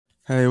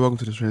Hey, welcome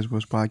to the Straight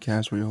Sports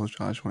Podcast. We're your host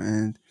Joshua,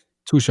 and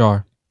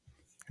Tushar.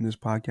 in this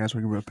podcast, we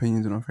give our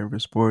opinions on our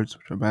favorite sports,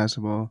 which are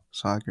basketball,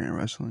 soccer, and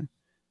wrestling.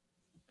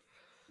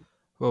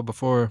 Well,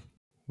 before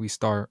we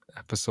start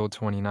episode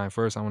 29,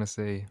 first I want to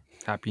say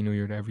Happy New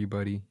Year to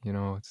everybody.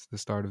 It's the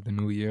start of the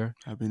new year.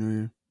 Happy New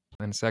Year.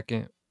 And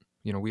second,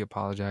 we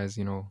apologize.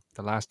 The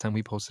last time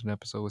we posted an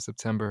episode was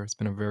September. It's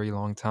been a very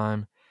long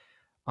time.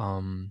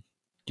 Um,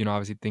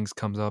 obviously things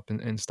comes up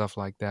and stuff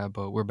like that,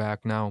 but we're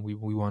back now. We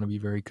want to be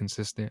very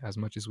consistent as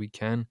much as we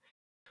can.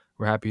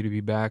 We're happy to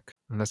be back,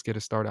 and let's get it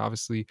started.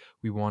 Obviously,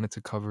 we wanted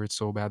to cover it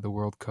so bad, the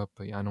World Cup,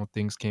 but yeah, I know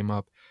things came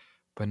up,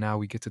 but now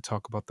we get to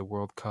talk about the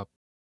World Cup.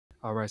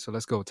 All right, so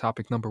let's go.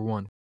 Topic number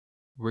one.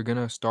 We're going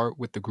to start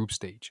with the group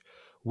stage.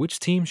 Which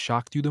team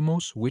shocked you the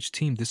most? Which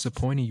team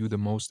disappointed you the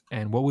most?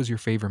 And what was your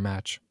favorite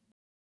match?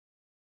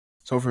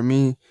 So for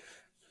me,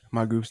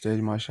 my group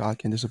stage, my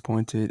shock and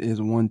disappointed is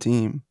one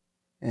team,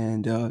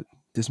 and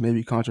this may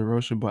be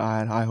controversial, but I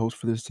had high hopes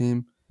for this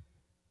team.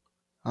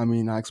 I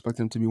mean, I expect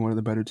them to be one of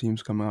the better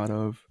teams coming out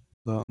of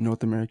the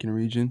North American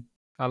region.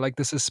 I like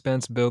the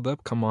suspense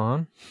buildup. Come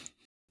on.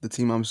 The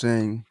team I'm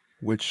saying,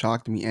 which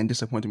shocked me and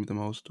disappointed me the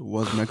most,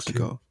 was Okay.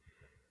 Mexico.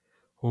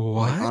 Like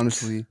What?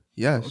 honestly,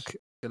 yes, Okay.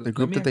 the Let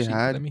group me that they actually,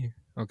 let had, me.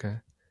 Okay.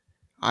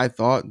 I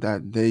thought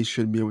that they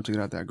should be able to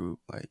get out that group.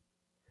 Like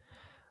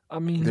I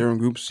mean, they're in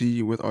Group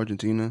C with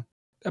Argentina.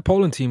 that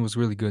Poland team was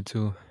really good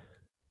too.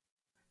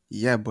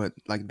 Yeah, but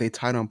like they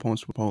tied on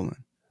points with Poland.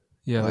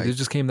 Yeah, but it Like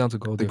just came down to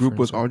goal the group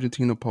difference. was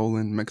Argentina,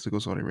 Poland, Mexico,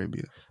 Saudi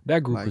Arabia.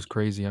 That group was Like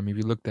crazy. I mean,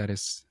 if you looked at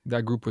it,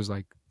 that group was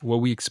like what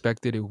we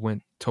expected. It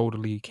went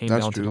totally, came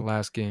that's down to the true.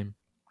 last game.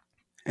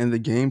 And the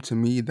game to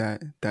me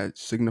that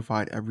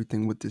signified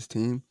everything with this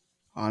team,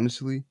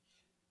 honestly,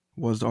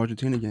 was the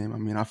Argentina game. I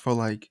mean, I felt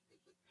like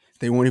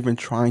they weren't even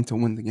trying to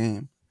win the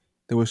game.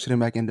 They were sitting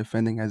back and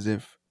defending as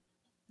if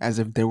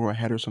they were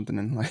ahead or something,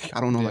 and like I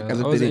don't know, like Yeah, as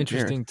that if they was an didn't care.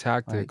 interesting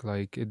tactic. Like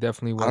Like, it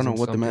definitely I don't know wasn't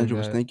what the something manager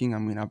was that, thinking. I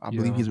mean, I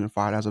believe yeah, he's been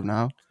fired as of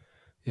now,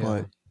 yeah.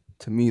 but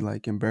to me,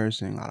 like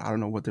embarrassing. I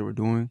don't know what they were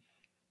doing.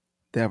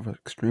 They have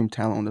extreme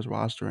talent on this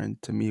roster, and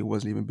to me, it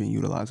wasn't even being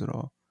utilized at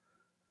all.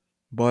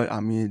 But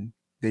I mean,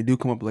 they do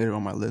come up later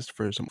on my list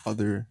for some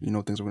other,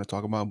 things we're going to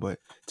talk about. But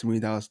to me,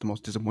 that was the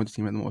most disappointing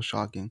team and the most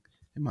shocking,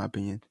 in my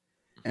opinion.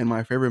 And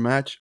my favorite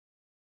match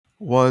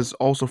was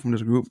also from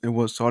this group. It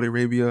was Saudi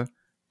Arabia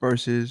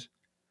versus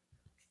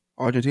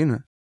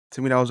Argentina.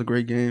 To me, that was a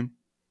great game.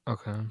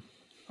 Okay.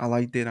 I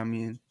liked it. I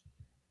mean,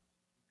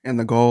 and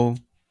the goal,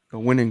 the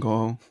winning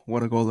goal,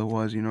 what a goal it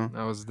was.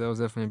 That was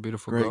definitely a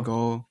beautiful Great goal.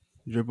 goal,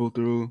 dribble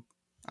through.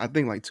 I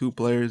think like two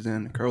players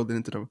and curled it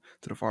into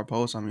the far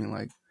post. I mean,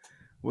 like,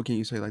 what can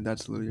you say? Like,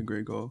 that's literally a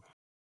great goal.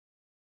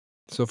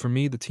 So for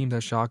me, the team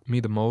that shocked me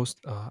the most,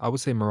 I would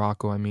say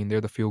Morocco. I mean,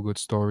 they're the feel good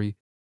story.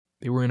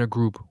 They were in a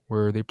group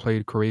where they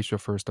played Croatia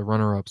first, the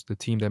runner ups, the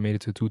team that made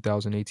it to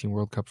 2018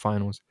 World Cup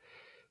finals,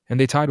 and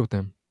they tied with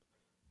them.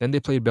 Then they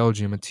played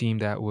Belgium, a team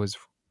that was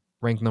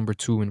ranked number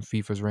 2 in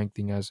FIFA's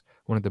ranking as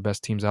one of the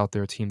best teams out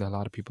there, a team that a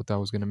lot of people thought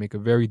was going to make a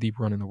very deep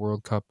run in the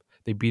World Cup.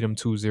 They beat them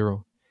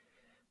 2-0.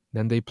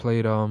 Then they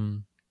played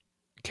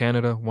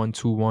Canada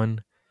 1-2-1.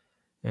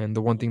 And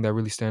the one thing that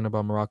really stand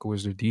about Morocco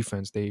is their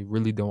defense. They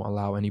really don't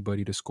allow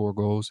anybody to score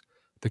goals.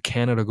 The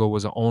Canada goal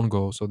was an own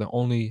goal, so the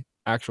only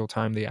actual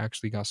time they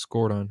actually got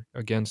scored on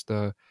against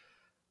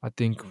I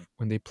think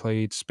when they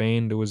played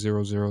Spain, there was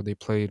 0-0. They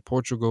played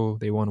Portugal,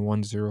 they won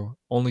 1-0.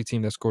 Only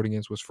team that scored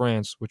against was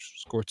France, which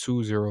scored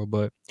 2-0.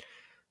 But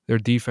their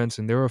defense,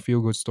 and they're a feel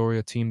good story,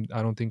 a team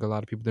I don't think a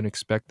lot of people didn't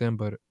expect them,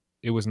 but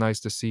it was nice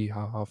to see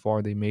how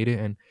far they made it.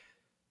 And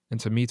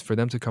to me, for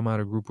them to come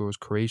out of a group where it was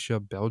Croatia,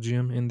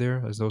 Belgium in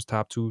there as those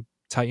top two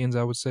titans,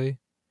 I would say.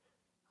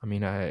 I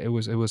mean, it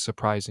was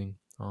surprising.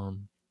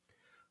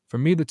 For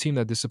me, the team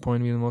that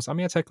disappointed me the most. I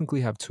mean, I technically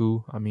have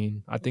two. I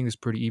mean, I think it's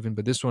pretty even,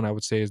 but this one I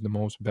would say is the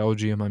most.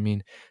 Belgium. I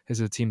mean, this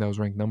is a team that was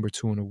ranked number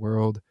 2 in the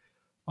world.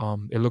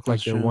 It looked That's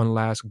like their true. one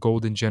last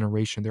golden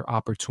generation, their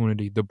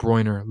opportunity. De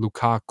Bruyne,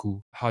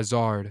 Lukaku,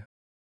 Hazard,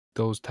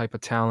 those type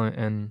of talent,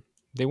 and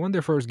they won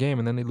their first game,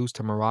 and then they lose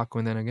to Morocco,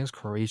 and then against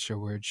Croatia,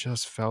 where it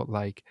just felt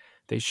like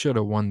they should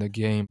have won the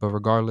game. But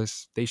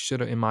regardless, they should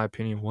have, in my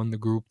opinion, won the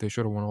group. They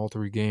should have won all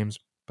 3 games,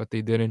 but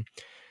they didn't.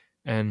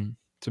 And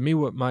to me,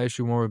 what my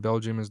issue more with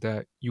Belgium is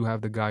that you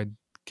have the guy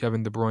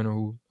Kevin De Bruyne,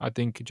 who I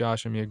think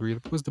Josh and me agree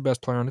was the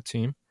best player on the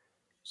team.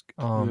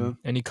 Yeah.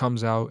 And he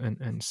comes out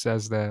and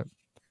says that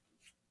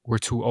we're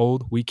too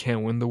old, we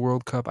can't win the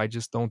World Cup. I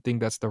just don't think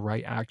that's the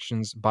right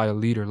actions by a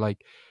leader.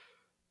 Like,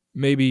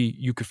 maybe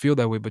you could feel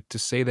that way, but to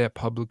say that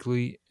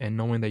publicly and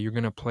knowing that you're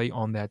going to play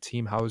on that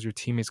team, how is your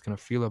teammates going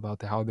to feel about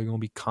that? How are they going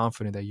to be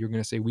confident that you're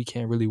going to say, we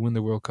can't really win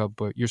the World Cup,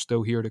 but you're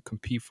still here to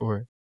compete for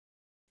it?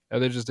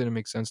 That just didn't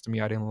make sense to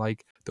me. I didn't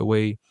like the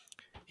way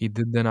he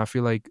did. Then I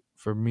feel like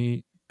for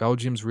me,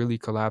 Belgium's really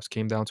collapse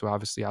came down to,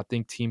 obviously, I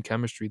think, team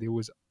chemistry. It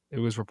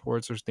was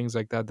reports or things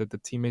like that the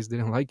teammates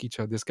didn't like each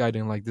other. This guy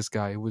didn't like this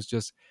guy. It was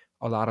just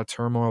a lot of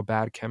turmoil,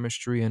 bad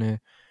chemistry in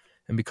it,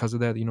 and because of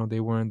that, they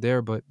weren't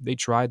there. But they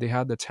tried. They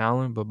had the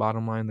talent, but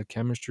bottom line, the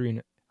chemistry,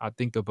 and I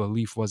think the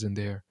belief wasn't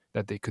there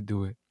that they could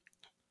do it.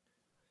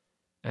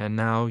 And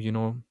now,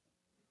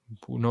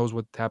 who knows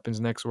what happens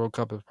next World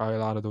Cup? If probably a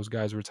lot of those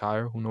guys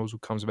retire. Who knows who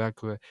comes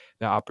back with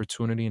that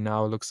opportunity? And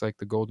now it looks like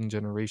the golden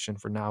generation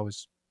for now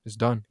is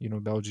done.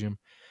 Belgium,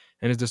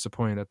 and it's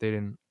disappointing that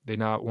they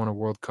not won a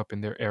World Cup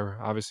in their era.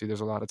 Obviously,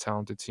 there's a lot of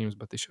talented teams,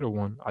 but they should have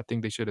won. I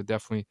think they should have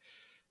definitely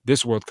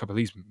this World Cup at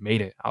least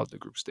made it out the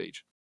group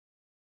stage.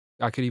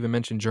 I could even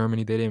mention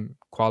Germany. They didn't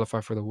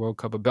qualify for the World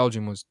Cup, but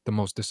Belgium was the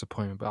most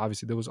disappointment. But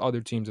obviously, there was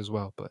other teams as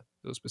well, but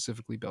it was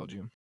specifically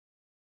Belgium.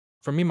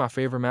 For me, my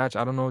favorite match,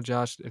 I don't know,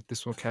 Josh, if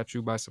this will catch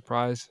you by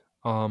surprise.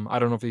 I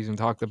don't know if they even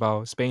talked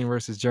about Spain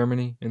versus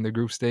Germany in the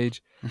group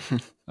stage.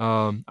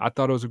 I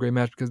thought it was a great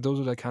match because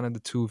those are like kind of the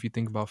two, if you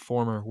think about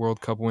former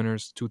World Cup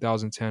winners,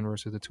 2010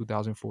 versus the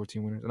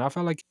 2014 winners. And I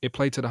felt like it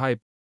played to the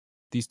hype.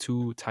 These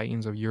two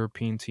titans of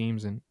European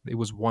teams, and it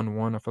was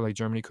 1-1. I felt like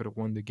Germany could have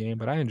won the game,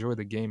 but I enjoyed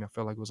the game. I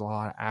felt like it was a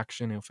lot of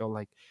action. It felt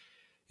like,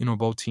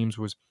 both teams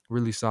was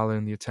really solid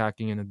in the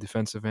attacking and the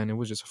defensive end. It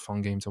was just a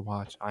fun game to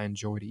watch. I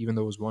enjoyed it, even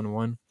though it was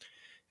 1-1.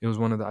 It was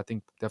one of the, I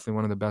think, definitely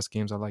one of the best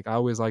games I like. I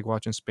always like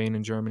watching Spain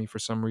and Germany for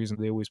some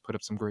reason. They always put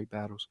up some great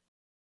battles.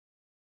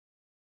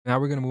 Now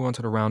we're going to move on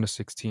to the round of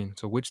 16.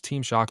 So, which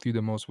team shocked you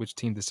the most? Which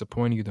team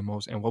disappointed you the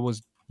most? And what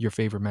was your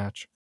favorite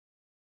match?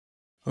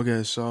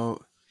 Okay,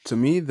 so to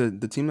me,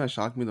 the team that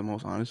shocked me the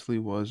most, honestly,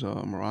 was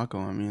Morocco.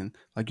 I mean,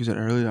 like you said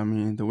earlier, I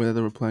mean, the way that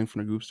they were playing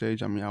from the group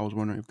stage, I mean, I was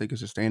wondering if they could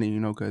sustain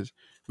it, because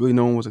really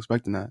no one was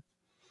expecting that.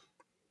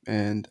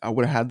 And I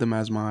would have had them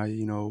as my,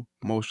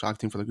 most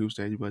shocked team for the group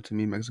stage, but to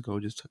me, Mexico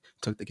just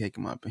took the cake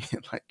in my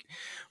opinion.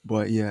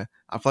 But yeah,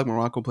 I feel like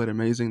Morocco played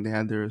amazing. They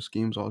had their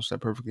schemes all set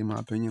perfectly in my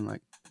opinion.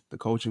 Like the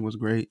coaching was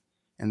great,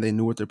 and they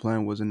knew what their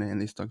plan was in it, and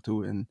they stuck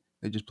to it, and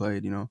they just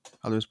played, how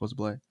they were supposed to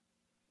play.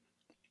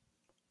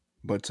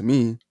 But to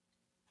me,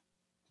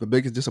 the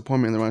biggest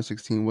disappointment in the round of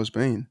 16 was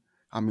Spain.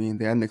 I mean,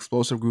 they had an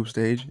explosive group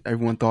stage.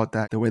 Everyone thought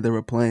that the way they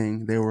were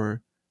playing, they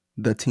were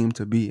the team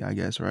to beat, I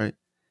guess, right?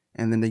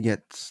 And then they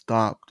get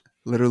stopped,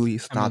 literally I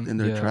stopped mean, in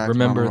their yeah, tracks by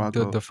remember the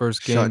Morocco, the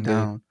first shut game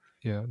down.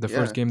 the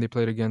first Yeah. game they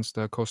played against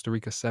Costa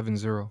Rica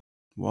 7-0.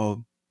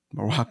 Well,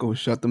 Morocco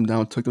shut them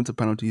down, took them to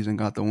penalties, and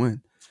got the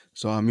win.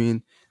 So, I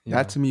mean, that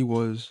Yeah. to me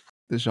was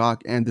the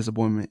shock and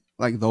disappointment,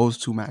 like those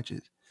two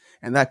matches.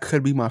 And that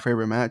could be my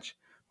favorite match.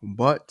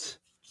 But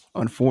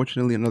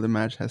unfortunately, another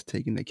match has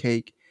taken the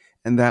cake,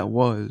 and that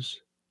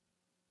was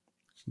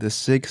the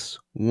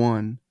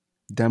 6-1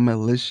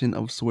 demolition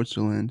of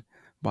Switzerland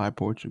by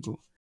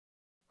Portugal.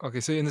 Okay,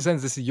 so in a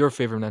sense, this is your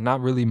favorite match, not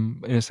really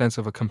in a sense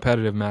of a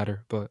competitive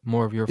matter, but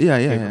more of your Yeah,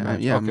 yeah, favorite yeah,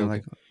 match. yeah. I Okay, mean,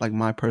 okay, like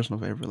my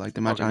personal favorite, like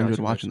the match okay, I enjoyed got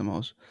you, watching got the you,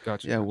 most.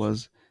 got you, Yeah, got you.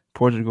 was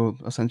Portugal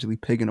essentially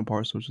picking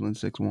apart Switzerland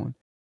 6-1.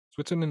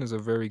 Switzerland is a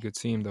very good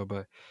team though,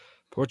 but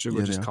Portugal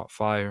Yeah, they just are. caught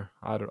fire.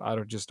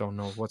 Just don't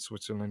know what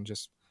Switzerland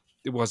just.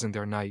 It wasn't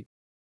their night.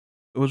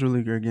 It was a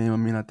really good game. I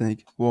mean, I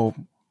think, well,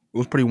 it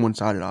was pretty one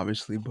sided,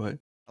 obviously, but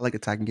I like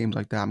attacking games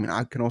like that. I mean,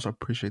 I can also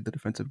appreciate the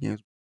defensive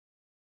games.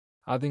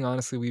 I think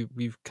honestly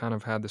we've kind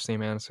of had the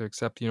same answer,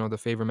 except the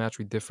favorite match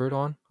we differed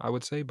on, I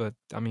would say. But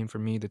I mean, for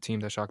me, the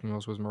team that shocked me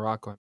most was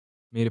Morocco.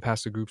 Made it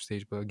past the group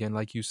stage, but again,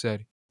 like you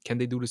said, can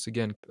they do this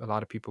again? A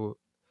lot of people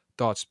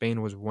thought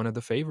Spain was one of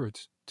the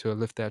favorites to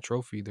lift that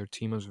trophy. Their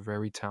team was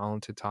very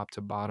talented, top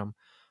to bottom,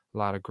 a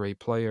lot of great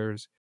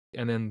players,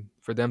 and then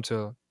for them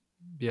to,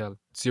 yeah,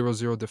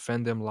 0-0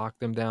 defend them, lock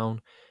them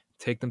down,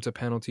 take them to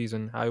penalties.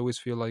 And I always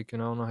feel like, I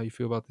don't know how you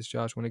feel about this,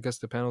 Josh. When it gets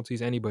to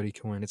penalties, anybody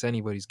can win. It's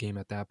anybody's game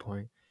at that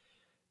point,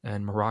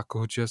 and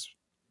Morocco just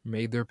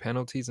made their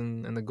penalties,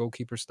 and the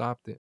goalkeeper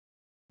stopped it.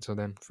 So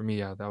then for me,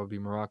 yeah, that would be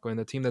Morocco. And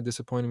the team that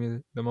disappointed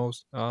me the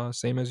most,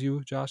 same as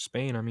you, Josh,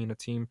 Spain. I mean, a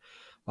team,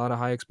 a lot of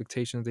high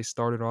expectations. They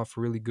started off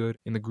really good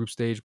in the group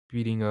stage,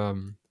 beating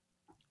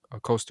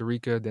Costa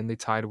Rica. Then they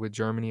tied with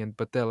Germany, and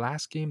but the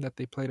last game that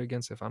they played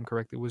against, if I'm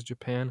correct, it was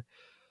Japan.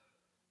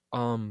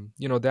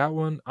 That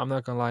one, I'm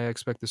not gonna lie, I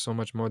expected so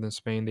much more than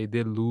Spain. They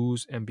did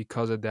lose, and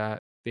because of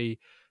that, they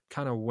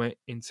kind of went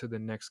into the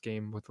next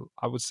game with,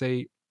 I would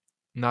say,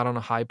 not on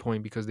a high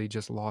point because they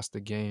just lost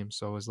the game.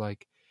 So it's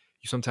like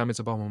you sometimes it's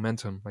about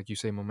momentum, like you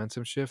say,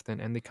 momentum shift,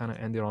 and they kind of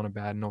ended on a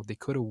bad note. They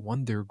could have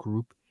won their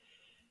group,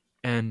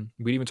 and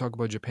we even talk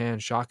about Japan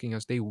shocking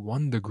us. They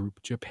won the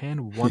group.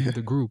 Japan won Yeah.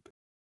 the group.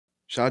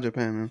 Shout out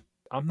Japan, man.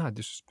 I'm not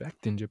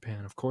disrespecting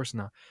Japan, of course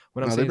not.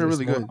 What I'm No, they've saying is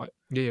been it's really more,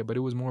 good. yeah, but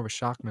it was more of a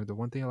shock, man. The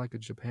one thing I like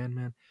of Japan,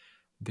 man,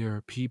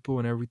 their people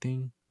and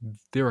everything,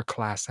 they're a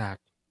class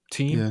act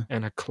team Yeah.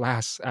 and a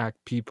class act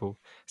people.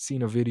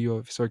 Seen a video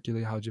of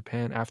circulate how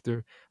Japan,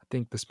 after I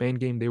think the Spain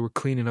game, they were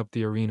cleaning up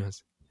the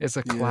arenas. It's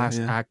a Yeah, class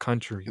yeah. act Yeah,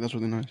 country. that's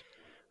really nice.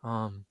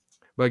 Um,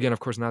 but again, of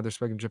course, not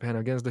disrespecting Japan.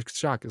 Again, it's the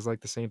shock. It's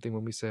like the same thing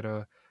when we said,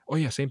 oh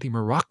yeah, same thing.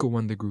 Morocco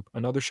won the group.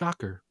 Another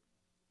shocker.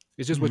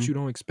 It's just what Hmm. you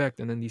don't expect,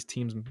 and then these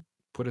teams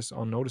put us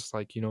on notice.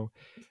 Like,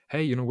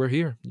 hey, we're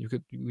here.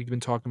 We've been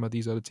talking about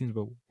these other teams,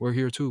 but we're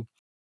here too.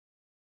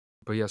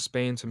 But yeah,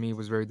 Spain to me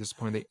was very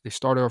disappointing. They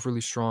started off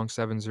really strong,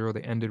 7-0.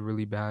 They ended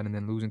really bad, and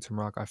then losing to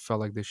Morocco, I felt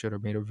like they should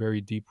have made a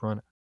very deep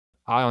run.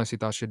 I honestly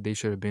thought they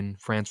should have been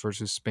France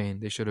versus Spain.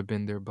 They should have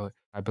been there, but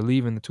I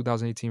believe in the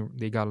 2018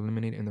 they got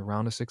eliminated in the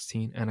round of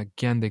 16, and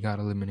again they got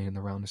eliminated in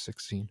the round of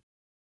 16.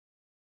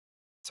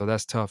 So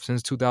that's tough.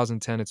 Since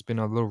 2010, it's been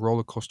a little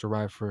roller coaster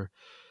ride for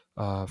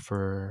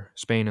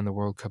Spain in the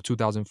World Cup.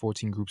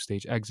 2014 group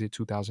stage exit,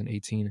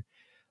 2018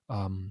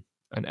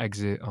 an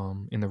exit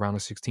in the round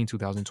of 16,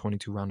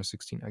 2022 round of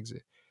 16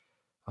 exit.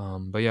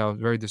 But yeah, I was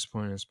very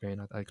disappointed in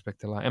Spain. I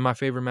expected a lot. And my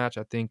favorite match,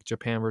 I think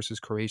Japan versus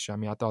Croatia. I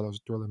mean, I thought it was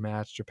a thriller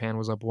match. Japan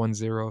was up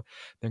 1-0.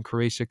 Then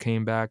Croatia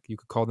came back. You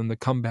could call them the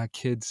comeback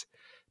kids.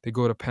 They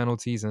go to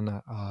penalties, and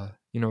it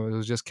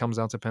was just comes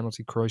down to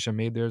penalty. Croatia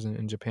made theirs, and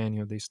in Japan,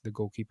 the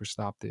goalkeeper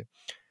stopped it.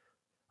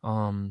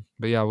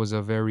 But yeah, it was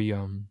a very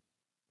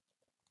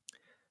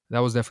that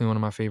was definitely one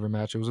of my favorite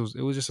matches.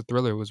 It was just a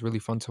thriller. It was really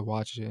fun to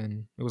watch,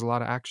 and it was a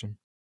lot of action.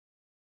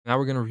 Now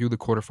we're gonna review the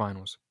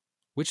quarterfinals.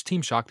 Which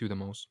team shocked you the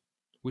most?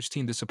 Which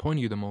team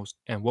disappointed you the most?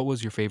 And what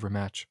was your favorite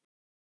match?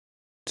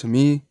 To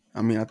me,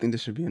 I mean, I think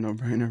this should be a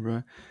no-brainer,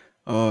 bro.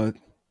 Uh,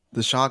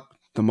 the shock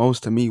the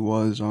most to me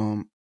was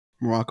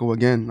Morocco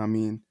again. I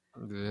mean,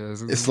 Yeah,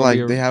 this is it's gonna be like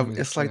a they have yeah,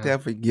 it's like they yeah.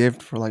 have a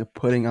gift for like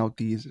putting out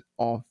these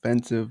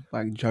offensive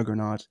like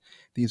juggernauts,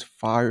 these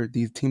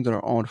teams that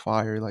are on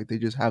fire. Like they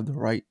just have the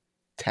right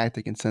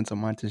tactic and sense of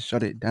mind to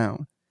shut it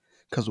down.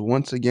 Because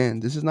once again,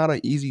 this is not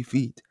an easy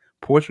feat.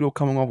 Portugal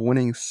coming off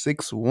winning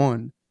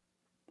 6-1.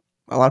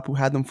 A lot of people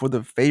had them for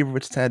the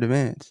favorites to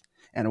advance.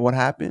 And what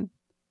happened?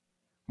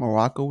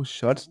 Morocco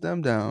shuts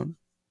them down,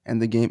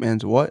 and the game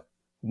ends what?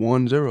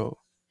 1-0.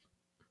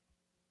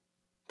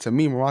 To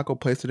me, Morocco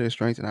plays to their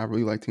strengths, and I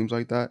really like teams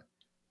like that.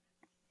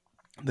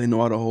 They know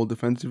how to hold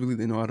defensively,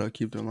 they know how to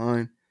keep their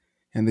line,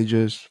 and they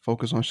just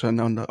focus on shutting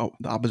down the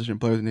opposition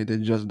players, and they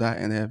did just that,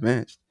 and they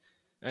advanced.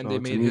 And they So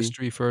to made me,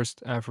 history,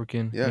 first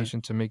African yeah,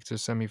 nation to make it to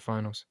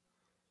semifinals.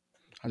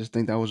 I just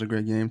think that was a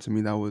great game. To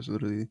me, that was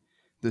literally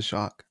the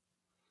shock.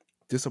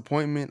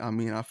 Disappointment, I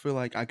mean, I feel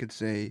like I could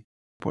say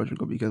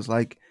Portugal because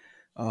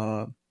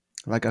uh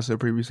like I said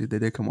previously, they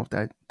did come off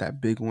that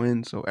big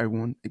win. So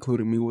everyone,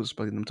 including me, was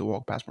expecting them to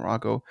walk past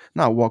Morocco.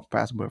 Not walk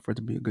past, but for it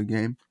to be a good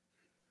game.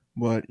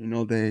 But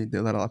they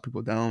let a lot of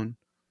people down.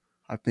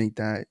 I think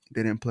that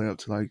they didn't play up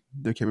to like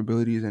their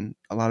capabilities, and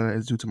a lot of that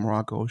is due to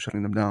Morocco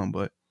shutting them down.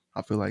 But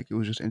I feel like it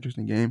was just an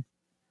interesting game.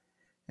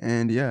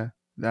 And yeah,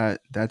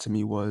 that to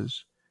me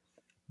was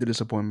the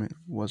disappointment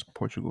was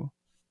Portugal.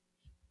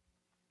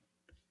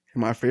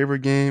 And my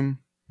favorite game,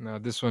 Now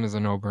this one is a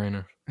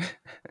no-brainer.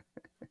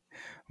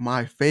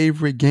 my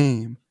favorite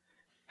game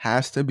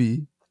has to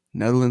be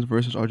Netherlands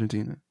versus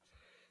Argentina.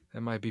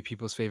 That might be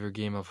people's favorite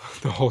game of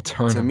the whole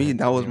To me, tournament,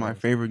 that to be was my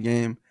honest. favorite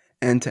game.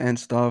 End to end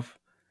stuff,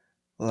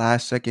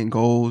 last second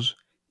goals,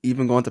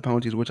 even going to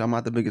penalties, which I'm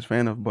not the biggest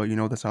fan of, but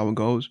that's how it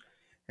goes.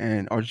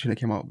 And Argentina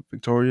came out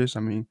victorious.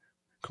 I mean,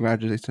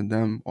 congratulations to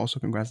them. Also,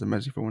 congrats to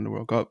Messi for winning the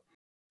World Cup.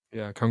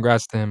 Yeah,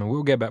 congrats to him, and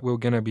we'll get back. We're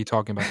gonna be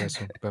talking about that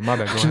soon. But my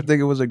bad. I Go just ahead.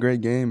 think it was a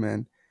great game,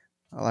 man.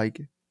 I like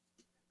it.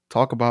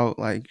 Talk about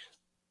like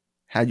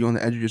had you on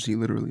the edge of your seat,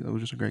 literally. It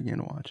was just a great game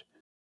to watch.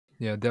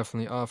 Yeah,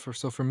 definitely.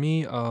 For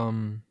me,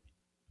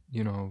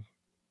 you know,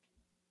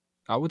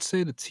 I would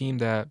say the team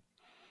that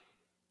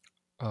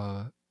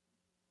uh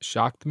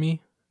shocked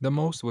me the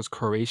most was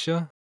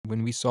Croatia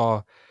when we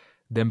saw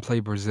them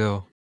play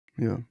Brazil.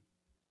 Yeah.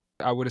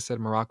 I would have said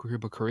Morocco here,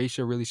 but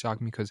Croatia really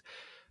shocked me because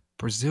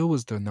Brazil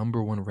was the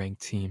number one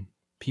ranked team.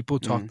 People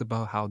Mm, talked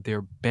about how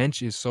their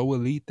bench is so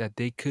elite that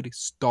they could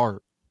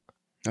start.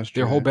 that's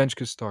Their true. whole Yeah. bench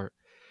could start.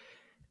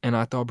 And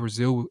I thought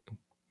Brazil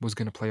was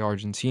going to play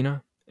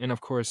Argentina. And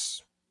of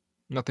course,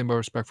 nothing but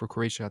respect for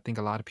Croatia. I think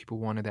a lot of people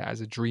wanted that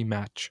as a dream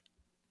match.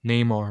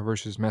 Neymar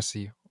versus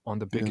Messi on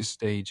the Yeah. biggest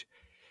stage.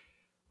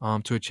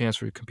 To a chance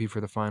for to compete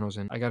for the finals.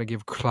 And I got to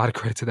give a lot of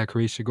credit to that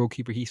Croatia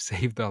goalkeeper. He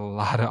saved a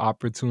lot of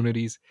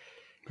opportunities.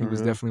 He For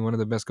was real. definitely one of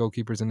the best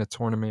goalkeepers in the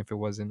tournament. If it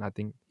wasn't, I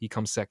think he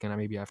comes second,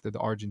 maybe after the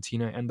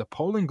Argentina. And the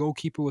Poland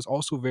goalkeeper was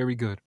also very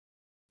good.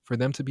 For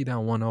them to be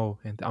down 1-0,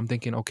 and I'm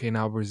thinking, okay,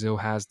 now Brazil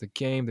has the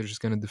game. They're just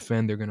going to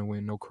defend. They're going to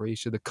win. No,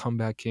 Croatia, the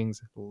comeback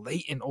kings,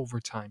 late in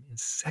overtime, in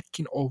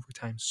second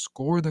overtime,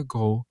 score the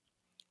goal,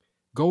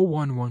 go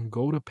 1-1,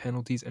 go to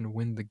penalties, and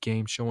win the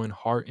game, showing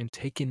heart and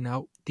taking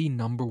out the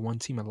number one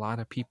team. A lot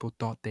of people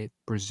thought that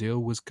Brazil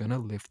was going to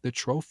lift the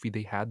trophy.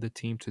 They had the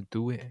team to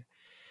do it.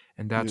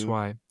 And that's Yeah.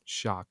 why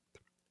shocked,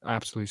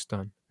 absolutely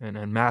stunned,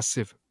 and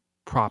massive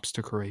props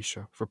to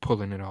Croatia for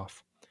pulling it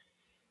off.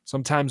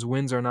 Sometimes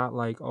wins are not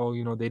like, oh,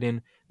 they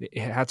didn't, it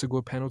had to go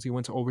a penalty,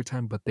 went to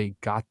overtime, but they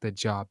got the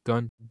job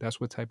done. That's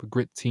what type of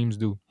grit teams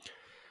do.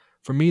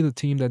 For me, the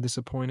team that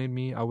disappointed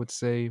me, I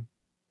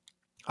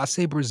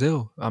say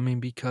Brazil. I mean,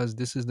 because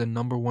this is the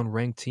number one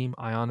ranked team.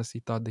 I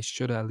honestly thought they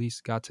should have at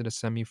least got to the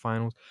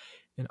semifinals.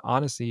 And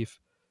honestly, if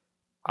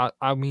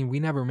I mean, we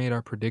never made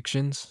our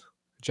predictions.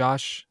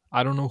 Josh,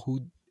 I don't know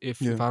who,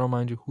 if Yeah. I don't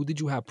mind you, who did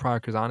you have prior?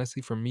 Because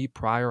honestly, for me,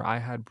 prior, I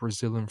had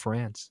Brazil and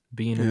France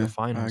being in the Yeah.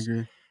 I finals.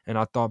 agree. And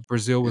I thought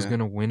Brazil was Yeah. going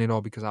to win it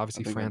all because I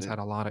obviously think I France did. had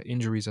a lot of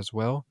injuries as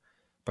well.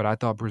 but I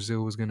thought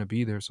Brazil was going to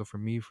be there. So for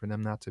me, for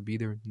them not to be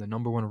there, the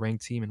number one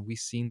ranked team, and we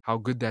seen how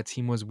good that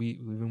team was. We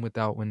even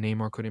without when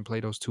Neymar couldn't play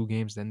those 2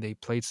 games, then they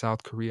played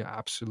South Korea,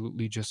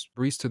 absolutely just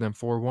breezed to them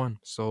 4-1.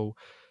 So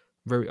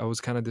I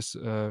was kind of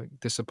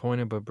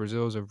disappointed, but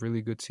Brazil is a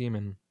really good team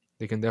and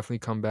they can definitely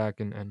come back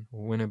and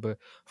win it. But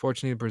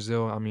fortunately,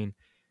 Brazil, I mean,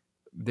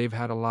 they've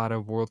had a lot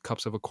of World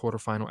Cups of a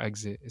quarterfinal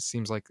exit. It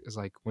seems like it's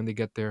like when they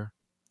get there,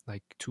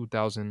 like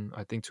 2000,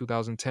 I think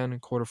 2010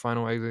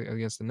 quarterfinal exit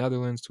against the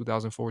Netherlands,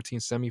 2014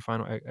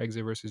 semifinal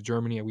exit versus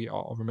Germany. And we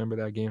all remember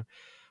that game. It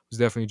was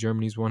definitely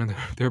Germany's one of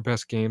their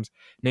best games.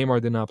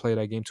 Neymar did not play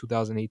that game.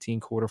 2018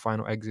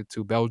 quarterfinal exit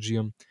to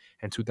Belgium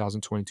and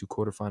 2022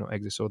 quarterfinal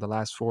exit. So the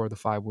last 4 of the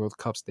 5 World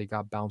Cups, they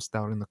got bounced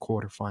out in the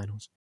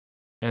quarterfinals.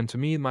 And to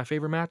me, my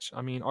favorite match,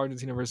 I mean,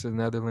 Argentina versus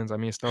Netherlands. I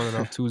mean, it started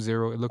off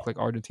 2-0. It looked like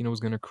Argentina was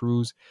going to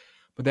cruise.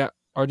 But that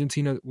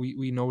Argentina,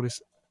 we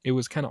noticed it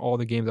was kind of all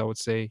the games, I would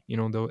say,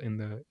 though in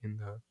the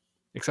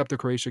except the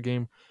Croatia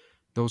game,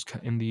 those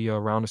in the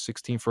round of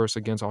 16 first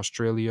against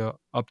Australia,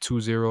 up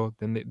 2-0.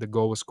 Then the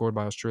goal was scored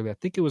by Australia. I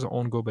think it was an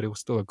own goal, but it was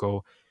still a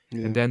goal.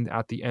 And Yeah, then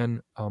at the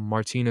end,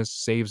 Martinez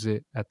saves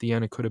it. At the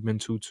end, it could have been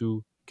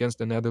 2-2. Against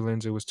the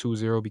Netherlands, it was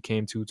 2-0,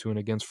 became 2-2. And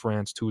against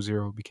France,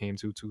 2-0, became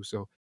 2-2.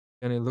 So,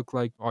 and it looked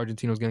like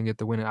Argentina was going to get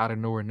the win. And out of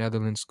nowhere,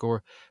 Netherlands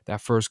score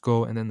that first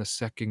goal. And then the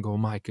second goal,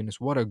 my goodness,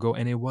 what a goal.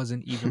 And it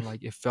wasn't even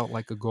like, it felt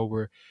like a goal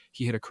where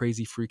he hit a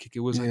crazy free kick.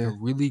 It was like a yeah,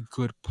 really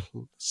good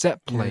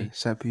set yeah. play.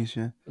 Set piece,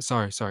 yeah,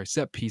 Sorry,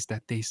 set piece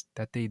that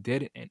they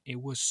did, and it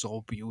was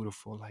so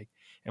beautiful. Like,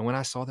 and when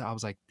I saw that, I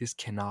was like, this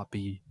cannot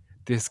be.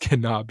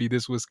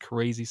 This was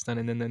crazy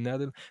stunning. And then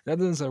the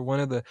Netherlands are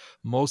one of the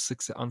most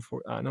success.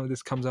 I know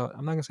this comes out.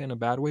 I'm not gonna say in a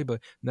bad way,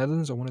 but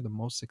Netherlands are one of the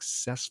most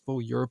successful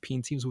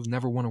European teams who've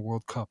never won a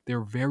World Cup.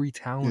 They're very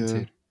yeah.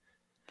 talented.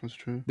 That's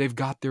true. They've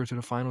got there to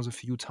the finals a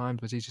few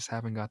times, but they just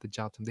haven't got the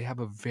job done. They have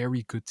a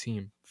very good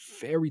team,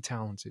 very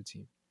talented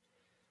team.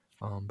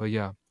 But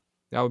yeah,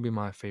 that would be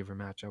my favorite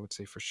match. I would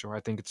say for sure.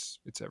 I think it's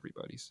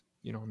everybody's.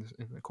 In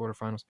the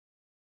quarterfinals.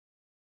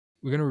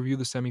 We're gonna review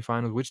the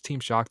semifinals. Which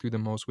team shocked you the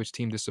most? Which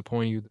team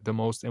disappointed you the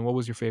most? And what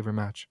was your favorite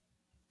match?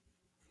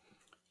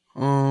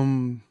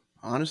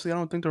 Honestly, I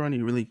don't think there were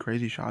any really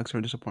crazy shocks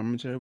or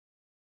disappointments here.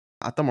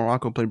 I thought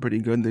Morocco played pretty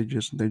good. They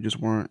just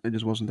weren't. It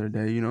just wasn't their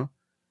day, you know.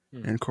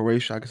 Hmm. And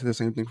Croatia, I could say the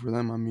same thing for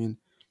them. I mean,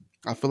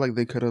 I feel like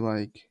they could have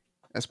like,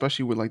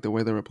 especially with like the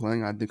way they were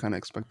playing, I did kind of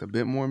expect a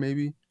bit more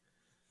maybe.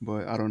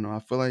 But I don't know.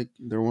 I feel like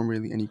there weren't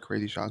really any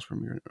crazy shots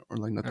from me, or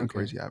like nothing Okay.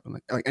 crazy happened.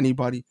 Like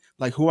anybody,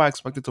 like who I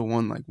expected to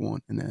win, like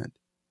won in the end.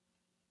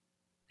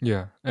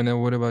 Yeah. And then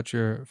what about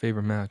your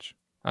favorite match?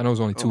 I know it was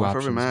only Oh, two my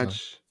favorite options, but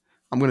match,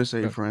 I'm gonna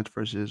say yeah. France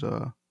versus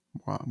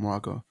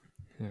Morocco.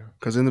 Yeah.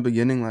 Because in the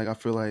beginning, like I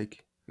feel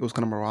like it was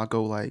kind of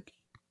Morocco like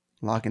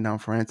locking down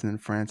France, and then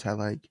France had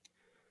like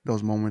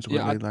those moments where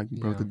Yeah. they like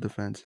broke the Yeah.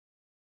 defense.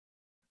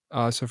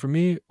 So for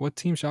me, what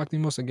team shocked me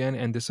most again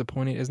and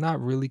disappointed is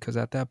not really because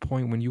at that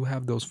point, when you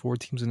have those 4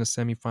 teams in the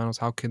semifinals,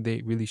 how could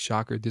they really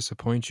shock or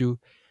disappoint you?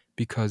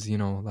 Because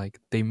like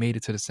they made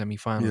it to the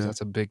semifinals. Yeah,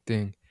 That's a big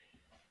thing.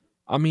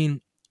 I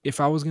mean, if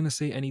I was gonna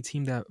say any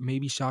team that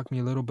maybe shocked me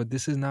a little, but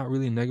this is not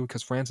really negative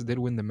because France did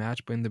win the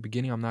match. But in the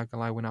beginning, I'm not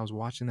gonna lie, when I was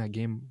watching that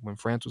game when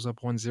France was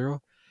up 1-0,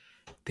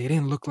 they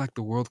didn't look like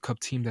the World Cup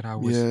team that I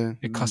was yeah,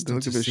 they accustomed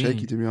looked a to bit shaky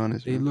seeing. to be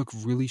honest, They man. look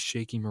really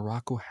shaky.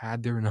 Morocco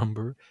had their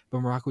number,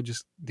 but Morocco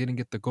just didn't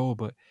get the goal.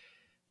 But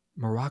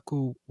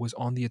Morocco was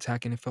on the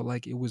attack, and it felt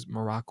like it was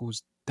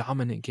Morocco's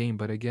dominant game.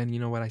 But again, you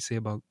know what I say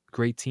about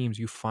great teams: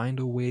 you find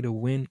a way to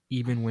win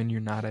even when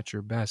you're not at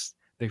your best.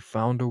 They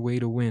found a way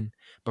to win,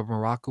 but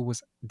Morocco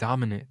was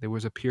dominant. There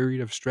was a period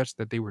of stretch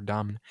that they were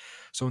dominant.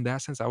 So in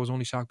that sense, I was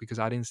only shocked because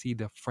I didn't see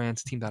the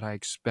France team that I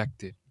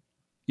expected.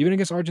 Even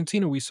against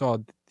Argentina, we saw,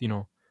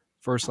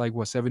 first like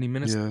what 70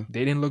 minutes, Yeah,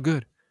 they didn't look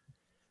good.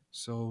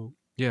 So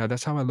yeah,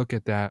 that's how I look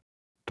at that.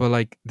 But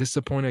like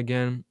disappointed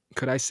again.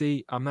 Could I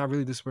say I'm not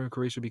really disappointed with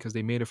Croatia because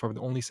they made it far? The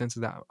only sense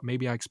is that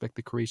maybe I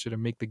expected Croatia to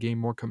make the game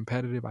more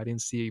competitive. I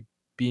didn't see it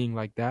being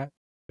like that,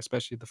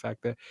 especially the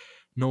fact that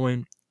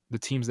knowing the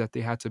teams that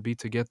they had to beat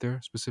to get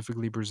there,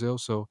 specifically Brazil.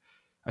 So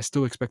I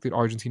still expected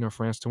Argentina or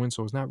France to win.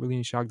 So it's not really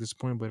any shock,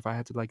 disappointment. But if I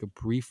had to like a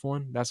brief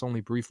one, that's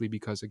only briefly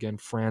because again,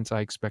 France,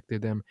 I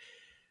expected them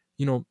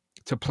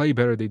to play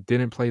better. They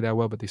didn't play that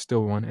well, but they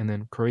still won. And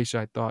then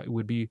Croatia, I thought it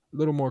would be a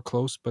little more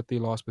close, but they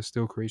lost. But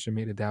still, Croatia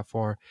made it that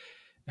far,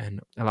 and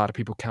a lot of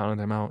people counted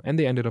them out, and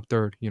they ended up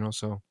third.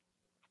 So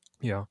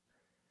yeah.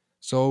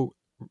 So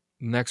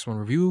next one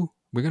review.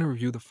 We're gonna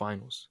review the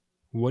finals.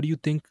 What do you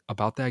think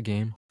about that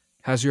game?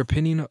 Has your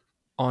opinion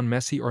on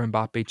Messi or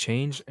Mbappe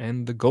changed?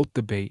 And the GOAT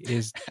debate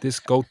is this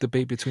GOAT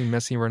debate between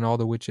Messi and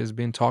Ronaldo, which has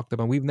been talked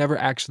about. We've never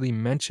actually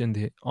mentioned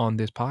it on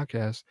this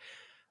podcast.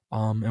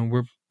 And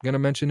we're gonna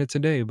mention it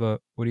today. But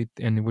what do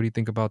you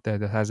think about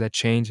that? Has that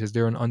changed? Is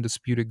there an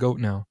undisputed goat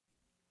now?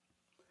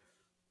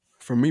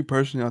 for me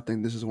personally, I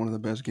think this is one of the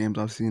best games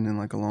I've seen in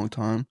like a long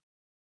time.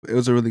 It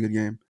was a really good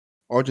game.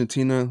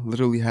 Argentina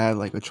literally had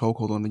like a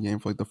chokehold on the game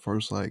for like the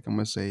first like I'm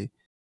gonna say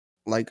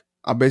like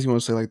I basically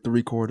want to say like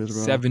 3 quarters,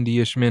 bro.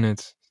 70-ish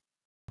minutes.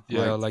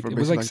 Yeah, like like, for it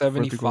was, basically like, like the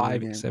first 3 quarters of the 75,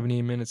 game.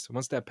 78 minutes.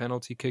 Once that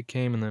penalty kick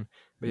came and then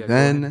but yeah,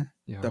 go ahead. Then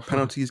Yeah. the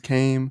penalties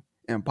came,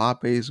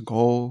 Mbappe's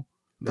goal,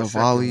 The the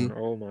second one, volley,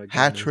 oh my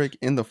hat goodness. trick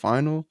in the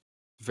final.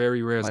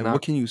 Very rare. It's Like, what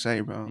not can you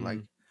say, bro? Like,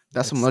 mhm.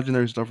 that's some It's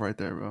legendary stuff right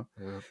there, bro.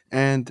 yeah.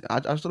 And I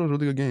just thought it was a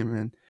really good game,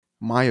 man.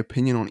 My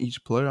opinion on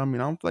each player, I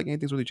mean, I don't feel like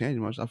anything's really changed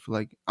much. I feel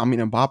like, I mean,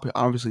 Mbappe,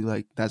 obviously,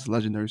 like, that's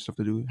legendary stuff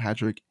to do. Hat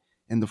trick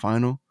in the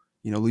final,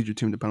 lead your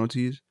team to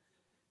penalties.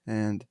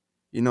 And,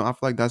 I feel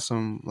like that's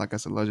some, like I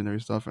said,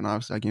 legendary stuff. And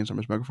obviously, I give him some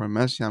respect for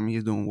Messi. I mean,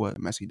 he's doing what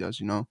Messi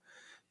does.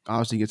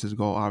 Obviously, gets his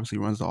goal, obviously,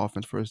 runs the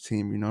offense for his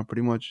team,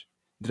 pretty much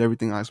did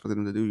everything I expected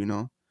him to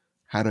do.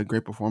 Had a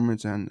great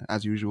performance and,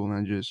 as usual,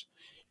 and just,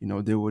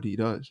 did what he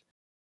does.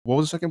 What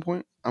was the second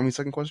point? I mean,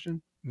 second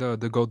question? The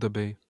GOAT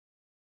debate.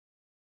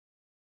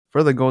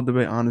 For the gold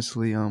debate,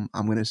 honestly, I'm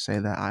gonna say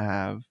that I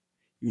have,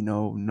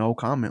 no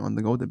comment on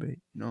the gold debate.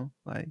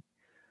 Like,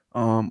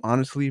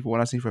 honestly, for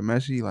what I see from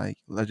Messi, like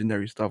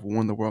legendary stuff,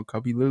 won the World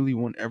Cup. He literally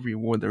won every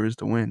award there is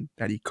to win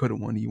that he could have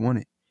won. He won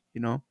it,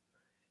 you know.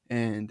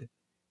 And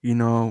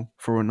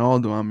for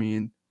Ronaldo, I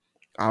mean,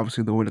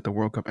 obviously the way that the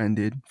World Cup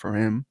ended for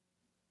him,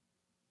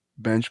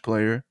 bench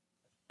player,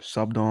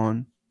 subbed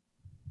on,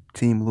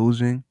 team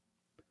losing.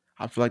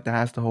 I feel like that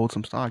has to hold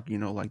some stock.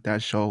 Like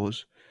that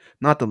shows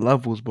not the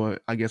levels,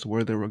 but I guess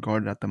where they're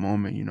regarded at the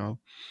moment.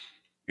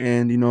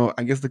 And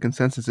I guess the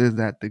consensus is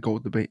that the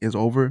GOAT debate is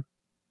over,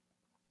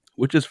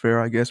 which is fair,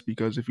 I guess,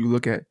 because if you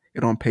look at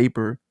it on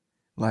paper,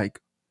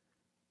 like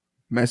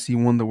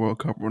Messi won the World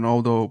Cup,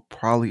 Ronaldo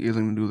probably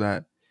isn't gonna do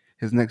that.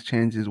 His next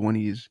chance is when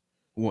he's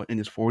what in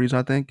his 40s,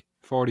 I think.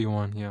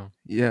 41, yeah.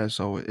 Yeah,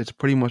 so it's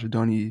pretty much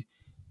done.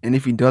 And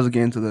if he does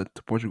get into the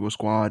Portugal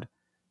squad,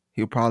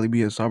 he'll probably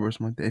be a sub or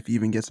something like that if he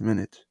even gets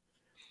minutes.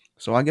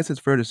 So I guess it's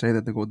fair to say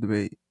that the GOAT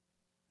debate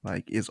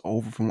like is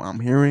over from what I'm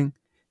hearing.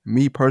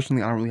 Me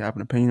personally, I don't really have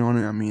an opinion on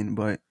it. I mean,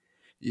 but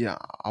yeah,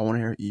 I want to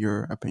hear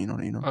your opinion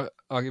on it.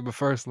 Okay, but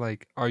first,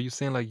 like, are you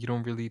saying, like, you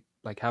don't really,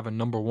 like, have a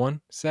number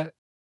 1 set?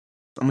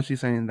 I'm actually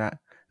saying that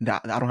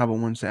I don't have a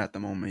one set at the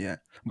moment yet,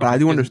 but I Okay,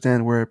 do is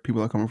understand where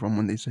people are coming from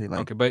when they say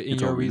okay, like but in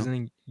it's your over.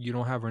 reasoning, you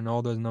don't have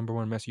Ronaldo as number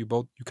 1, Messi, you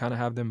kinda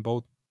have them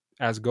both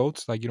as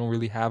GOATs? Like, you don't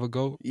really have a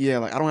GOAT? Yeah,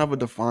 like I don't have a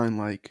defined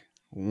like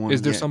Is one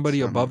there yet.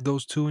 somebody I above mean,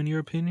 those 2 in your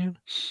opinion?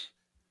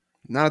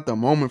 not at the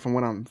moment from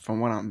what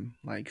I'm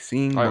like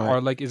seeing, but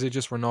Or, like, is it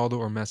just Ronaldo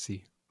or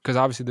Messi? Because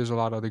obviously there's a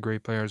lot of other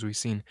great players we've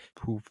seen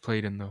who've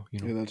played in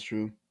yeah, that's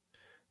true.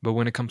 but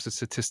when it comes to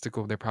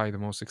statistical, they're probably the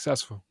most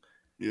successful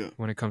Yeah,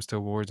 when it comes to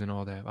awards and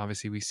all that.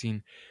 Obviously, we've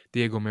seen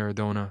Diego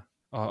Maradona,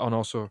 and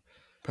also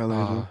Pele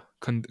as well.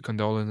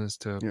 condolences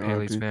to Yeah,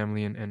 Pele's RIP.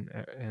 family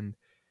and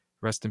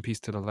rest in peace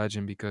to the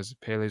legend because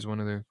Pele is one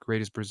of the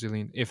greatest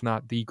Brazilian, if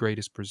not the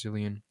greatest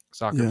Brazilian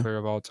soccer Yeah, player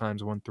of all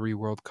times. Won 3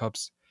 World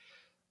Cups.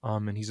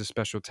 And he's a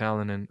special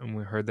talent, and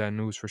we heard that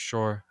news for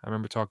sure. I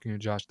remember talking to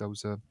Josh. That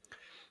was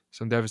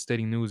some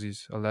devastating news.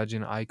 He's a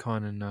legend,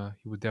 icon, and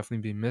he would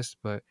definitely be missed,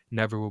 but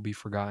never will be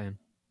forgotten.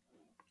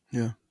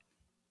 yeah,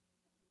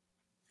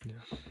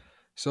 Yeah.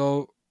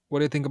 So, what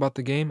do you think about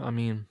the game? I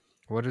mean,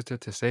 what is there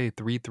to say?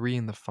 3-3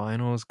 in the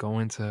finals,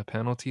 going to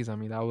penalties. I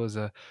mean, that was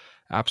a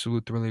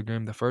absolute thriller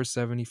game. The first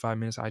 75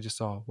 minutes, I just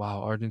saw,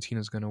 wow,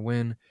 Argentina's gonna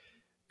win,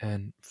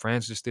 and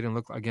France just didn't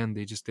look. Again,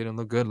 they just didn't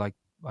look good. Like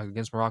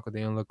against Morocco, they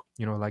didn't look,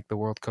 like the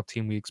World Cup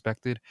team we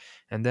expected.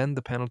 And then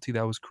the penalty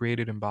that was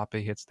created,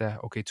 Mbappe hits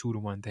that. Okay,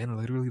 2-1. Then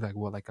literally, like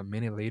what, like a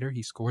minute later,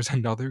 he scores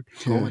another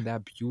goal, yeah, and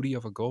that beauty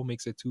of a goal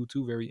makes it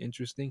 2-2. Very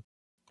interesting.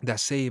 That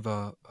save,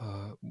 the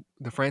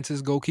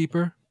Francis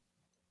goalkeeper.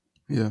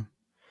 yeah.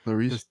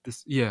 Lloris.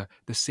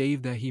 The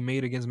save that he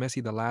made against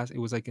Messi, it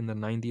was like in the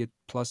 90th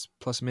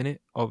plus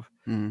minute of,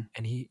 Mm,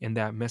 and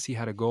that Messi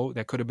had a goal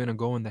that could have been a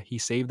goal and that he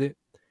saved it.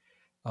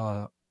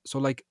 Uh, so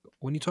like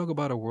when you talk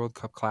about a World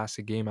Cup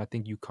classic game, I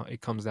think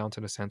it comes down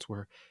to the sense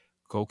where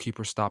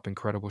goalkeepers stop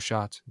incredible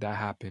shots. That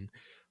happened.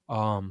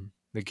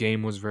 The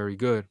game was very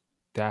good.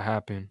 That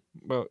happened.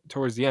 But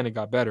towards the end, it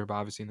got better. But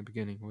obviously in the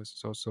beginning, it was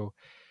so.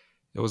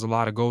 It was a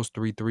lot of goals.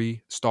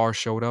 3-3. Star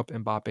showed up.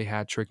 Mbappe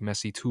had trick.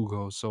 Messi 2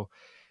 goals. So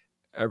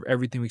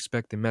everything we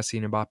expected.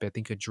 Messi and Mbappe, I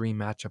think a dream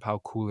match of how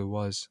cool it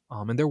was.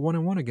 And they're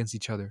 1-1 against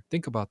each other.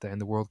 Think about that in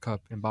the World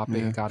Cup. Mbappe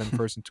yeah, got him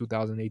first in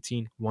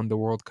 2018, won the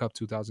World Cup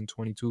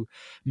 2022.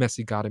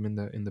 Messi got him in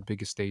the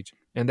biggest stage.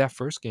 And that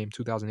first game,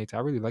 2018,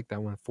 I really liked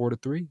that one.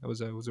 4-3. It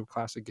was a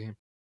classic game.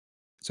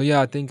 So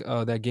yeah, I think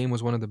that game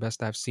was one of the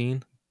best I've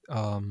seen.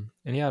 And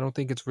yeah, I don't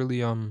think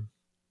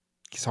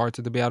it's hard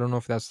to debate. I don't know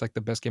if that's like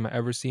the best game I've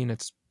ever seen.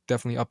 It's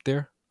definitely up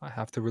there. I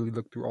have to really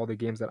look through all the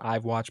games that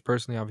I've watched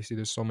personally. Obviously,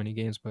 there's so many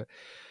games, but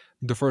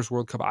the first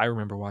World Cup I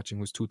remember watching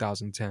was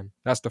 2010.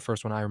 That's the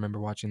first one I remember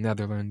watching,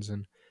 Netherlands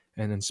and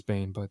then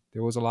Spain. But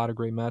there was a lot of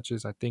great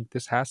matches. I think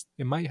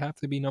it might have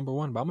to be number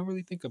one, but I'm gonna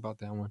really think about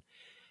that one.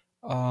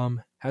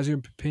 Has your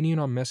opinion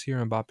on Messi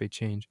or Mbappe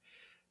changed?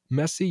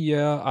 Messi,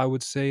 yeah, I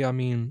would say. I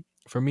mean,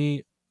 for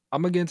me,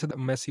 I'm gonna get into the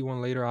Messi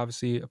one later.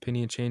 Obviously,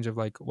 opinion change of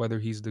like whether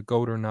he's the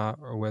goat or not,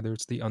 or whether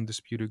it's the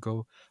undisputed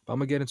goat. But I'm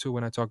gonna get into it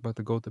when I talk about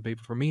the goat debate.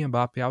 But for me,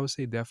 Mbappe, I would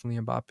say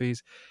definitely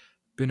Mbappe's.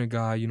 been a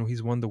guy,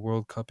 he's won the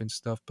World Cup and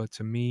stuff. But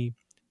to me,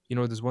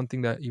 there's one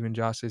thing that even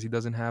Josh says, he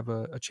doesn't have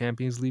a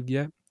Champions League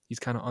yet. He's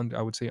kind of under,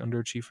 I would say,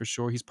 underachieved for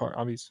sure. He's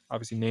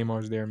obviously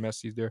Neymar's there,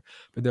 Messi's there,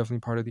 but definitely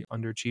part of the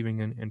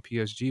underachieving in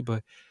PSG.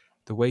 But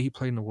the way he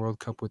played in the World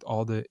Cup with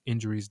all the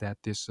injuries that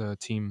this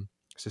team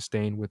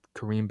sustained with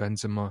Karim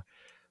Benzema,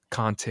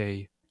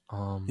 Conte,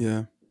 um,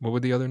 Yeah, what were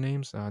the other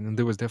names? And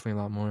there was definitely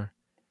a lot more.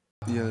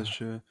 yeah, that's Uh,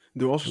 true.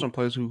 There were also some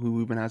players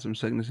who even had some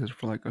sicknesses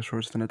for like a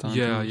short stint of time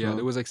yeah, too. yeah,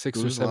 there So was like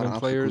there six or was just a lot seven of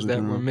obstacles players in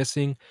that were general.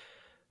 missing.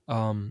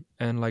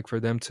 And like for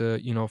them to,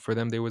 for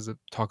them, there was a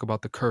talk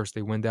about the curse.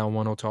 They went down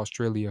 1-0 to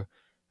Australia.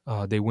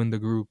 They win the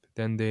group.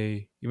 Then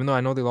even though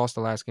I know they lost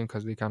the last game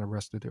because they kind of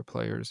rested their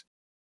players,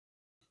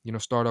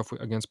 start off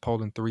against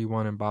Poland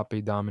 3-1,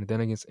 Mbappe dominant.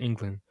 Then against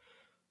England,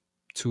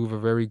 two of a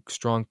very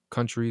strong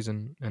countries,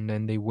 and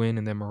then they win,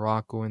 and then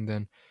Morocco, and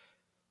then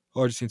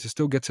Argentina. To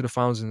still get to the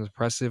finals is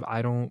impressive.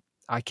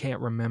 I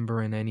can't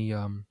remember in any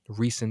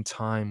recent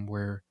time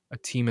where a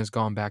team has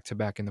gone back to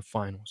back in the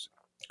finals.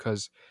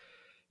 Because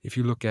if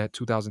you look at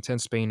 2010,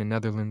 Spain and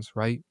Netherlands,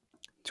 right?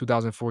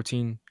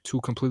 2014,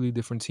 two completely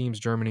different teams,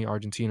 Germany,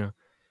 Argentina.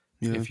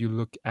 Yeah, If you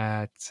look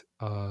at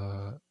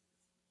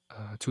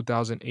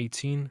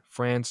 2018,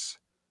 France,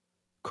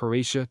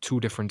 Croatia, two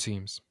different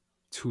teams.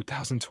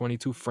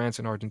 2022, France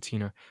and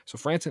Argentina. So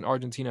France and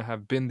Argentina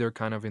have been there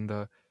kind of in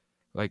the,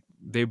 like,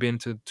 they've been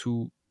to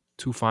two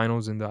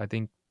finals in the, I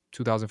think,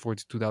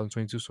 2014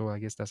 2022, so I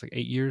guess that's like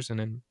 8 years, and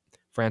then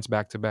France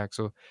back to back.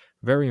 So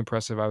very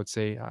impressive, I would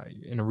say.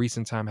 In a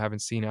recent time,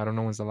 haven't seen it. I don't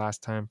know when's the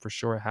last time for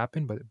sure it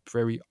happened, but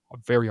very,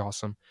 very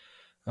awesome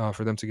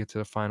for them to get to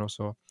the final.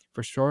 So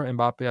for sure,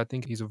 Mbappe, I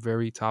think he's a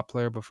very top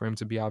player, but for him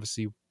to be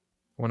obviously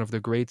one of the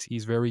greats,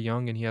 he's very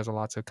young and he has a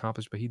lot to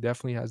accomplish, but he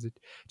definitely has the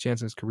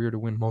chance in his career to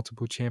win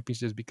multiple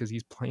championships because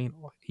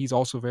he's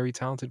also very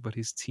talented, but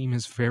his team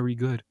is very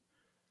good.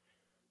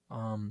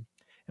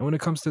 And when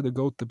it comes to the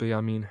GOAT debate,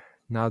 I mean,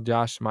 now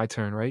Josh, my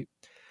turn, right?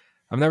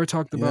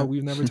 yeah,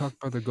 We've never talked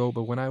about the GOAT,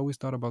 but when I always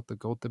thought about the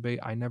GOAT debate,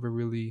 I never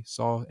really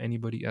saw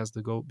anybody as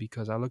the GOAT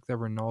because I looked at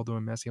Ronaldo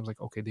and Messi. I was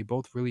like, okay, they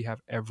both really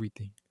have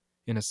everything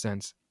in a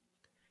sense.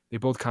 They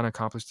both kind of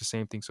accomplished the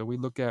same thing. So we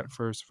look at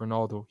first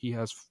Ronaldo. He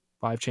has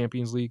 5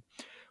 Champions League,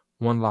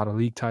 won a lot of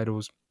league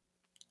titles,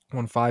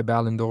 won 5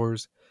 Ballon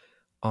d'Ors.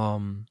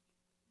 Um,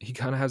 he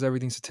kind of has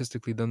everything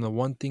statistically. Then the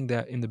one thing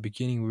that in the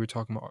beginning we were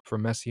talking about for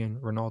Messi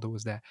and Ronaldo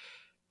was that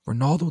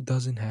Ronaldo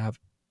doesn't have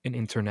an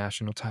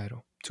international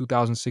title.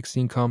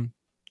 2016 come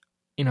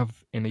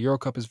in the Euro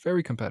Cup is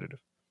very competitive.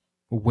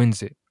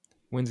 Wins it.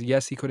 Wins.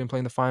 Yes, he couldn't play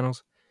in the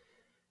finals.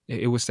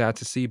 It was sad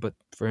to see, but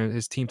for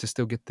his team to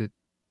still get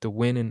the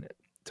win and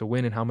to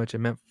win and how much it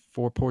meant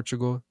for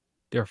Portugal,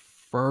 their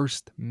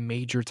first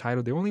major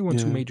title. They only won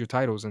two yeah, major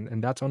titles,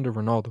 and that's under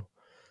Ronaldo.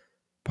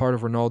 Part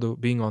of Ronaldo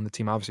being on the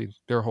team, obviously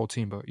their whole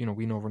team, but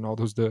we know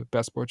Ronaldo's the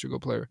best Portugal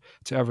player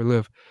to ever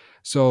live.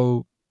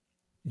 So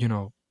you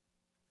know,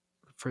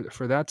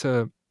 for that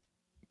to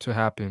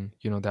happen,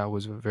 that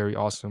was a very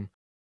awesome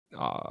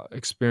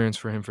experience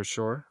for him for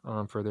sure,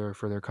 for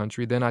their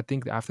country. Then I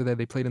think after that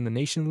they played in the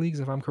Nation Leagues,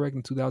 if I'm correct,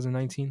 in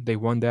 2019. They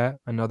won that,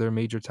 another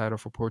major title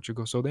for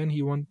Portugal. So then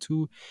he won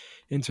two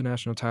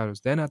international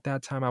titles. Then at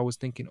that time I was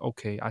thinking,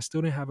 okay, I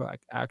still didn't have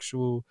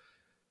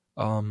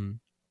um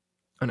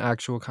an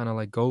actual kind of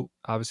like GOAT.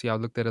 Obviously, I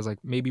looked at it as like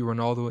maybe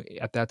Ronaldo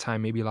at that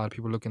time, maybe a lot of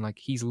people looking like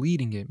he's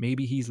leading it.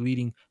 Maybe he's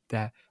leading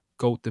that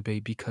GOAT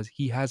debate because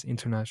he has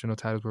international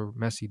titles where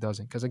Messi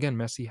doesn't. Because again,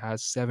 Messi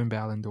has 7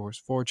 Ballon d'Ors,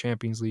 4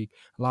 Champions League,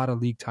 a lot of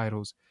league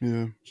titles.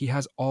 yeah, He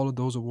has all of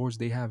those awards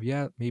they have.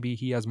 Yeah, maybe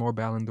he has more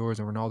Ballon d'Ors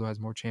and Ronaldo has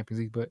more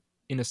Champions League, but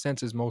in a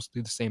sense, it's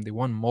mostly the same. They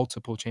won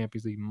multiple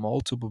Champions League,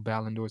 multiple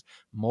Ballon d'Ors,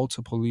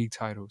 multiple league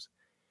titles.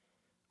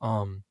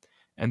 Um,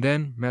 and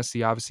then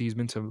Messi, obviously, he's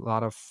been to a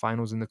lot of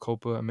finals in the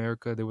Copa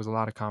America. There was a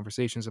lot of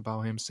conversations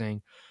about him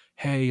saying,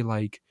 "Hey,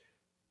 like,"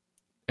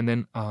 and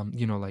then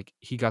like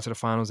he got to the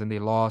finals and they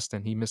lost,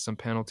 and he missed some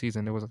penalties,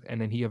 and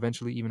then he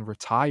eventually even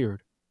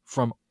retired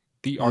from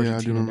the yeah.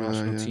 I do Argentina remember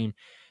that. national Yeah, team.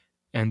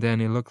 And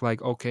then it looked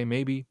like, okay,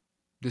 maybe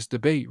this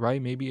debate,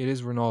 right? Maybe it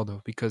is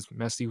Ronaldo because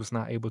Messi was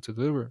not able to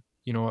deliver,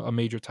 a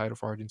major title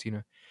for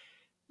Argentina.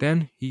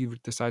 Then he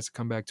decides to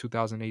come back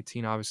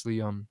 2018.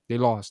 Obviously, they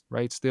lost,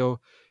 right?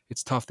 Still,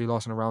 it's tough. They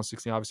lost in the round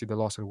 16. Obviously, they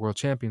lost to the world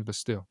champions, but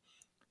still.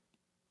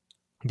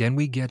 Then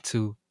we get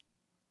to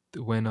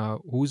when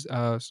who's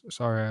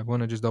sorry, I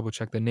want to just double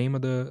check the name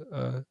of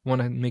the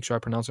want to make sure I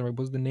pronounce it right. What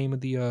was the name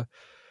of the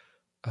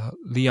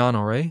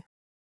Liano, right?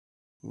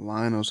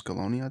 Lionel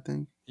Scaloni, I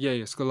think. Yeah,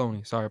 yeah,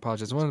 Scaloni. Sorry, I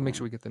apologize. I Yeah, wanted to make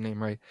sure Scaloni. we get the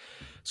name right.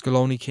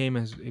 Scaloni came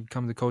as he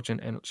become the coach,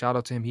 and shout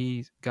out to him.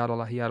 He got a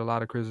lot. He had a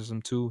lot of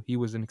criticism too. He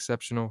was an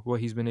exceptional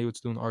what he's been able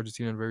to do in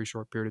Argentina in a very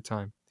short period of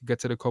time. To get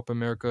to the Copa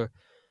America,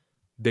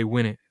 they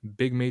win it.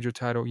 Big major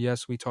title.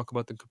 Yes, we talk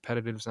about the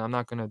competitiveness, and I'm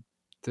not gonna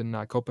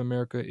deny Copa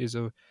America is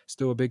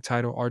still a big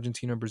title.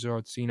 Argentina and Brazil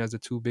are seen as the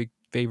two big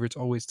favorites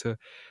always to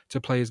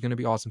play. Is gonna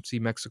be awesome. See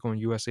Mexico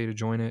and USA to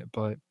join it,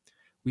 but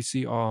we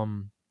see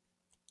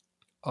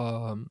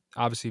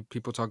obviously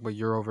people talk about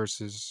Euro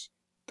versus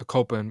the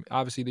Copa, and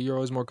obviously the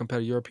Euro is more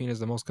competitive. European is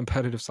the most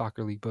competitive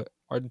soccer league, but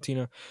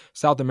Argentina,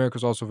 South America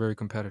is also very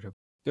competitive.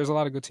 There's a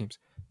lot of good teams.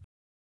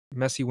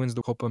 Messi wins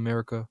the Copa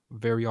America.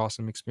 Very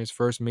awesome experience.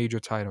 First major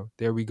title.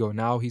 There we go.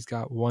 Now he's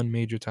got one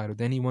major title.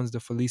 Then he wins the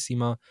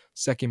Felicima,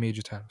 second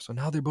major title. So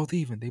now they're both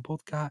even. They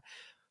both got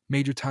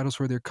major titles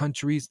for their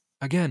countries.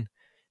 Again,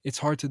 it's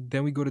hard to.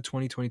 Then we go to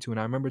 2022, and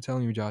I remember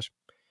telling you, Josh,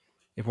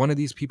 if one of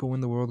these people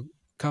win the World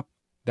Cup,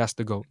 that's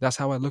the GOAT. That's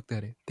how I looked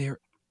at it. They're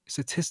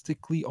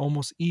statistically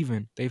almost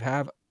even. They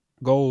have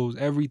goals,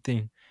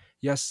 everything.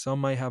 Yes, some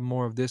might have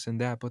more of this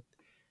and that, but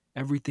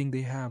everything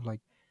they have, like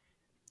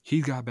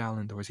he's got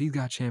Ballon d'Ors, he's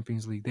got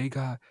Champions League, they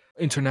got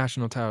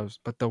international titles.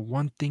 But the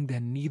one thing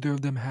that neither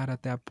of them had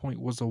at that point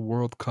was a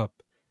World Cup.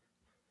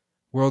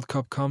 World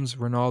Cup comes,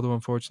 Ronaldo,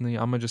 unfortunately,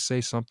 I'm gonna just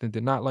say something.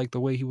 Did not like the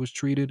way he was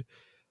treated.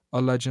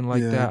 A legend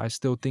like Yeah, that, I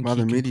still think by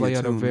he the can media play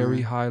at a too, very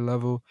man. high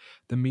level.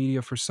 The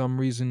media, for some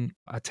reason,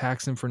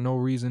 attacks him for no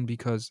reason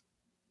because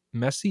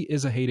Messi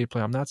is a hated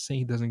player. I'm not saying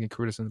he doesn't get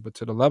criticism, but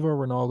to the level of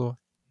Ronaldo,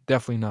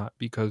 definitely not.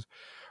 Because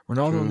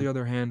Ronaldo, on True. the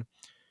other hand,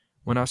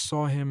 when I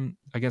saw him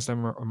against a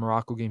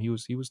Morocco game, he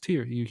was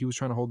tear. He was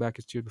trying to hold back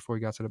his tears before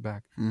he got to the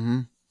back.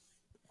 Mm-hmm.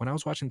 When I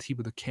was watching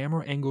TV, the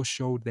camera angle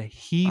showed that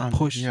he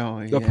pushed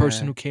Yo, the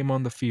person yeah. who came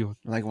on the field.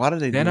 Like, why did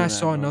they Then do I that,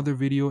 saw bro? another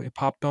video. It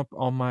popped up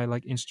on my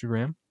like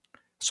Instagram.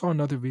 Saw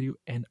another video,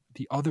 and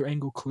the other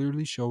angle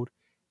clearly showed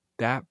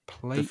that The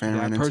plate fan ran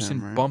that into him,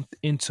 person right? bumped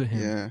into him.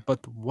 Yeah,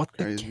 But what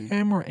the crazy.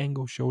 camera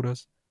angle showed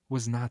us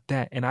was not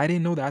that. And I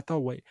didn't know that. I thought,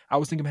 wait, I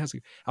was thinking, I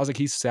was like,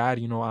 he's sad,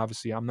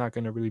 obviously I'm not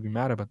gonna really be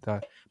mad about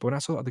that. But when I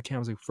saw the other camera,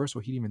 I was like, first of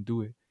all, he didn't even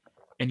do it.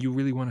 And you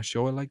really want to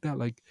show it like that?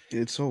 Like,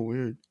 It's so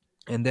weird.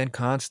 and then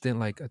constant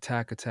like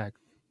attack.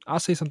 I'll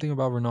say something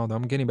about Ronaldo.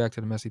 I'm getting back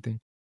to the Messi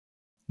thing.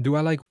 Do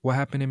I like what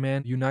happened in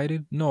Man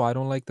United? No, I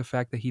don't like the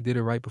fact that he did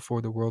it right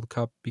before the World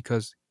Cup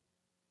because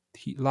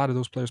a lot of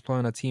those players play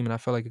on a team, and I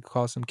felt like it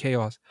caused some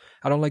chaos.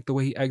 I don't like the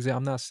way he exited.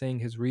 I'm not saying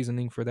his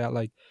reasoning for that,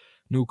 like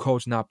new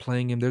coach not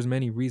playing him. There's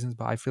many reasons,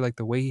 but I feel like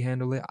the way he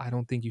handled it, I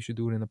don't think you should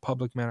do it in a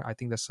public manner. I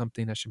think that's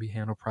something that should be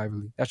handled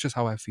privately. That's just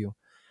how I feel.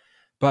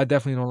 But I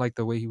definitely don't like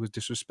the way he was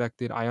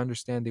disrespected. I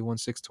understand they won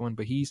 6-1,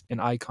 but he's an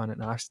icon,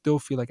 and I still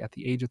feel like at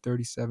the age of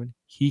 37,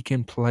 he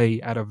can play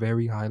at a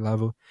very high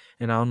level,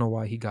 and I don't know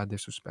why he got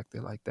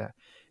disrespected like that.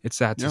 It's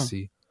sad to Yeah.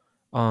 see.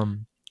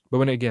 Um, but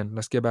when again,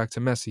 let's get back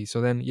to Messi.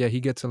 So then, yeah, he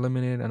gets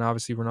eliminated, and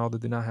obviously Ronaldo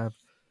did not have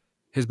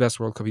his best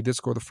World Cup. He did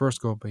score the first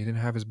goal, but he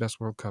didn't have his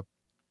best World Cup.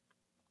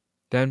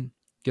 Then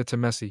get to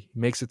Messi, he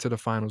makes it to the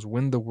finals,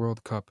 win the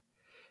World Cup,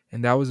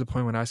 and that was the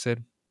point when I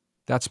said,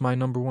 "That's my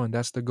number one.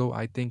 That's the GOAT."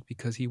 I think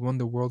because he won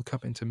the World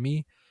Cup, and to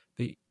me,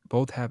 they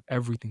both have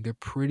everything. They're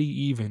pretty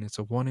even. It's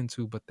a 1 and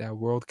 2, but that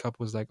World Cup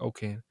was like,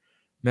 okay,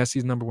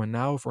 Messi's number one.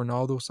 Now, if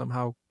Ronaldo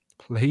somehow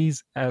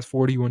plays as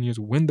 41 years,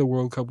 win the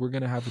World Cup, we're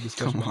gonna have a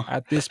discussion. Come But on.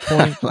 at this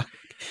point, Like,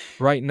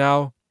 right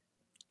now,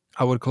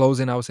 I would close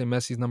in. I would say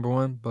Messi's number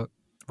one, but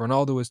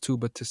Ronaldo is two.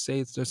 But to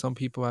say there's some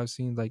people I've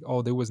seen like,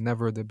 oh, there was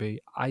never a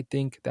debate. I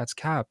think that's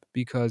cap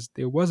because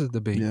there was a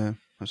debate. yeah,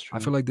 that's I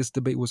true. feel like this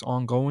debate was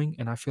ongoing,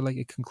 and I feel like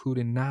it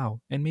concluded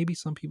now. And maybe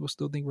some people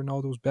still think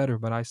Ronaldo's better,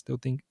 but I still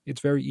think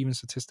it's very even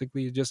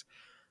statistically. It's just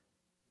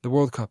the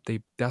World Cup.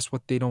 That's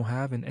what they don't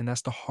have, and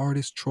that's the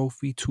hardest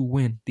trophy to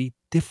win, the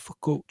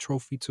difficult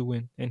trophy to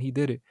win, and he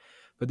did it.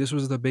 But this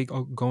was the big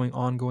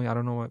ongoing. I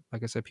don't know what,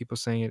 like I said, people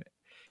saying it.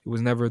 It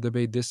was never a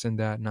debate, this and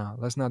that. Nah,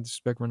 let's not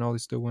disrespect Ronaldo.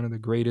 He's still one of the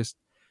greatest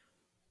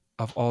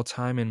of all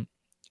time. And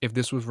if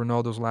this was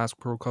Ronaldo's last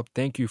World Cup,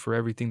 thank you for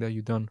everything that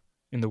you've done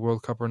in the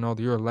World Cup,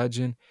 Ronaldo. You're a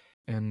legend,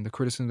 and the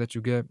criticism that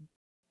you get,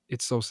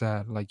 it's so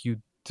sad. Like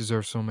you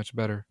deserve so much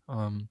better.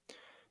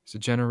 He's a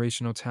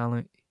generational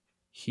talent.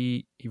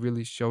 He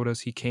really showed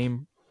us. He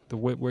came the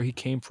way where he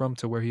came from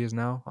to where he is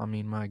now. I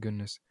mean, my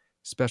goodness,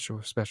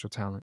 special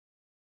talent.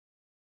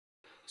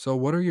 So,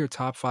 what are your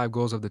top 5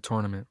 goals of the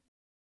tournament?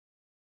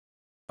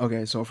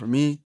 Okay, so for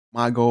me,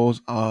 my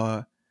goals,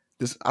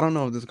 this I don't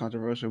know if this is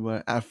controversial,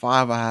 but at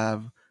 5 I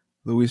have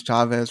Luis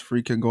Chavez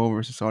free kick goal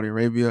versus Saudi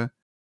Arabia.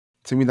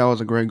 To me, that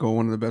was a great goal,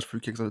 one of the best free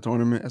kicks of the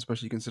tournament,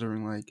 especially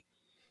considering like,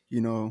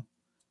 you know,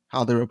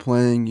 how they were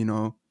playing,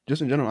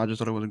 just in general, I just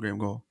thought it was a great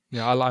goal.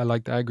 Yeah, I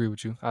like that. I agree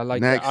with you. I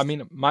like that. I Next,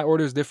 mean, my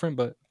order is different,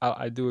 but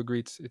I do agree.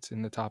 It's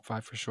in the top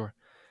 5 for sure.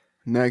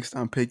 next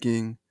I'm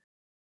picking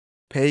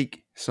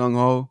Paik Sung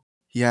Ho.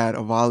 He had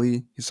a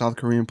volley, he's a South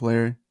Korean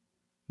player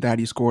that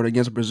he scored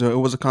against Brazil. It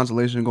was a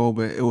consolation goal,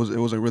 but it was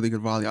a really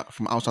good volley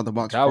from outside the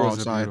box, That far was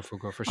a outside. beautiful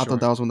goal for I thought sure.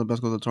 that was one of the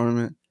best goals of the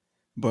tournament.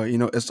 But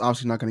it's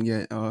obviously not going to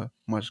get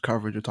much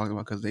coverage you're talking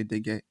about because they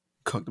did get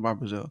cooked by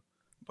Brazil.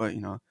 But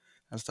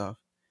that's tough.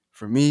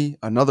 For me,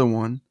 another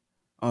one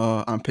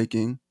I'm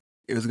picking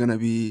is going to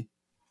be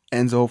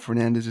Enzo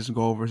Fernandez's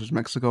goal versus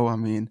Mexico. I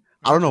mean,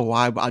 I don't know Interesting.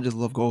 why, but I just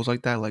love goals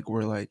like that. Like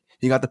where like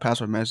he got the pass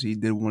from Messi, he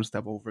did one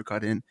step over,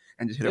 cut in,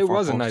 and just hit it It far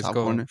was a post, nice top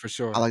goal corner. for I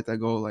sure. like that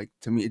goal. Like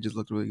to me, it just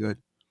looked really good.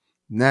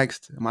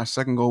 Next, my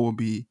second goal will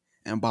be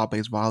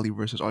Mbappe's volley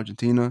versus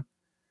Argentina.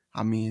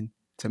 I mean,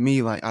 to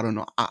me, like I don't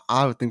know,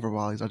 I would think for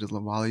volleys. I just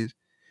love volleys.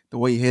 The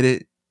way he hit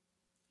it,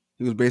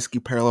 he was basically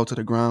parallel to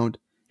the ground.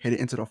 hit it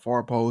into the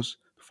far post,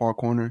 far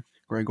corner.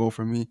 Great goal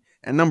for me.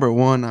 And number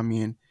one, I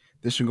mean,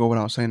 this should go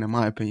without saying, in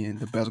my opinion,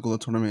 the best goal of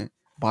the tournament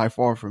by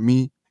far for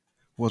me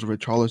was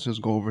Richarlison's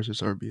goal versus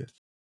Serbia.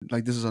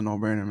 Like, this is a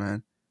no-brainer,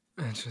 man.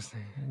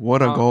 Interesting.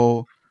 What a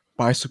goal.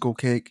 Bicycle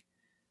kick.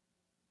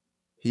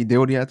 He did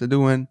what he had to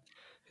do, and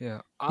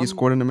Yeah, he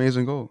scored an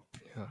amazing goal.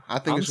 yeah, I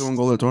think it's one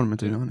goal of the tournament,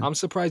 to be honest. I'm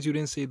surprised you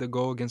didn't see the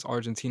goal against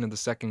Argentina, the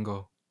second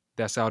goal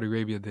that Saudi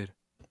Arabia did.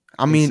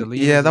 I Is mean, Salim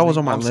yeah, is that his was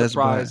name? on my list,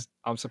 but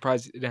I'm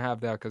surprised you didn't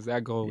have that because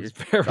that goal yeah, was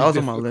very that was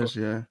on my difficult. list,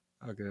 yeah.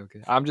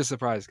 Okay. I'm just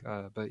surprised,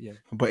 but yeah.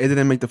 But it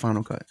didn't make the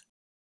final cut.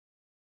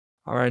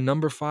 All right,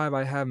 number 5,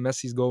 I have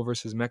Messi's goal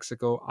versus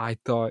Mexico. I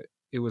thought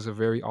it was a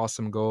very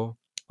awesome goal.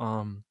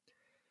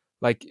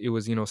 Like it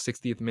was,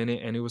 60th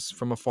minute, and it was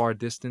from a far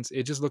distance.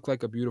 It just looked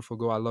like a beautiful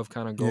goal. I love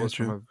kind of Yeah, goals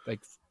from true.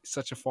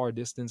 such a far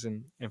distance,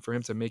 and for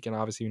him to make it,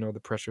 obviously, the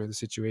pressure of the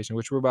situation,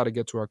 which we're about to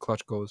get to our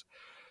clutch goals.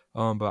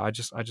 But I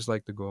just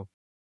like the goal.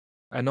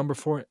 At number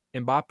 4,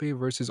 Mbappe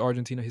versus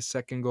Argentina, his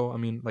second goal. I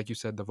mean, like you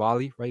said, the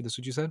volley, right? That's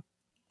what you said.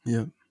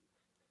 Yeah.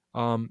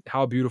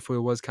 How beautiful it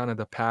was, kind of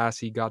the pass.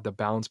 He got the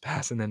bounce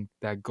pass and then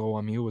that goal.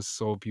 I mean, it was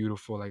so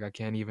beautiful. Like I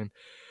can't even.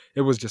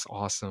 It was just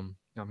awesome.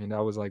 I mean,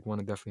 that was like one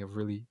of definitely a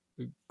really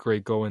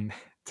great goal, and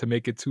to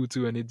make it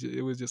 2-2, and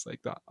it was just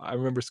like that. I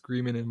remember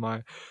screaming in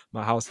my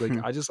house. Like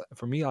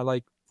for me, I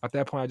like at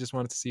that point I just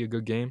wanted to see a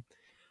good game.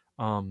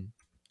 Um,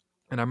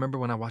 and I remember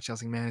when I watched it, I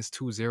was like, man, it's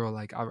 2-0.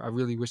 Like, I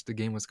really wish the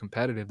game was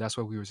competitive. That's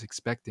what we was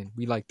expecting.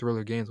 We like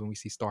thriller games when we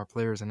see star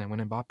players. And then when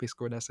Mbappe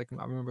scored that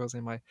second, I remember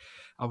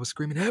I was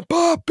screaming,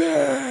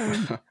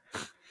 Mbappe!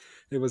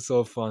 It was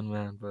so fun,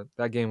 man. But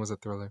that game was a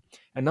thriller.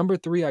 And number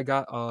 3, I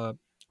got, I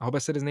hope I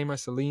said his name right,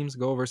 Salim's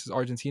goal versus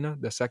Argentina.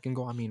 The second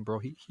goal, I mean, bro,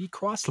 he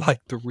crossed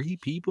like 3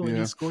 people and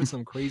he Yeah. scored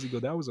some crazy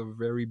goal. That was a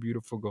very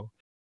beautiful goal.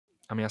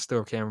 I mean, I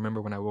still can't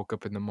remember when I woke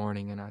up in the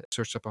morning and I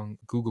searched up on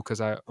Google because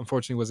I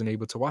unfortunately wasn't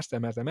able to watch that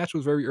match. That match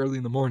was very early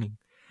in the morning.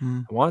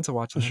 Mm, I wanted to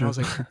watch it, that's and I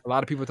true. was like, a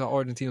lot of people thought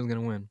Argentina was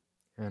gonna win,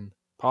 and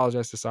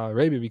apologize to Saudi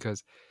Arabia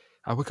because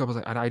I woke up, I was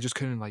like, I just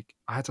couldn't like,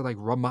 I had to like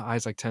rub my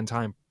eyes like 10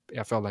 times.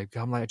 I felt like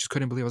I'm like I just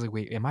couldn't believe. I was like,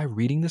 wait, am I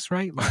reading this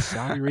right? Like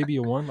Saudi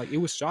Arabia won? Like it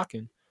was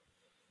shocking,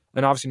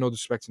 and obviously no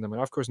disrespect to them,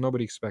 and of course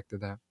nobody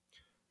expected that.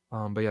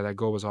 But yeah, that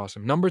goal was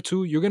awesome. Number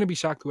 2, you're gonna be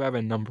shocked who I have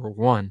at number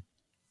 1.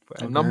 But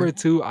at Okay. number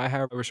 2, I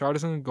have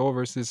Richarlison goal So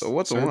versus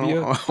what's the one?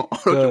 Serbia. I don't know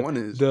what the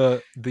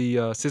The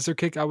one is. scissor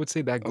kick, I would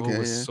say that goal Okay,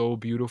 was yeah. so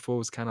beautiful. It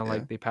was kind of Yeah.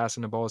 like they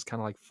passing the ball was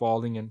kind of like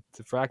falling, and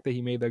the fact that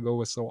he made that goal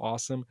was so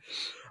awesome.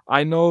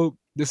 I know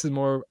this is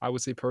more, I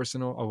would say,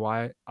 personal of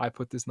why I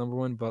put this number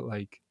 1, but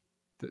like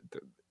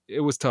it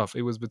was tough.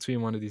 It was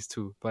between one of these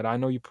two, but I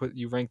know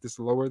you ranked this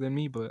lower than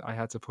me, but I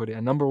had to put it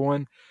at number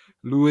 1.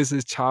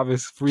 Luis's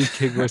Chavez free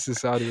kick versus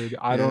Saudi Arabia.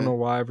 I don't Yeah. know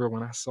why, but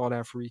when I saw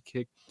that free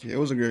kick, Yeah, it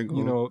was a great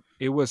goal.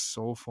 it was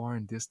so far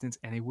in distance,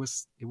 and it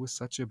was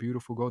such a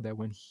beautiful goal that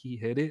when he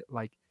hit it,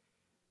 like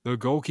the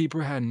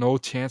goalkeeper had no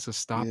chance of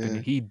stopping Yeah.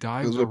 it. He It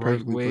dived was the a right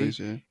perfectly way, placed,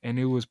 yeah. and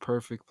it was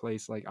perfect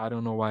place. Like I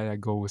don't know why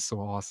that goal was so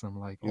awesome.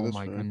 Like Yeah, oh that's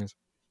my fair. goodness,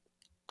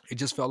 it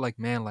just felt like,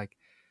 man, like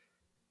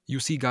you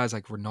see guys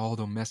like Ronaldo,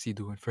 Messi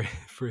doing for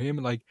for him.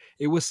 Like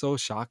it was so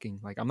shocking.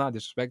 Like I'm not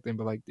disrespecting,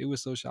 but like it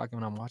was so shocking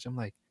when I'm watching. I'm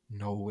like,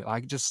 no,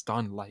 like just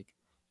stunned. Like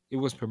it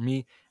was for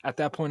me at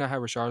that point. I had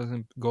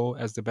Richarlison goal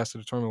as the best of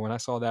the tournament. When I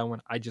saw that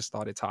one, I just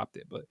thought it topped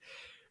it. But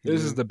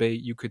this is Yeah.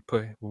 debate. You could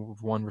put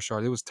one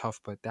Richard. It was tough,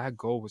 but that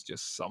goal was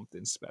just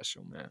something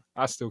special, man.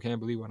 I still can't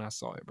believe when I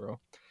saw it, bro.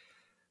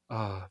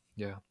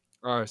 Yeah.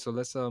 All right, so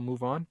let's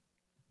move on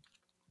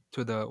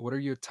to the what are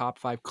your top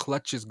 5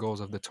 clutches goals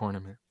of the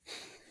tournament?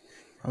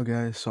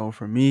 Okay, so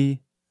for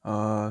me,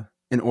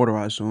 in order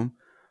I assume,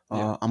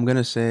 Yeah. I'm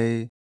gonna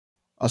say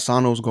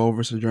Asano's goal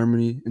versus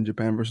Germany in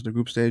Japan versus the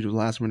group stage was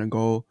last minute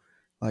goal.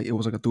 Like it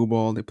was like a through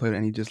ball. They played it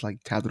and he just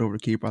like tapped it over the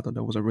keeper. I thought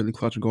that was a really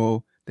clutch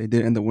goal. They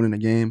did end up winning the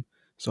game.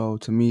 So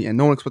to me, and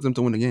no one expected them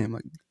to win the game.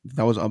 Like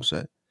that was an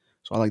upset.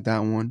 So I like that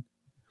one.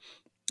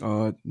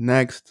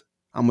 Next,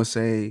 I'm gonna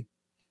say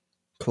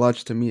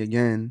clutch to me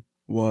again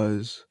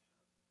was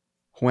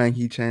Huang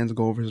Hee-chan's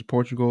goal versus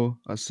Portugal,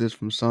 assist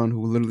from Son,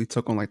 who literally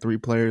took on like 3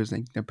 players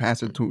and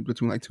passed it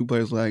between like 2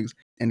 players' legs,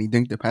 and he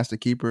dinked it past the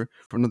keeper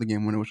for another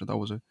game winner, which I thought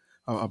was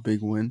a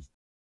big win.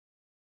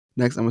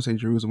 Next, I'm gonna say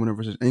Giroud's winner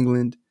versus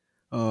England.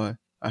 A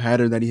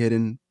header that he hit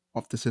in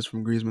off the assist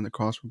from Griezmann, the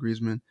cross from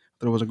Griezmann. I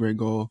thought it was a great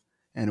goal,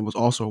 and it was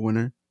also a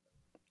winner.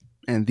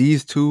 And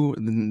these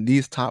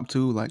top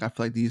two, like I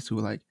feel like these two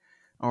like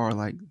are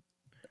like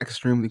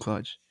extremely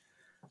clutch.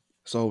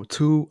 So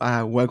 2, I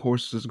have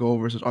Weghorst's goal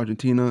versus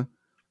Argentina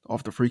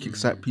off the free kick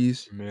set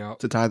piece Yeah.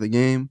 to tie the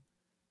game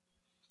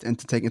and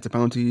to take into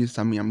penalties.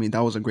 I mean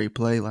that was a great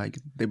play. Like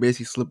they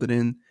basically slipped it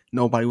in.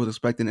 Nobody was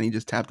expecting, and he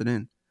just tapped it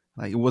in.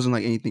 Like it wasn't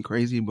like anything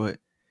crazy, but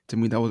to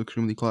me that was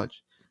extremely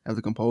clutch. Have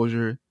the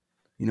composure,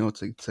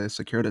 to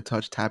secure the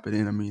touch, tap it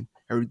in. I mean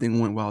everything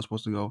went well it was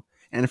supposed to go.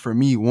 And for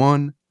me,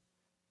 one,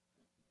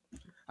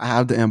 I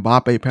have the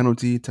Mbappe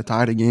penalty to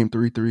tie the game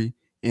 3-3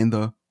 in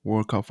the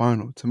World Cup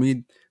final. To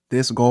me,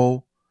 this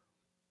goal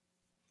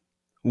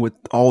with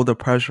all the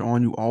pressure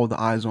on you, all the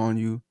eyes on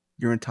you.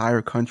 your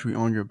entire country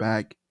on your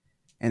back,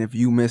 and if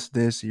you miss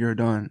this, you're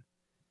done.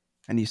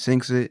 And he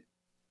sinks it,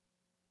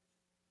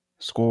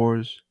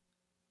 scores,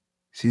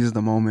 seizes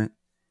the moment,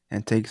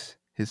 and takes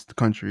his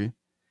country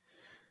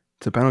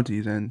to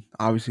penalties. And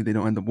obviously, they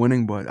don't end up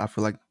winning, but I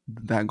feel like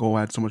that goal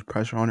had so much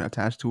pressure on it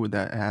attached to it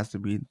that it has to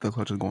be the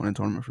clutchest goal in the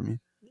tournament for me.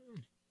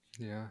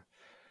 Yeah.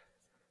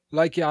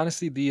 Like, yeah,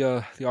 honestly,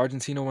 the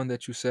Argentina one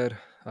that you said,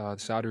 the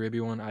Saudi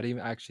Arabia one, I didn't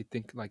even actually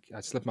think, like,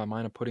 I slipped my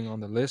mind of putting on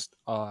the list.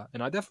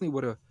 And I definitely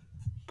would have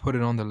put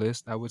it on the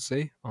list, I would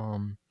say.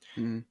 Mm.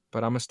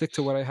 But I'm gonna stick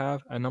to what I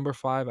have. At number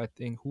five, I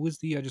think, who is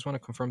the? I just want to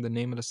confirm the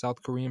name of the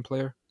South Korean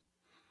player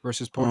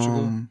versus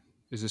Portugal. Um,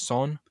 Is it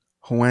Son?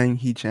 Huang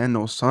Hee Chan,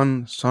 no,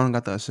 Son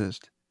got the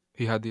assist.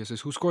 He had the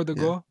assist. Who scored the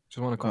Yeah. goal?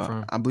 Just want to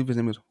confirm. I believe his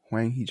name is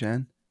Huang Hee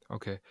Chan.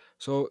 Okay.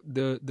 So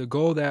the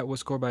goal that was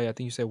scored by, I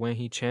think you said, Wang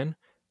Hee Chen,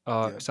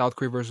 Yeah. South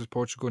Korea versus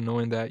Portugal,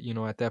 knowing that,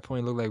 at that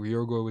point it looked like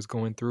Uruguay was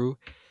going through,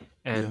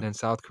 and Yeah. then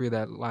South Korea,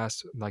 that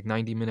last like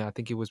 90 minute, I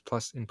think it was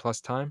plus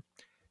time,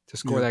 to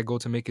score Yeah. that goal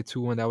to make it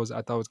 2-1. That was,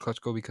 I thought, was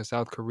clutch goal, because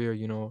South Korea,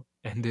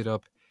 ended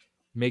up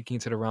making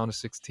it to the round of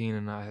 16,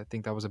 and I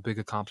think that was a big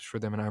accomplishment for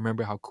them. And I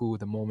remember how cool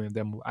the moment of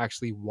them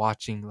actually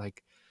watching,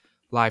 like,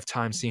 live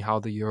time, seeing how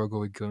the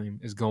Uruguay game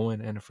is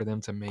going, and for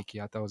them to make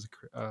it, I thought was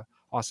a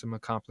awesome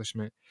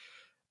accomplishment.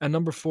 And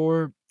number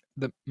four,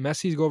 the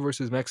Messi's goal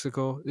versus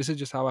Mexico. This is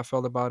just how I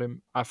felt about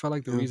him. I felt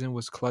like the Yeah. reason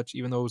was clutch,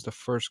 even though it was the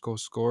first goal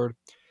scored,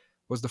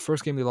 was the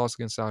first game they lost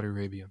against Saudi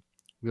Arabia.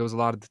 There was a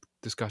lot of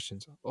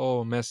discussions.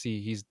 Oh,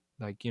 Messi, he's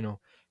like,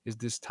 is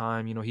this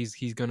time,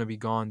 he's gonna be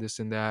gone, this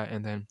and that.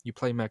 And then you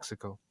play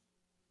Mexico.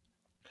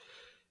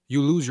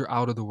 You lose, you're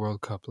out of the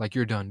World Cup. Like,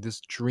 you're done. This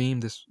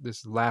dream, this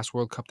last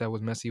World Cup that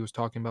was Messi was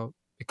talking about,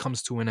 it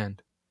comes to an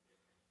end.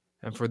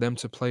 And for them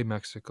to play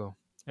Mexico,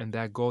 and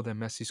that goal that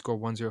Messi scored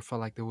 1-0, felt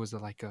like there was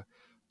like a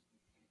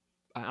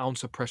an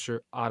ounce of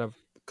pressure out of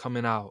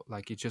coming out.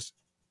 Like,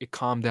 it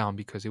calmed down,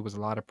 because it was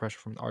a lot of pressure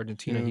from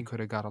Argentina. Yeah. He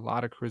could have got a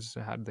lot of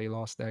criticism had they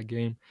lost that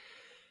game.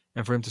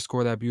 And for him to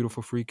score that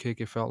beautiful free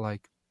kick, it felt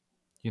like,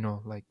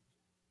 like,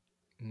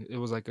 it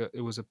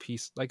was a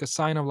piece, like a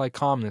sign of, like,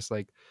 calmness.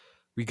 Like,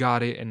 we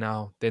got it, and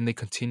now then they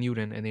continued,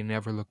 and they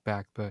never looked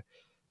back. But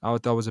I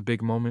thought that was a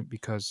big moment,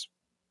 because,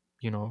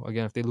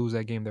 again, if they lose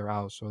that game, they're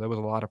out. So there was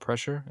a lot of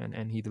pressure,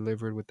 and he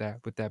delivered with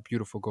that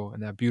beautiful goal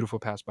and that beautiful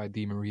pass by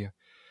Di Maria.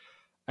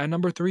 At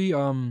number three,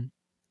 do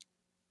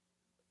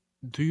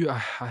you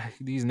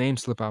these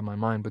names slip out of my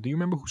mind, but do you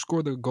remember who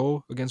scored the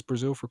goal against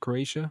Brazil for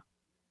Croatia?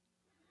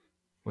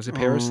 Was it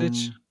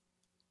Perisic? Um,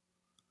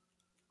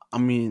 I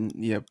mean,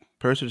 yeah,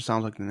 Perisic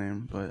sounds like the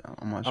name, but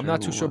I'm not I'm sure not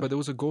who too it sure, was. but there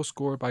was a goal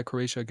scored by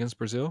Croatia against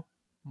Brazil.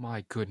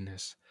 My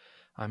goodness.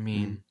 I Mm.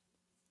 mean,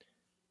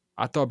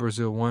 I thought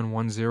Brazil won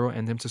 1-0,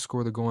 and them to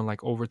score the goal in,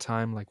 like,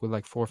 overtime, like with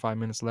like 4 or 5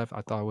 minutes left,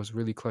 I thought it was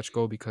really clutch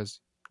goal,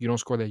 because you don't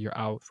score that, you're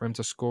out. For him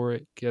to score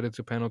it, get it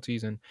to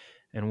penalties, and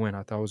win,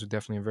 I thought it was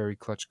definitely a very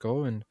clutch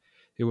goal, and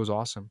it was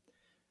awesome.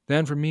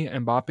 Then for me,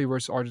 Mbappe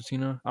versus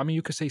Argentina. I mean,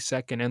 you could say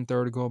second and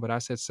third goal, but I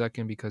said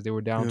second because they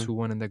were down Yeah.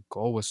 2-1, and the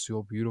goal was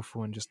so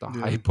beautiful, and just the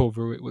Yeah. hype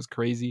over it was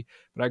crazy.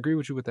 But I agree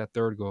with you with that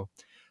third goal.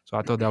 So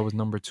I thought that was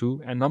number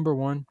two. And number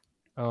one,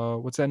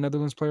 what's that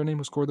Netherlands player name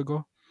who scored the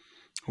goal?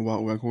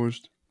 Wout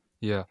Weghorst.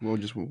 Yeah. Well,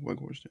 just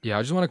Weghorst. Yeah,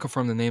 I just want to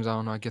confirm the names. I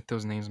don't know. I get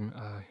those names.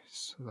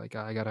 Like,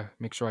 I gotta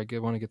make sure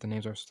want to get the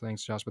names.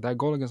 Thanks, Josh. But that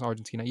goal against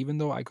Argentina, even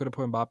though I could have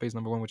put Mbappe's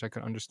number one, which I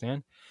could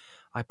understand,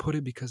 I put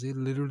it because it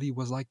literally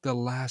was like the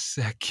last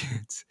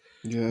seconds.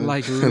 Yeah.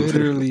 Like, Yeah. Literally.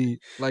 literally,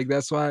 like,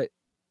 that's why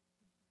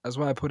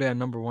I put it at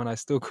number one. I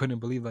still couldn't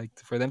believe, like,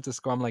 for them to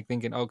score. I'm like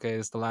thinking, okay,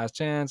 it's the last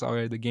chance. All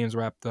right, the game's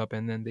wrapped up,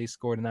 and then they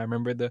scored. And I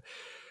remember the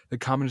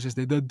commenters just,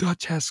 the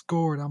Dutch has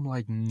scored. I'm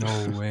like,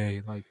 no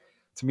way. Like,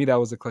 to me, that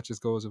was the clutchest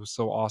goals. It was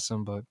so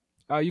awesome. But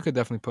you could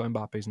definitely put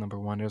Mbappe's number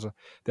one. There's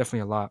definitely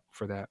a lot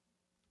for that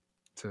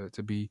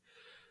to be.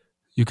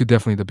 You could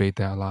definitely debate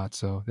that a lot.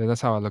 So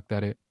that's how I looked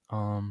at it.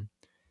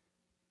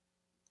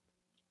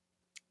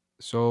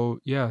 So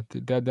yeah,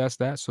 that's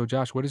that. So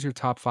Josh, what is your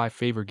top five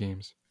favorite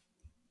games?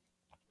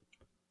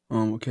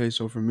 Okay,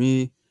 so for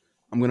me,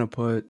 I'm gonna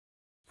put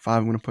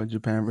five. I'm gonna put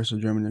Japan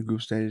versus Germany in the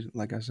group stage.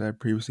 Like I said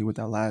previously, with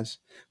that last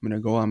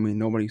minute goal, I mean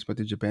nobody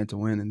expected Japan to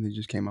win, and they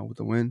just came out with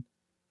the win.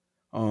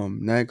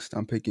 Next,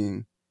 I'm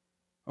picking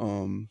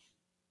um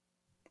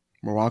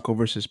Morocco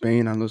versus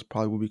Spain. I know this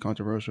probably will be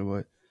controversial,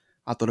 but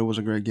I thought it was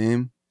a great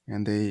game,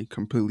 and they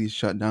completely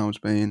shut down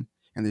Spain,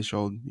 and they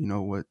showed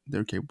what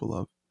they're capable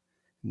of.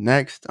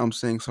 Next, I'm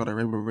saying Saudi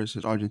Arabia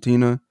versus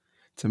Argentina.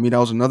 To me, that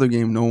was another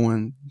game.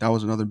 That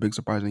was another big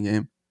surprising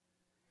game.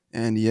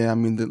 And yeah, I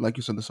mean, like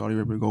you said, the Saudi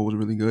Arabia goal was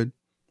really good.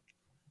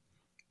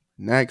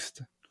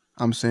 Next,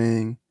 I'm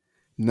saying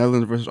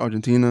Netherlands versus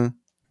Argentina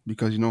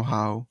because you know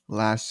how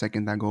last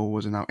second that goal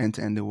was and how end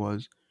to end it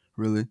was.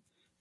 Really,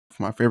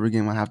 for my favorite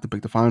game, I have to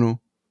pick the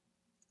final,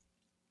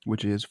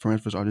 which is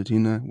France versus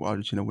Argentina, with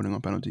Argentina winning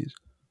on penalties.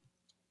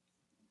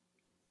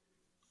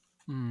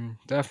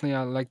 Definitely,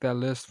 I like that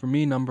list. For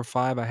me, number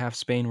five, I have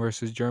Spain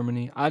versus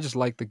Germany. I just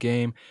like the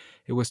game.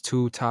 It was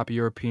two top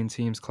European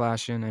teams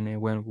clashing, and it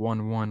went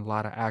 1-1, a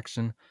lot of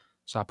action.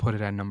 So I put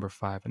it at number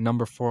 5. And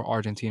number 4,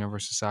 Argentina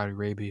versus Saudi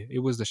Arabia. It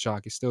was the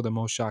shock. It's still the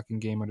most shocking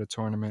game of the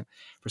tournament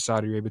for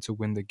Saudi Arabia to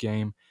win the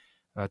game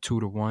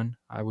 2-1.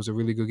 It was a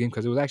really good game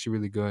because it was actually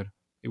really good.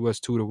 It was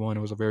 2-1.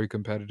 It was a very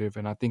competitive,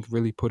 and I think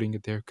really putting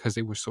it there because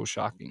it was so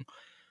shocking.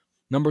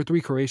 Number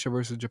 3, Croatia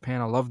versus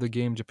Japan. I love the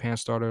game. Japan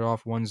started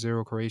off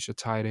 1-0. Croatia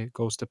tied it,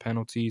 goes to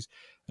penalties.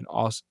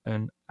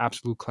 An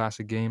absolute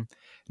classic game.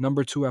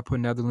 Number 2, I put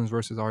Netherlands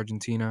versus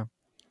Argentina.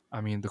 I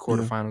mean, the Yeah.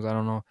 quarterfinals, I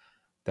don't know.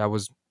 That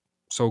was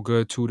so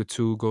good.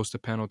 2-2, goes to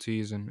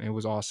penalties, and it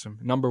was awesome.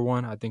 Number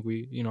 1, I think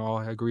we, all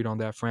agreed on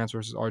that. France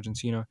versus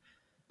Argentina.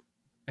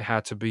 It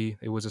had to be.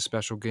 It was a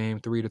special game.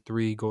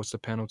 3-3, goes to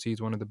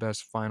penalties. One of the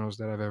best finals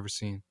that I've ever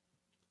seen.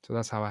 So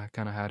that's how I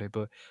kind of had it.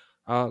 But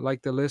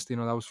like the list, that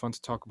was fun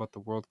to talk about the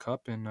World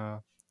Cup.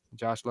 And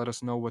Josh, let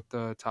us know what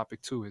the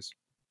topic 2 is.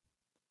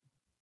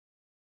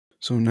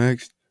 So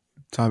next,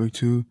 topic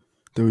two,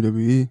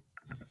 WWE.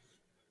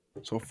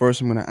 So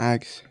first, I'm gonna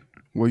ask,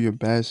 what are your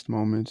best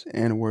moments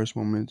and worst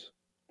moments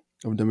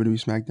of WWE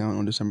SmackDown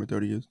on December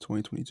 30th,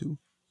 2022?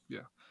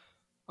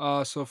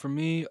 Yeah. So for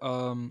me,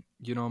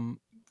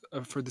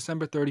 for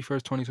December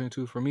 31st,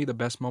 2022, for me, the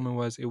best moment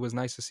was it was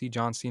nice to see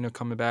John Cena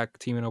coming back,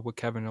 teaming up with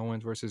Kevin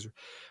Owens versus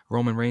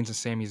Roman Reigns and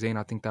Sami Zayn.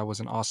 I think that was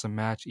an awesome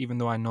match, even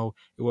though I know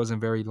it wasn't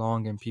very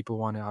long and people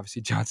wanted,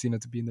 obviously, John Cena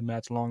to be in the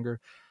match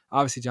longer.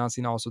 Obviously, John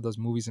Cena also does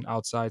movies and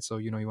outside, so,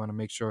 you want to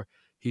make sure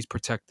he's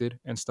protected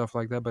and stuff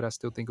like that. But I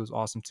still think it was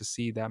awesome to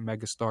see that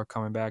megastar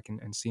coming back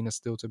and Cena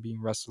still to be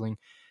in wrestling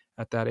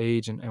at that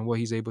age and what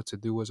he's able to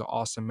do was an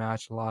awesome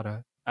match, a lot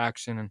of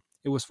action, and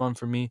it was fun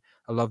for me.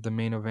 I loved the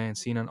main event.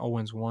 Cena and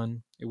Owens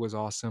won. It was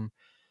awesome.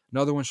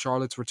 Another one,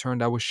 Charlotte's return.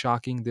 That was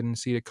shocking. Didn't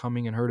see it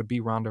coming, and her to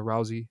beat Ronda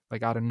Rousey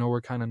like out of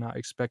nowhere, kind of not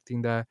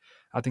expecting that.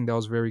 I think that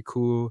was very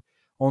cool.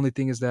 Only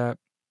thing is that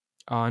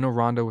I know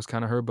Ronda was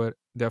kind of hurt, but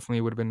definitely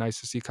it would have been nice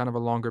to see kind of a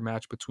longer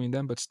match between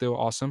them, but still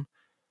awesome.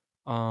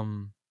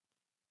 Um,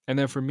 and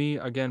then for me,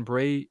 again,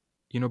 Bray,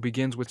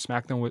 begins with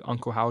SmackDown with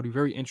Uncle Howdy.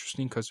 Very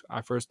interesting because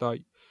I first thought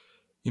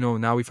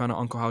now we found out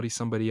Uncle Howdy's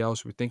somebody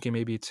else. We're thinking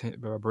maybe it's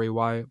Bray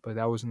Wyatt, but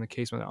that wasn't the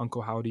case with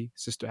Uncle Howdy,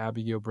 Sister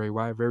Abigail, Bray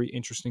Wyatt. Very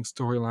interesting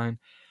storyline.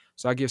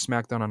 So I give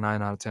SmackDown a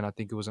 9 out of 10. I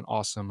think it was an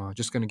awesome.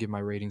 Just gonna give my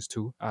ratings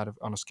 2 out of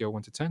on a scale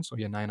 1 to 10. So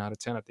yeah, 9 out of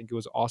 10. I think it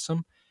was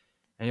awesome,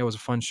 and it was a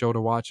fun show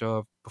to watch.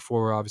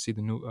 Before obviously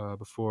the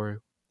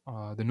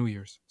New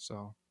Year's.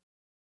 So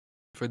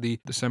for the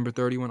December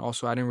 31,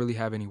 also I didn't really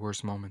have any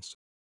worse moments.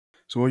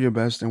 So what are your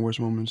best and worst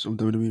moments of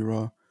WWE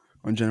Raw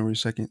on January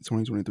 2nd,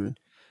 2023?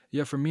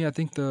 Yeah, for me, I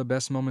think the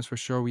best moments for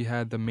sure we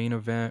had the main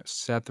event,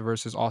 Seth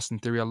versus Austin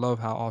Theory. I love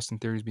how Austin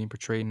Theory is being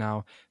portrayed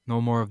now. No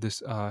more of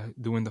this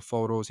doing the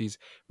photos. He's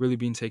really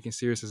being taken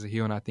serious as a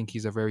heel, and I think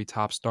he's a very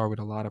top star with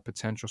a lot of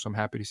potential. So I'm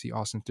happy to see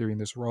Austin Theory in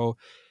this role.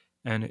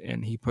 And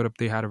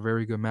they had a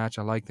very good match.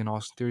 I liked in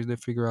Austin Theory. They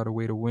figure out a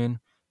way to win.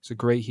 It's a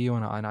great heel,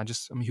 I'm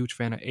a huge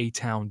fan of A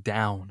Town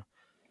Down.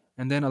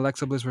 And then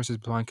Alexa Bliss versus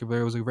Bianca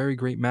Belair was a very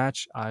great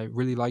match. I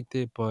really liked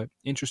it, but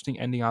interesting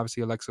ending.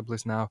 Obviously, Alexa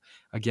Bliss now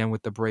again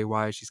with the Bray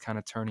Wyatt, she's kind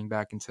of turning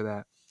back into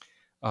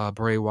that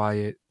Bray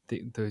Wyatt,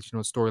 the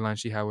storyline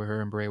she had with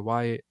her and Bray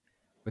Wyatt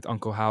with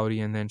Uncle Howdy,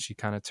 and then she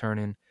kind of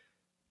turning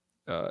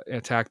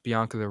attacked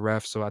Bianca the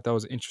ref. So I thought it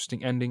was an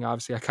interesting ending.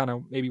 Obviously, I kind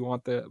of maybe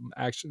want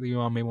I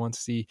may want to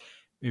see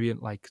maybe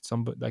like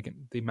some like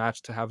the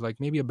match to have like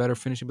maybe a better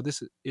finishing. But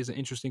this is an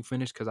interesting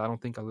finish because I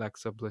don't think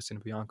Alexa Bliss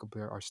and Bianca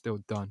Belair are still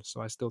done. So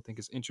I still think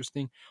it's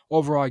interesting.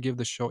 Overall, I give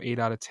the show 8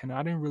 out of 10.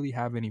 I didn't really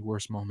have any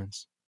worse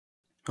moments.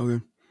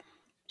 Okay.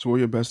 So what are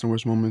your best and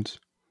worst moments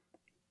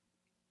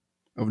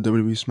of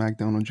WWE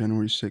SmackDown on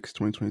January 6th,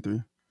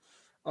 2023?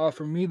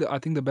 For me, I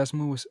think the best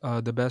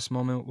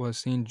moment was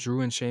seeing Drew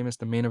and Sheamus,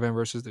 the main event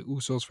versus the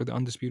Usos for the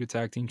undisputed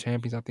tag team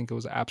champions. I think it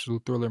was an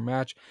absolute thriller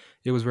match.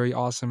 It was very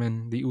awesome,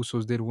 and the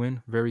Usos did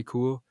win. Very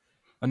cool.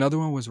 Another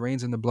one was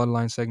Reigns in the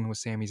Bloodline segment with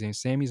Sami Zayn.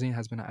 Sami Zayn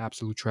has been an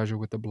absolute treasure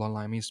with the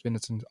Bloodline. I mean,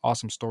 it's an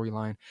awesome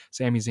storyline.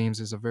 Sami Zayn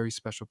is a very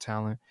special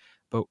talent.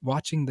 But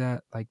watching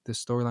that, like the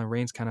storyline,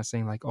 Reigns kind of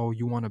saying like, "Oh,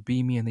 you want to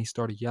be me?" and they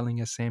started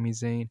yelling at Sami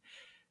Zayn.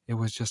 It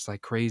was just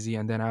like crazy.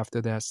 And then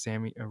after that,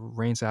 Sammy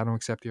Reigns said, "I don't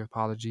accept your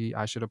apology.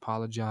 I should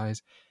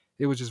apologize."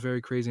 It was just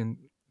very crazy. And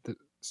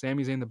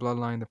Sammy's in the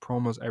bloodline, the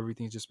promos,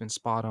 everything's just been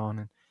spot on.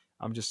 And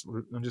I'm just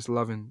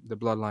loving the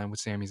bloodline with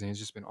Sami Zayn. It's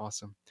just been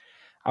awesome.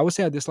 I would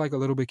say I dislike a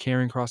little bit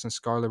Karrion Cross and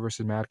Scarlett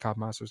versus Madcap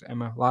Masters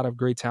Emma. A lot of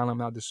great talent. I'm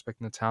not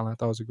disrespecting the talent. I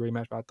thought it was a great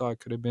match, but I thought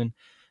it could have been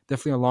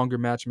definitely a longer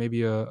match,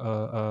 maybe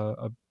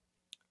a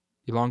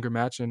longer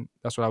match, and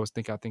that's what I was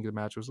thinking. I think the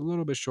match was a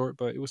little bit short,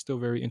 but it was still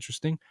very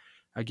interesting.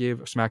 I gave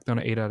SmackDown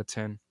an 8 out of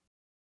 10.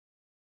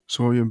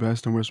 So what are your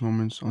best and worst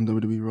moments on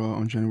WWE Raw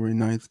on January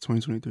 9th,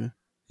 2023?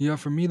 Yeah,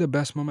 for me, the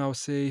best moment I would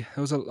say it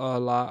was a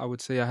lot. I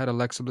would say I had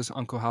Alexa Bliss,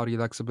 Uncle Howdy,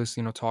 Alexa Bliss,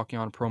 talking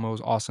on a promo. It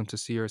was awesome to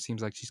see her. It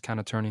seems like she's kind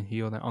of turning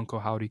heel. Then Uncle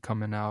Howdy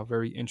coming out.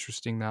 Very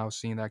interesting now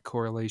seeing that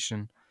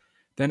correlation.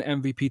 Then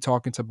MVP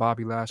talking to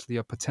Bobby Lashley,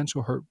 a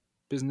potential Hurt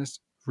Business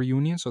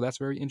reunion. So that's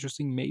very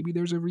interesting. Maybe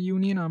there's a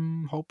reunion.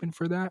 I'm hoping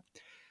for that.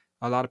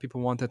 A lot of people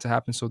want that to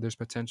happen, so there's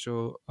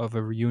potential of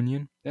a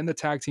reunion. Then the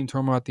tag team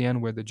turmoil at the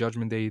end, where the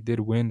Judgment Day did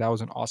win. That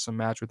was an awesome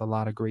match with a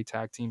lot of great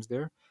tag teams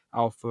there.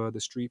 Alpha, the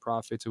Street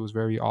Profits, it was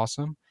very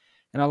awesome.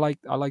 And I like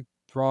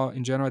Raw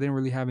in general. I didn't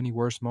really have any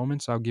worst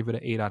moments. I'll give it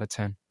an 8 out of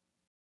 10.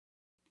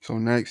 So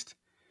next,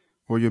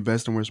 what are your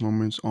best and worst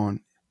moments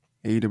on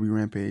AEW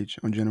Rampage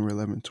on January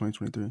 11th,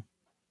 2023?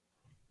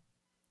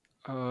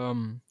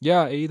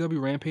 Yeah,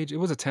 AEW Rampage, it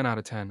was a 10 out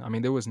of 10. I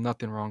mean, there was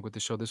nothing wrong with the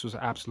show. This was an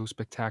absolute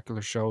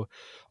spectacular show.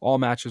 All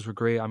matches were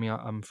great. I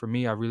mean, for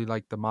me, I really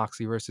liked the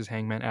Moxley versus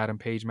Hangman Adam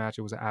Page match.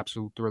 It was an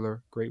absolute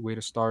thriller. Great way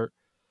to start.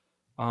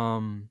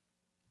 Um,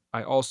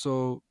 I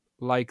also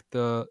like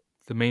the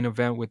main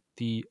event with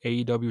the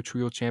AEW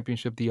Trio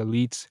Championship, the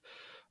Elites,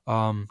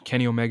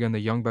 Kenny Omega and the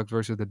Young Bucks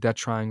versus the Death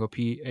Triangle,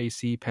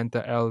 PAC,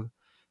 Penta L,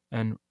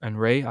 and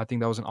Ray. I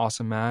think that was an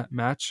awesome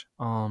match.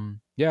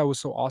 Yeah, it was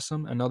so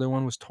awesome. Another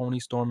one was Tony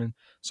Storm and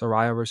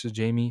Saraya versus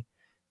Jamie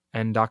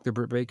and Dr.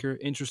 Britt Baker.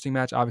 Interesting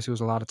match. Obviously, there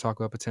was a lot of talk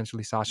about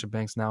potentially Sasha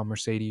Banks now,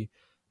 Mercedes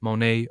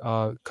Monet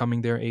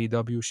coming there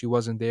AEW. She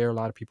wasn't there. A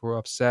lot of people were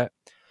upset.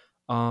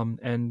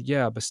 And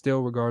yeah, but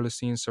still, regardless,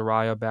 seeing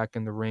Saraya back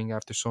in the ring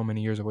after so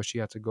many years of what she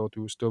had to go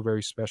through was still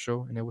very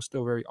special, and it was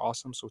still very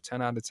awesome. So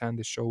 10 out of 10,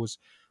 this show was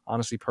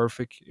honestly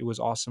perfect. It was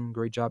awesome.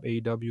 Great job,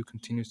 AEW.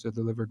 Continues to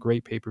deliver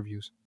great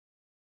pay-per-views.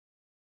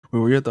 What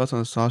were your thoughts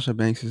on Sasha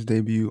Banks'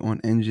 debut on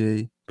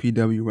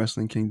NJPW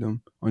Wrestling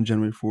Kingdom on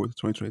January 4th,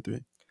 2023?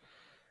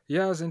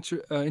 Yeah, it was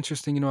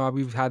interesting.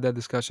 We've had that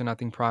discussion, I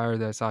think, prior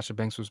that Sasha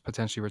Banks was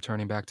potentially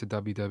returning back to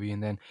WWE,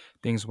 and then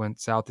things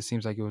went south. It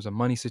seems like it was a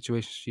money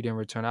situation. She didn't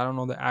return. I don't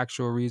know the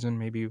actual reason.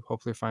 Maybe,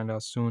 hopefully, find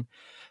out soon.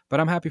 But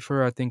I'm happy for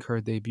her. I think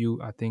her debut,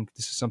 I think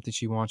this is something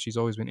she wants. She's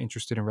always been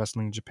interested in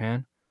wrestling in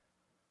Japan.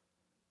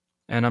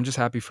 And I'm just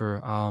happy for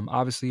her.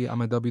 Obviously,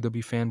 I'm a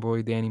WWE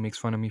fanboy. Danny makes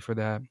fun of me for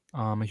that.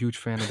 I'm a huge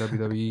fan of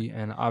WWE,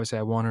 and obviously,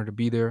 I want her to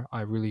be there.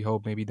 I really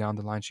hope maybe down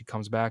the line she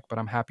comes back. But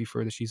I'm happy for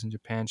her that she's in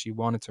Japan. She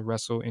wanted to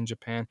wrestle in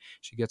Japan.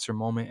 She gets her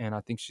moment, and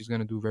I think she's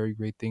going to do very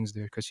great things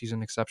there because she's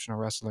an exceptional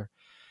wrestler.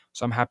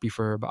 So I'm happy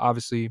for her. But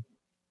obviously,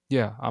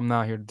 yeah, I'm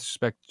not here to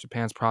disrespect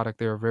Japan's product.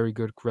 They're a very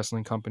good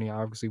wrestling company.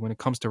 Obviously, when it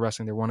comes to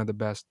wrestling, they're one of the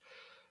best.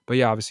 But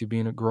yeah, obviously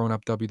being a grown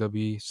up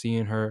WWE,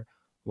 seeing her,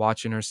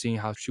 watching her, seeing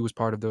how she was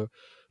part of the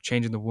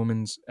changing the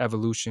women's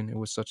evolution, it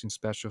was something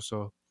special.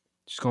 So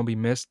she's gonna be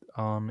missed.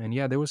 And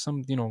yeah, there was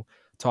some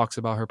talks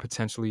about her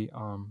potentially.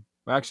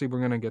 But actually,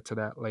 we're gonna get to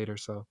that later.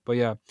 So, but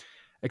yeah,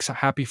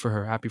 happy for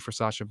her, happy for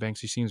Sasha Banks.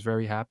 She seems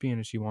very happy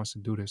and she wants to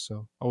do this.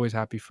 So always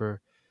happy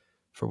for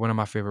one of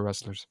my favorite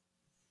wrestlers.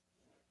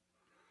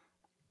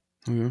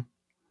 Okay.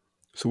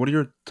 So what are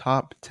your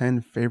top 10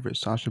 favorite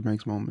Sasha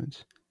Banks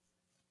moments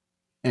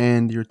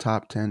and your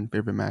top 10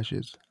 favorite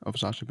matches of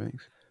Sasha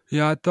Banks?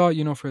 Yeah, I thought,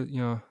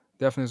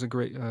 definitely is a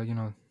great,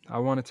 I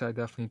wanted to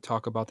definitely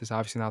talk about this.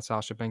 Obviously, not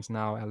Sasha Banks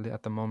now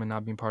at the moment,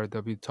 not being part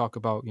of WWE, talk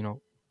about,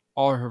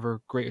 all of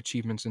her great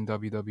achievements in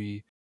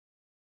WWE.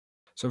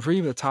 So for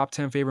you, the top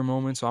 10 favorite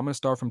moments. So I'm going to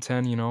start from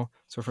 10,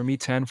 So for me,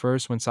 10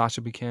 first, when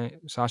Sasha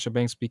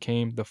Banks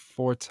became the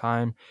fourth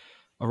time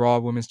a Raw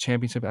Women's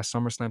Championship at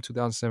SummerSlam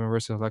 2007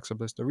 versus Alexa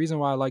Bliss. The reason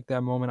why I like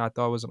that moment, I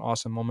thought it was an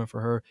awesome moment for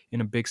her in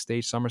a big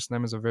stage.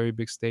 SummerSlam is a very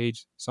big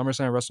stage.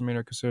 SummerSlam and WrestleMania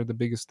are considered the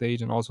biggest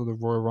stage, and also the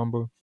Royal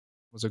Rumble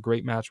was a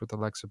great match with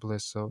Alexa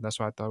Bliss. So that's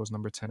why I thought it was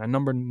number 10. And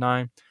number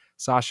 9,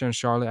 Sasha and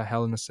Charlotte at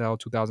Hell in a Cell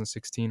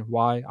 2016.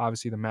 Why?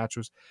 Obviously, the match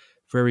was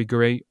very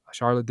great.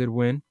 Charlotte did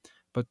win.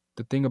 But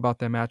the thing about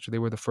that match, they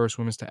were the first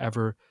women to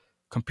ever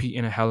compete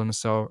in a Hell in a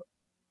Cell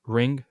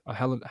ring, a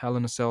Hell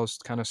in a Cell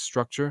kind of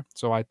structure.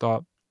 So I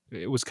thought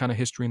it was kind of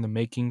history in the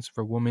makings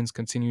for women's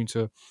continuing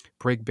to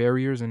break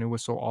barriers. And it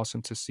was so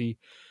awesome to see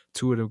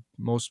two of the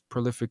most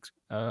prolific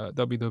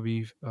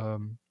WWE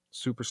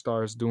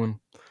superstars doing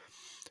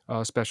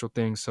special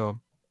things. So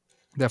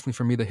definitely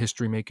for me, the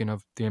history making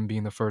of them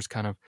being the first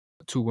kind of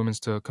two women's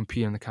to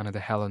compete in the kind of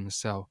the Hell in the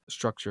Cell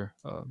structure.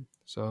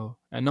 So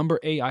at number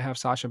 8, I have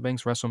Sasha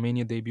Banks'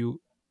 WrestleMania debut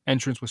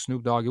entrance with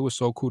Snoop Dogg. It was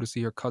so cool to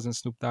see her cousin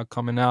Snoop Dogg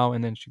coming out,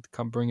 and then she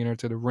come bringing her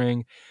to the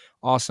ring.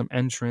 Awesome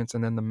entrance,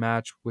 and then the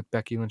match with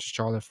Becky Lynch,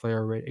 Charlotte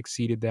Flair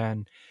exceeded that.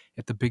 And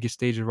at the biggest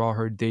stage of all,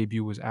 her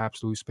debut was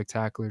absolutely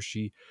spectacular.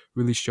 She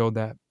really showed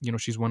that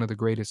she's one of the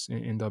greatest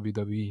in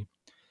WWE.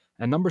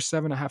 At number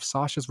 7, I have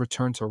Sasha's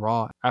return to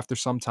Raw after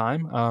some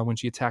time when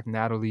she attacked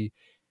Natalie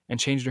and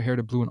changed her hair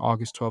to blue on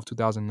August 12,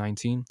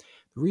 2019.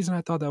 The reason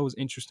I thought that was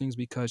interesting is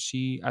because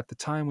she, at the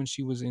time when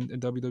she was in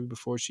WWE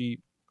before she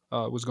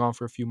was gone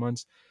for a few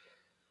months,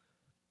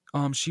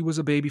 she was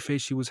a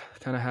babyface. She was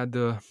kind of had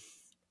the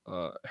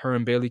her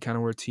and Bailey kind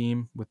of were a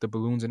team with the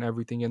balloons and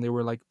everything, and they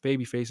were like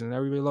babyface, and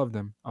everybody loved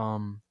them.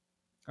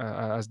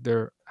 As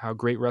their how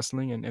great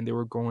wrestling and they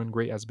were going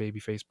great as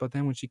babyface. But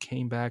then when she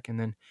came back and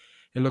then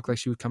it looked like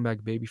she would come back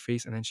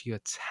babyface and then she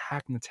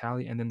attacked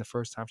Natalia and then the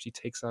first time she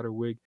takes out her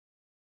wig,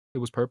 it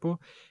was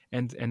purple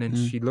and then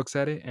Mm. she looks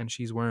at it and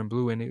she's wearing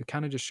blue and it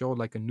kind of just showed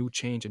like a new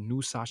change, a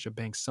new Sasha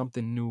Banks,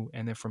 something new.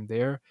 And then from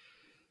there,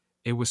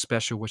 it was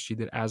special what she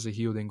did as a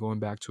heel, then going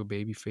back to a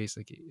baby face.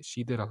 Like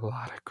she did a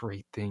lot of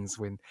great things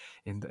when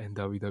in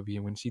WWE.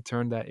 And when she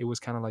turned that, it was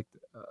kind of like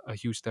a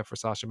huge step for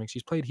Sasha Banks.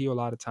 She's played heel a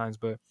lot of times,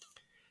 but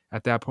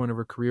at that point of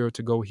her career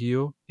to go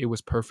heel, it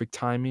was perfect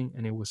timing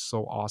and it was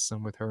so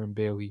awesome with her and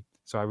Bailey.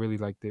 So I really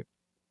liked it.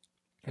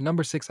 And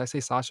number six, I say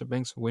Sasha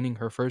Banks winning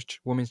her first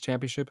women's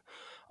championship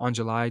on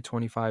July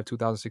 25,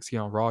 2016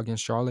 on Raw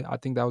against Charlotte. I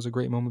think that was a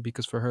great moment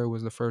because for her, it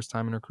was the first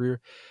time in her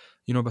career,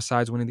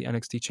 besides winning the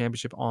NXT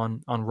championship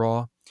on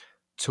Raw,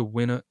 to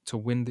win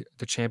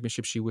the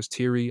championship. She was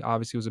teary.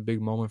 Obviously, it was a big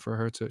moment for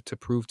her to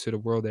prove to the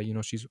world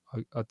that she's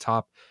a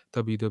top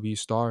WWE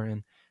star, and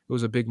it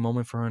was a big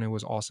moment for her, and it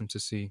was awesome to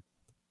see.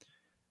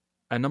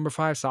 At number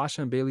five,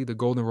 Sasha and Bailey, the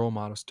golden role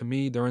models. To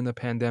me, during the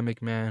pandemic,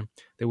 man,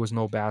 there was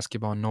no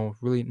basketball,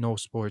 no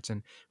sports,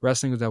 and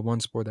wrestling was that one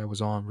sport that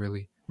was on.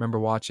 Really, remember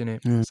watching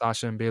it. Yeah.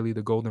 Sasha and Bailey,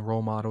 the golden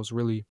role models.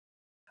 Really,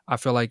 I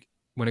feel like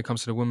when it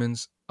comes to the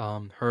women's,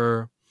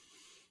 her,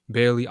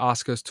 Bailey,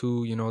 Oscars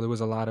too. There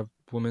was a lot of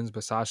women's,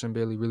 but Sasha and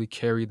Bailey really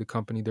carried the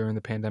company during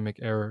the pandemic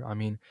era. I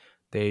mean,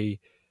 they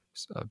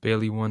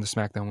Bailey won the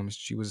SmackDown Women's.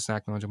 She was the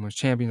SmackDown Women's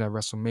Champions at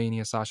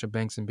WrestleMania. Sasha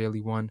Banks and Bailey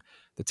won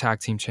the Tag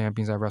Team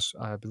Champions at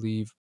I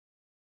believe.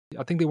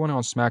 I think they won it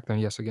on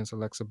SmackDown, yes, against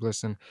Alexa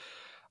Bliss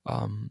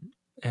um,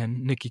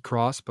 and Nikki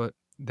Cross, but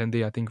then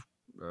they, I think,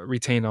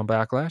 retained on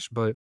Backlash.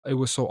 But it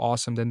was so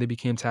awesome. Then they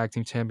became tag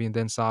team champion.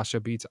 Then Sasha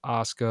beats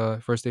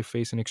Asuka. First they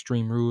face in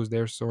Extreme Rules.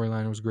 Their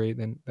storyline was great.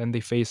 Then they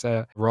face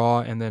at Raw,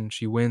 and then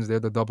she wins. They're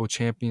the double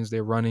champions.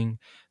 They're running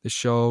the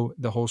show,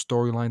 the whole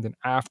storyline. Then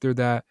after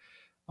that,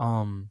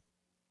 um,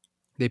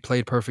 they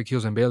played perfect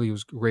heels, and Bailey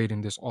was great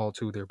in this all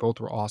too. They both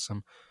were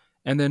awesome.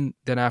 And then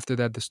after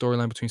that, the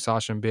storyline between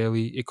Sasha and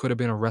Bailey, it could have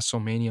been a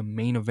WrestleMania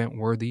main event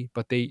worthy,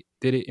 but they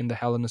did it in the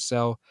Hell in a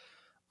Cell.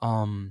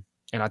 Um,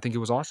 and I think it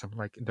was awesome.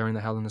 Like during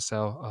the Hell in a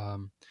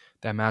Cell,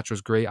 that match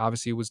was great.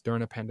 Obviously, it was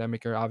during a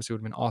pandemic era. Obviously, it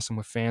would have been awesome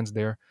with fans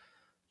there,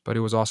 but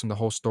it was awesome the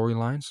whole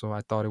storyline. So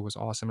I thought it was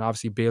awesome. And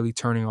obviously, Bailey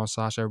turning on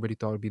Sasha, everybody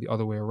thought it'd be the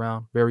other way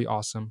around. Very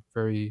awesome,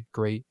 very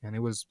great, and it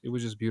was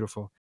just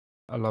beautiful.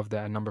 I love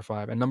that at number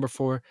five. And number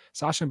four,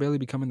 Sasha and Bailey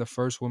becoming the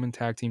first women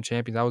tag team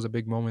champions. That was a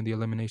big moment in the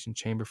Elimination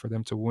Chamber for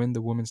them to win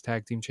the women's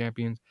tag team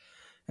champions.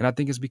 And I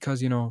think it's because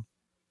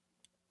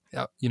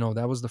that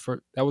was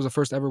the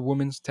first ever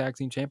women's tag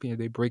team champion.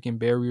 They break in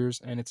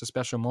barriers, and it's a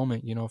special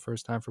moment.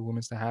 First time for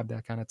women to have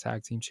that kind of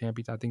tag team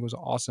champions. I think it was an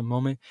awesome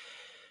moment,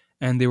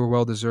 and they were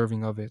well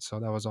deserving of it. So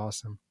that was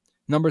awesome.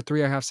 Number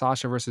three, I have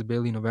Sasha versus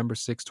Bailey, November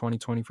 6,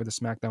 2020 for the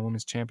SmackDown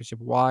Women's Championship.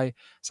 Why?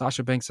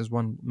 Sasha Banks has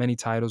won many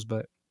titles,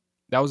 but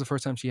that was the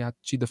first time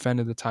she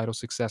defended the title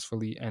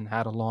successfully and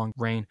had a long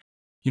reign.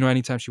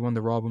 Anytime she won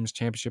the Raw Women's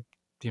Championship,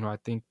 I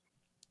think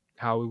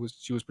how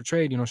she was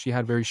portrayed, she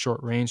had very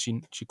short reign.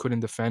 She couldn't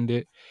defend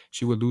it.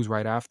 She would lose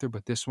right after.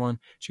 But this one,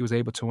 she was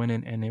able to win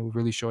it, and it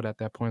really showed at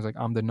that point. It's like,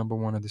 I'm the number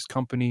one of this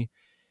company.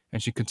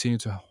 And she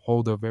continued to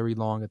hold a very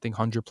long, I think,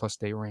 100+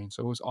 day reign.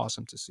 So it was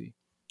awesome to see.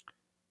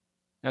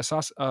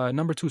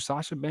 Number two,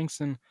 Sasha Banks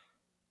and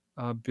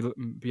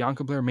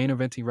Bianca Belair main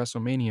eventing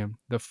WrestleMania.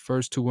 The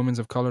first two women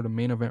of color to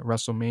main event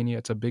WrestleMania.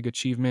 It's a big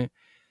achievement.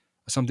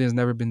 Something that's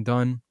never been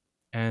done.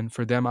 And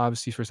for them,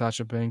 obviously, for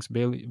Sasha Banks,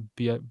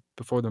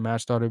 before the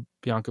match started,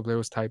 Bianca Belair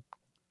was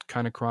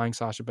kind of crying.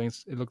 Sasha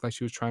Banks, it looked like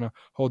she was trying to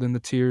hold in the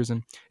tears,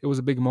 and it was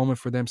a big moment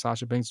for them.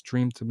 Sasha Banks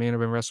dreamed to main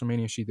event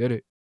WrestleMania. She did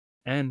it.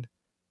 And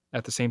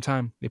at the same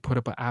time, they put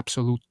up an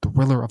absolute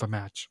thriller of a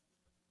match.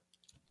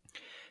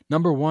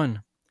 Number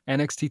one,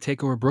 NXT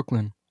TakeOver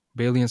Brooklyn,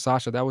 Bailey and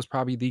Sasha. That was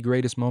probably the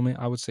greatest moment,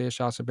 I would say, of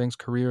Sasha Banks'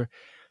 career.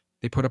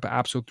 They put up an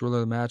absolute thriller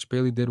of the match.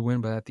 Bailey did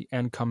win, but at the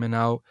end, coming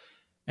out,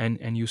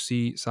 and you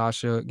see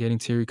Sasha getting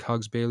teary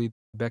hugs, Bailey,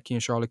 Becky,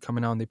 and Charlotte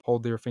coming out, and they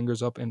pulled their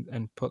fingers up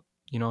and put,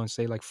 and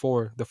say like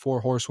the four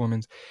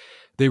horsewomen.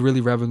 They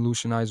really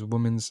revolutionized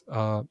women's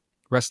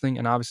wrestling,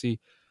 and obviously,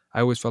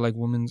 I always felt like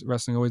women's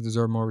wrestling always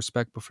deserved more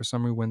respect. But for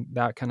some reason, when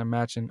that kind of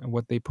match and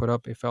what they put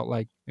up, it felt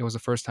like it was the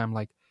first time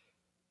like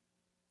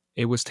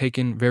it was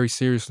taken very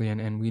seriously,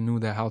 and we knew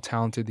that how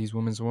talented these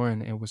women were,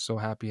 and it was so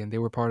happy, and they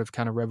were part of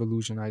kind of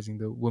revolutionizing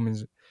the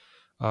women's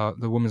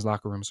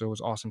locker room. So it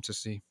was awesome to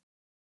see.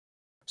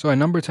 So at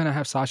number 10, I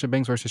have Sasha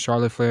Banks versus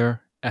Charlotte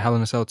Flair at Hell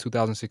in a Cell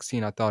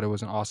 2016. I thought it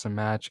was an awesome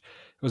match.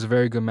 It was a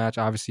very good match.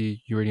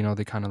 Obviously, you already know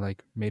they kind of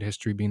like made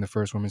history being the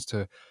first women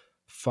to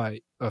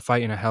fight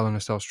in a Hell in a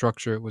Cell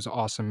structure. It was an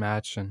awesome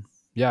match, and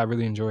yeah, I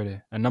really enjoyed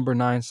it. At number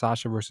 9,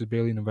 Sasha versus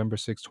Bailey, November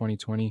 6,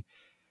 2020.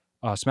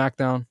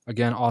 SmackDown,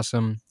 again,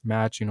 awesome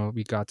match.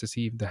 We got to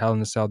see the Hell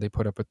in a Cell. They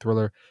put up a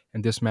thriller,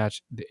 and this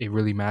match, it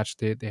really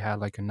matched it. They had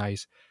like a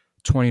nice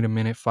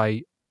 20-minute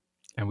fight,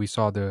 and we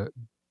saw the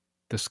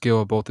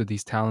skill of both of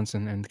these talents,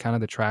 and kind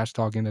of the trash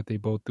talking that they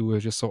both do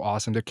is just so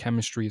awesome. Their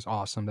chemistry is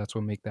awesome. That's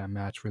what make that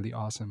match really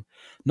awesome.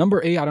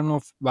 Number 8, I don't know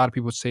if a lot of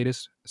people would say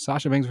this,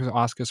 Sasha Banks versus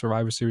Asuka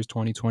Survivor Series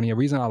 2020. A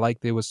reason I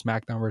liked it was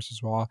SmackDown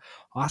versus Raw.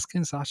 Asuka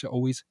and Sasha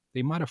always,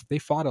 they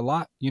fought a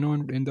lot, in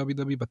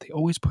WWE, but they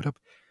always put up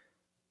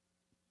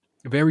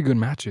very good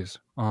matches.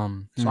 So I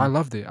Mm.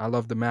 loved it. I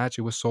loved the match.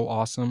 It was so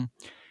awesome.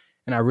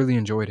 and I really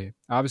enjoyed it.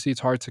 Obviously,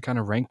 it's hard to kind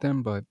of rank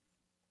them, but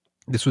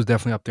this was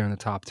definitely up there in the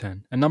top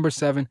 10. And number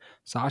 7,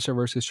 Sasha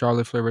versus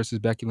Charlotte Flair versus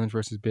Becky Lynch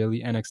versus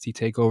Bayley NXT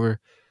Takeover.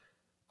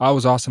 I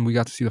was awesome. We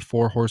got to see the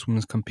four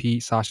horsewomen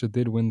compete. Sasha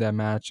did win that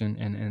match,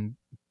 and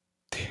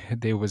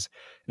there was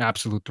an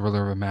absolute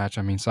thriller of a match.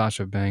 I mean,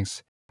 Sasha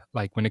Banks,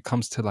 like when it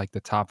comes to like the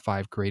top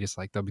 5 greatest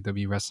like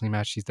WWE wrestling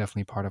match, she's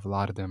definitely part of a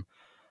lot of them.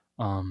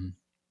 Um,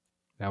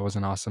 that was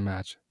an awesome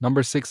match.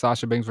 Number 6,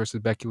 Sasha Banks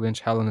versus Becky Lynch,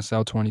 Hell in a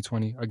Cell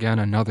 2020. Again,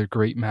 another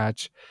great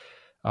match.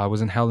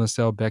 Was in Hell in a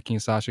Cell, Becky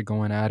and Sasha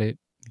going at it.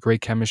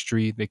 Great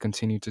chemistry. They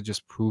continue to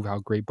just prove how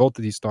great both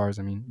of these stars.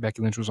 I mean,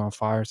 Becky Lynch was on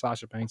fire.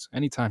 Sasha Banks,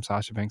 anytime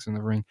Sasha Banks in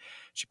the ring,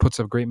 she puts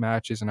up great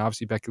matches. And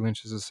obviously, Becky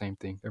Lynch is the same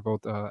thing. They're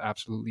both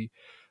absolutely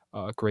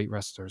great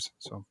wrestlers.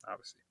 So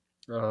obviously,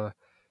 uh,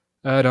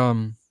 at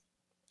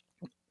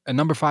at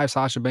number 5,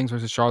 Sasha Banks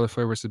versus Charlotte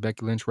Flair versus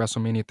Becky Lynch,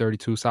 WrestleMania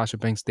 32. Sasha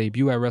Banks'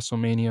 debut at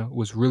WrestleMania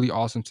was really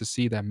awesome to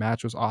see. That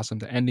match was awesome.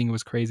 The ending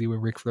was crazy with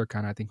Ric Flair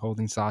kind of, I think,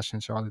 holding Sasha,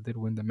 and Charlotte did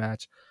win the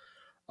match.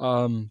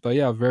 But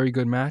yeah, very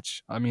good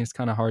match. I mean, it's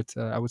kind of hard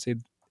to, I would say,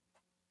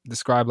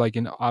 describe like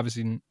in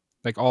obviously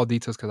like all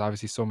details because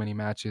obviously so many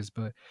matches,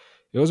 but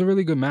it was a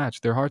really good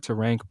match. They're hard to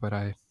rank, but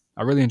I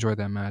really enjoyed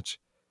that match.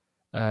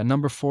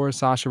 Number 4,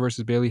 Sasha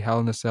versus Bayley, Hell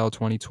in a Cell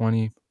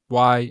 2020.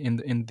 Why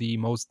in the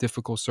most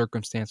difficult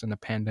circumstance in the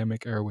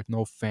pandemic era with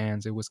no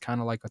fans, it was kind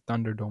of like a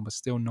Thunderdome, but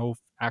still no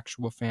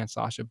actual fans.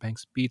 Sasha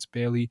Banks beats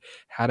Bayley,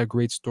 had a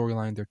great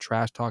storyline. Their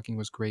trash talking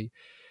was great.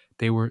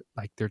 They were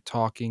like they're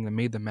talking, they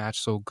made the match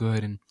so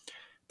good, and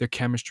their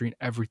chemistry and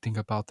everything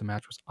about the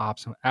match was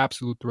awesome.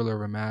 Absolute thriller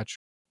of a match.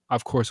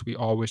 Of course, we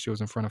all wish it was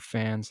in front of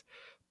fans,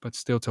 but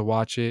still to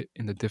watch it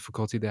in the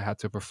difficulty they had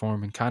to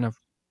perform in kind of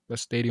a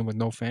stadium with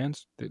no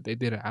fans, they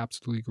did an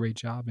absolutely great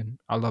job, and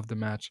I love the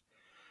match.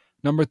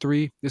 Number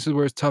 3, this is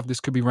where it's tough.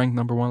 This could be ranked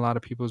number 1 in a lot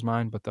of people's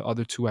mind, but the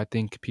other two I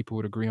think people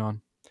would agree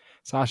on.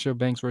 Sasha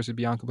Banks versus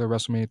Bianca Belair,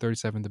 WrestleMania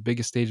 37, the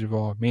biggest stage of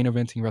all, main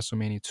eventing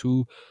WrestleMania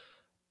 2.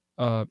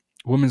 Uh,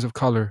 Women's of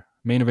color,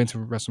 main event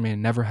of WrestleMania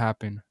never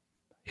happened.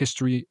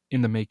 History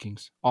in the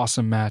makings.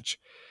 Awesome match.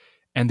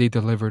 And they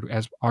delivered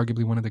as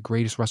arguably one of the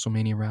greatest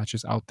WrestleMania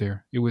matches out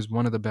there. It was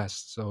one of the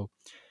best. So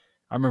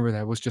I remember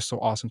that. It was just so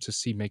awesome to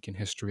see making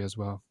history as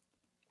well.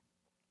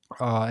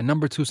 And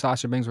number 2,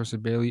 Sasha Banks versus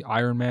Bayley,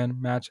 Iron Man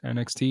match,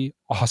 NXT.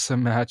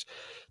 Awesome match.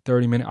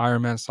 30-minute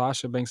Iron Man.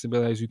 Sasha Banks and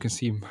Bayley, as you can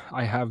see,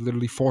 I have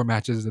literally 4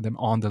 matches of them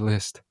on the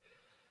list.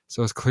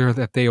 So it's clear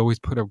that they always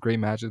put up great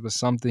matches, but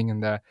something in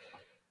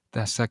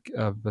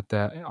but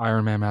that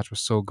Iron Man match was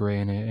so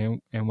great,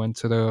 and it went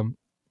to the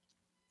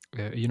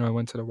it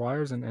went to the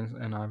wires,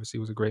 and obviously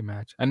it was a great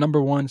match. At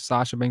number 1,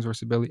 Sasha Banks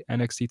versus Billy,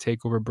 NXT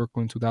Takeover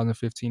Brooklyn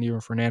 2015. Even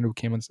Fernando, who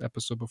came on this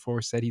episode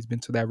before, said he's been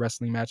to that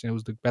wrestling match and it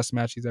was the best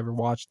match he's ever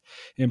watched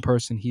in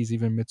person. He's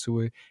even admitted to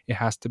it. It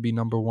has to be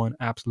number 1.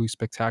 Absolutely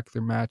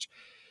spectacular match,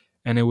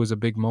 and it was a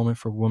big moment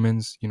for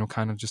women's,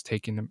 kind of just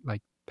taking them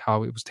like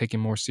how it was taken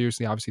more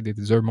seriously. Obviously, they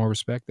deserve more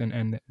respect,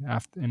 and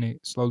it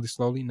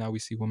slowly now we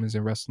see women's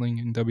in wrestling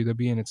in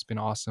WWE, and it's been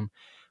awesome.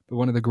 But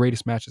one of the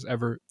greatest matches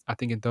ever, I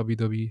think, in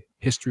WWE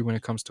history when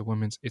it comes to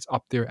women's, it's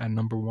up there at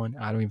number 1.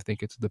 I don't even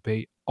think it's a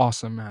debate.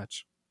 Awesome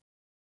match.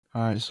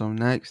 All right, so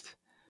next,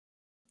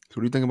 so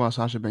what do you think about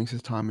Sasha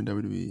Banks' time in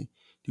WWE?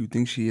 Do you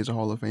think she is a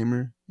Hall of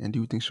Famer, and do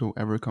you think she'll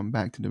ever come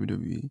back to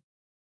WWE?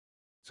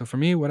 So for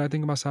me, what I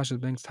think about Sasha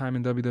Banks' time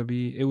in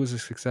WWE, it was a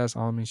success.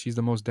 I mean, she's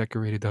the most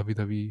decorated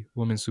WWE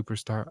woman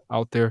superstar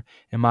out there,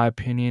 in my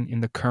opinion.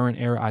 In the current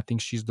era, I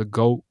think she's the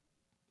GOAT.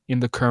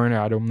 In the current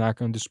era, I'm not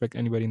going to disrespect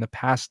anybody in the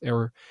past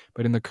era,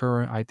 but in the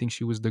current, I think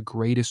she was the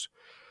greatest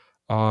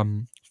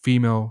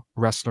female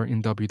wrestler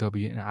in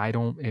WWE. And I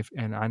don't if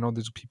and I know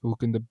there's people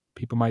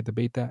people might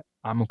debate that.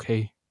 I'm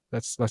okay.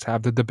 Let's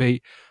have the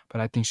debate,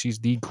 but I think she's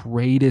the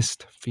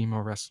greatest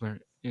female wrestler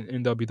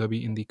in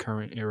WWE in the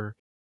current era.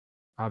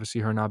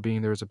 Obviously, her not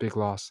being there is a big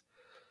loss.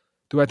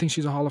 Do I think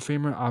she's a Hall of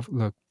Famer?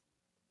 Look,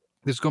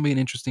 this is going to be an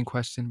interesting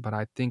question, but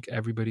I think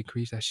everybody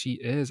agrees that she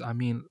is. I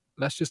mean,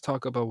 let's just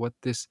talk about what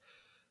this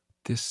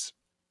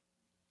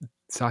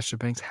Sasha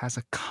Banks has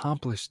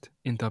accomplished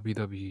in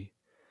WWE.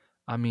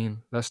 I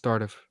mean, let's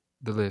start off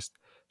the list.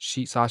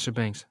 Sasha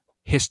Banks,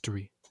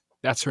 history.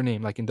 That's her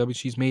name. Like in W,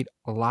 she's made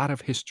a lot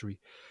of history.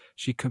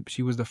 She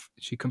competed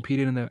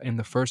in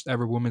the first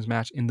ever women's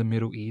match in the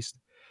Middle East,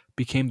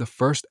 became the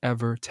first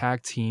ever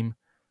tag team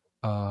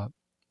uh,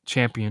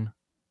 champion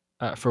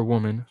for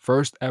women,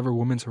 first ever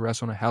woman to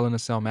wrestle in a Hell in a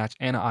Cell match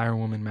and an Iron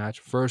Woman match,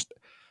 first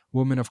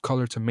woman of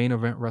color to main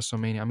event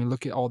WrestleMania. I mean,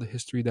 look at all the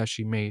history that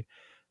she made.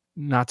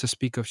 Not to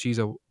speak of she's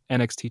a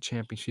NXT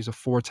champion. She's a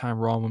 4-time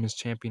Raw Women's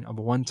champion, a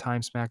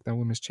 1-time SmackDown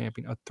Women's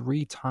champion, a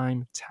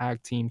 3-time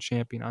tag team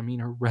champion. I mean,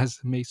 her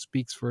resume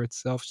speaks for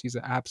itself. She's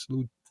an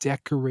absolute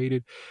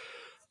decorated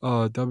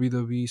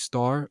WWE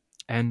star.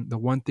 And the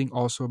one thing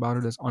also about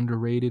her that's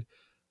underrated,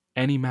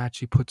 any match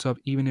she puts up,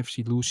 even if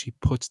she loses, she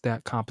puts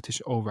that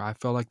competition over. I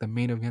felt like the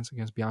main events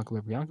against Bianca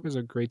Belair. Bianca is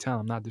a great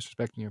talent. I'm not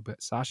disrespecting her,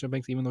 but Sasha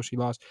Banks, even though she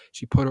lost,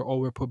 she put her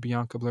over, put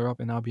Bianca Belair up,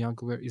 and now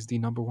Bianca Belair is the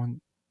number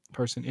 1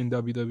 person in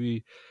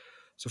WWE.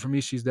 So for me,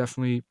 she's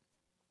definitely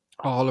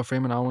a Hall of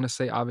Fame, and I want to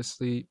say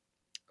obviously,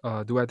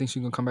 do I think she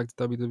can come back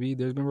to WWE?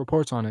 There's been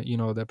reports on it,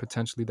 that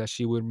potentially that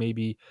she would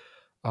maybe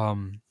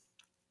um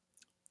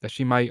that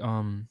she might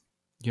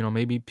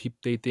maybe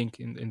they think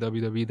in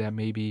WWE that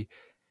maybe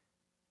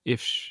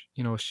if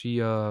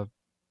she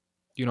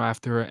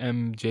after her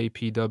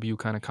MJPW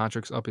kind of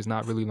contracts up is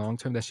not really long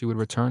term, that she would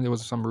return. There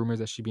was some rumors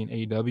that she'd be in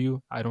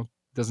AEW. I don't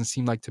Doesn't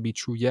seem like to be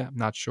true yet. I'm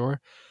not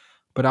sure.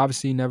 But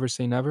obviously never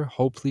say never.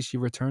 Hopefully she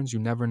returns. You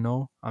never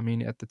know. I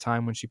mean, at the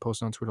time when she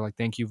posted on Twitter, like,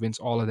 thank you, Vince,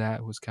 all of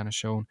that was kind of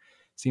shown.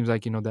 Seems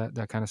like,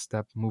 that kind of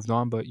step moved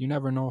on, but you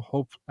never know.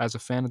 Hope as a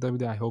fan of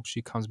WWE, I hope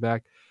she comes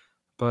back.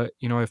 But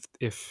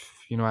if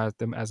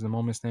as the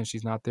moment stands,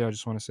 she's not there. I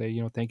just want to say,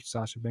 thank you,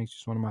 Sasha Banks.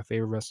 She's one of my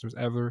favorite wrestlers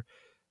ever,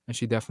 and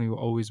she definitely will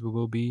always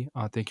will be.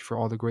 Thank you for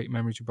all the great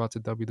memories you brought to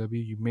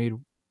WWE. You made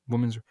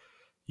women's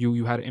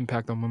you had an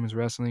impact on women's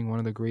wrestling, one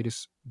of the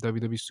greatest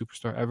WWE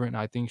superstar ever, and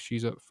I think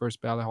she's a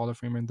first ballot Hall of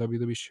Famer in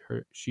WWE.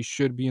 She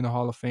should be in the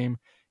Hall of Fame.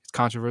 It's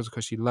controversial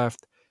because she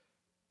left,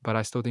 but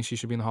I still think she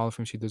should be in the Hall of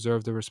Fame. She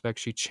deserves the respect.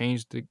 She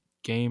changed the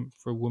game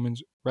for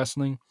women's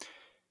wrestling,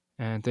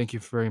 and thank you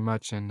very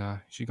much. And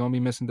she's gonna be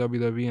missing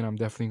WWE, and I'm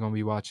definitely gonna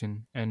be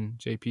watching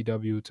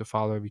NJPW to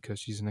follow her because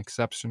she's an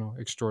exceptional,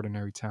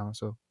 extraordinary talent.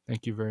 So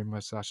thank you very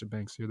much, Sasha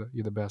Banks. You're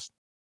the best.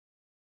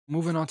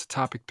 Moving on to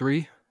topic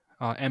three,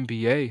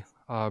 NBA.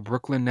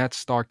 Brooklyn Nets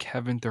star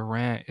Kevin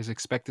Durant is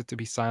expected to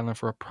be silent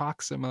for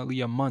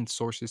approximately a month,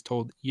 sources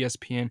told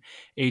ESPN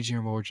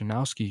Adrian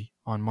Wojnarowski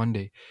on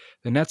Monday.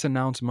 The Nets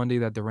announced Monday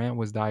that Durant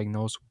was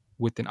diagnosed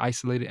with an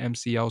isolated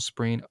MCL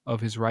sprain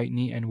of his right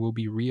knee and will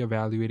be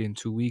reevaluated in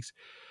 2 weeks.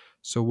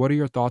 So, what are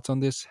your thoughts on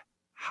this?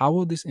 How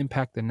will this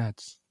impact the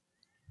Nets?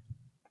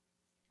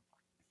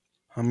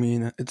 I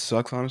mean, it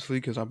sucks honestly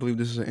because I believe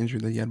this is an injury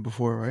that he had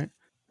before, right?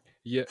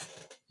 Yeah,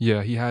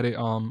 yeah, he had it.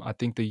 I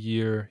think the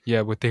year,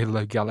 yeah, with they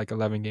like got like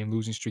 11 game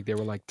losing streak. They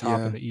were like top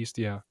in Yeah, the East.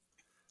 Yeah.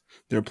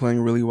 they're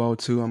playing really well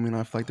too. I mean,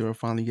 I feel like they were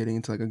finally getting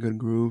into like a good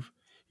groove,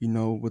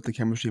 with the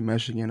chemistry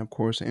meshing, and of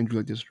course, an injury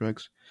like this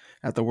strikes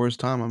at the worst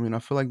time. I mean, I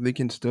feel like they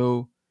can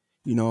still,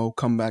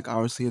 come back.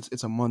 Obviously,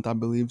 it's a month, I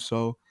believe.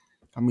 So,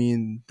 I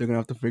mean, they're gonna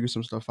have to figure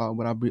some stuff out.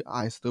 But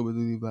I still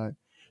believe that,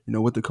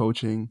 with the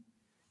coaching,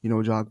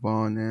 Jock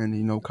Vaughn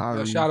and Yo,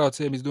 Kyrie, shout out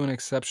to him. He's doing an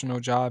exceptional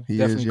job. he is.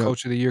 Definitely Yep,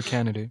 coach of the year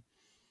candidate.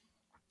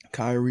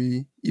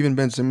 Kyrie, even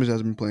Ben Simmons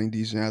has been playing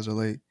decent as of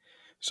late.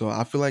 So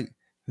I feel like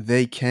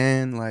they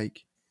can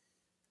like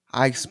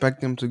I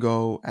expect them to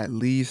go at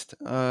least.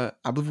 I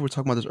believe we were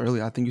talking about this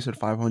earlier. I think you said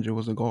 500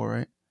 was the goal,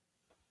 right?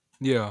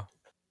 Yeah.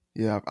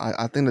 Yeah,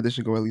 I think that they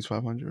should go at least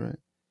 500, right? Let's t-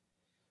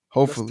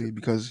 Hopefully,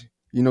 because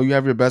you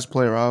have your best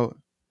player out.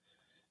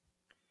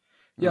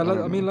 yeah, I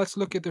don't I mean, know. let's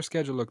look at their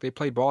schedule. Look, they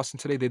played Boston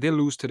today. They did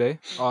lose today.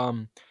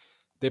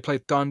 They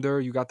played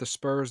Thunder. You got the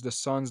Spurs, the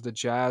Suns, the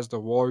Jazz, the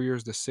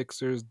Warriors, the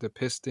Sixers, the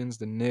Pistons,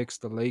 the Knicks,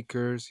 the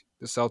Lakers,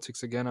 the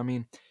Celtics again. I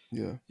mean,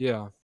 Yeah,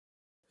 yeah.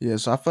 yeah.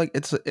 So I feel like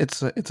it's a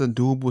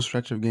doable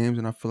stretch of games,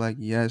 and I feel like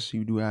yes,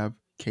 you do have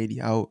Katie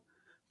out,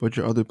 but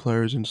your other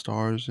players and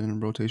stars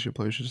and rotation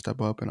players should step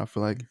up, and I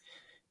feel like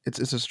it's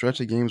a stretch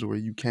of games where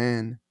you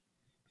can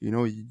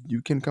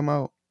come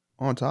out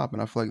on top,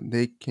 and I feel like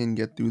they can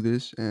get through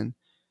this, and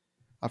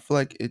I feel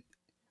like it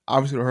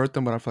obviously it'll hurt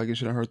them, but I feel like it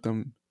shouldn't hurt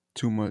them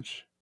too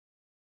much.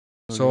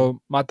 Again,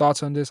 So my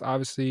thoughts on this,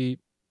 obviously,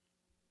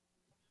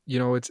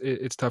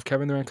 it's tough.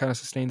 Kevin Durant kind of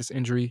sustained this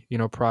injury,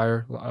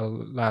 prior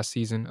last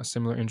season, a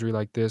similar injury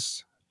like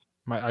this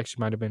might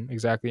have been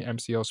exactly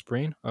MCL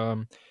sprain.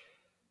 And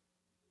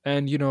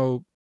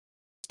it's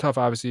tough.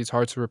 Obviously, it's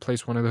hard to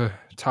replace one of the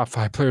top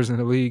five players in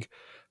the league.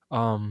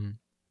 Um,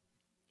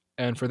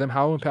 and for them,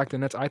 how it impact the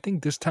Nets? I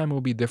think this time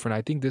will be different.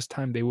 I think this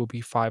time they will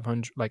be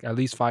 500, like at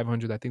least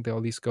 500. I think they'll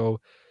at least go.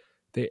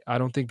 I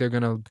don't think they're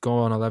gonna go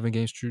on 11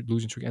 game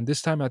losing streak. And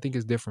this time, I think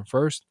is different.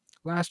 First,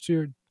 last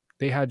year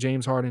they had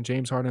James Harden.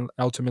 James Harden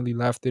ultimately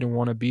left. Didn't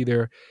want to be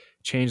there.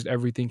 Changed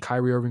everything.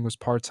 Kyrie Irving was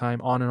part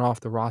time, on and off.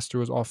 The roster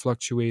was all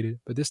fluctuated.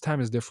 But this time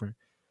is different.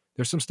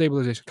 There's some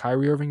stabilization.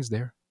 Kyrie Irving is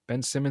there.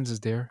 Ben Simmons is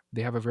there.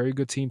 They have a very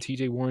good team.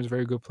 TJ Warren's a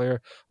very good player.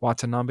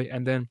 Watanabe.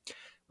 And then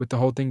with the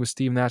whole thing with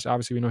Steve Nash,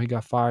 obviously we know he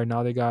got fired.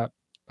 Now they got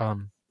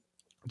um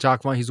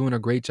Jock Vaughn. He's doing a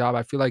great job.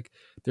 I feel like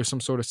there's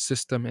some sort of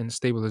system and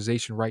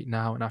stabilization right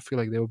now. And I feel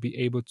like they will be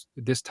able to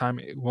this time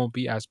it won't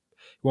be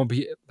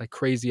like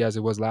crazy as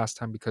it was last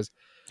time because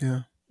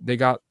yeah, they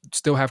got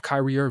still have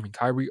Kyrie Irving.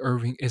 Kyrie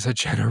Irving is a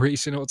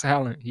generational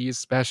talent. He is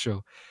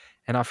special.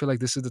 And I feel like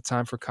this is the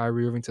time for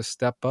Kyrie Irving to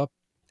step up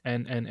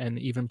and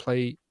even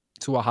play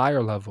to a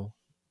higher level.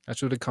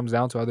 That's what it comes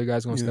down to. Other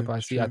guys going to yeah, step out. I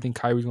it's see. I true. think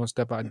Kyrie's going to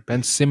step out.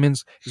 Ben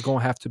Simmons is going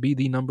to have to be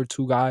the number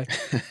two guy.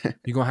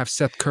 You're going to have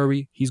Seth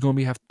Curry. He's going to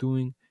be have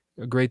doing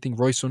a great thing.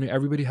 Royce O'Neal.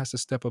 Everybody has to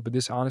step up. But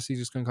this honestly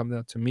is just going to come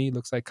down to me.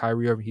 Looks like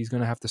Kyrie Irving. He's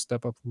going to have to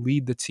step up,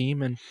 lead the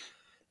team,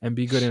 and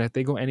be good. And if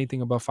they go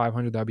anything above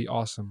 500, that'd be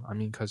awesome. I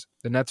mean, because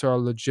the Nets are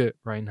legit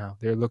right now.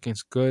 They're looking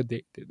good.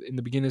 In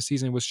the beginning of the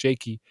season, it was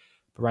shaky,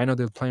 but right now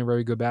they're playing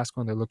very good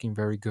basketball and they're looking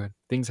very good.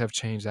 Things have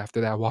changed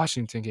after that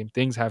Washington game.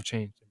 Things have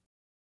changed.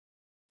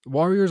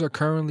 Warriors are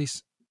currently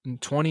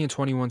 20 and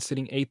 21,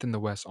 sitting eighth in the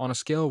West. On a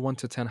scale of 1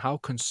 to 10, how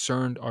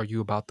concerned are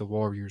you about the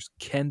Warriors?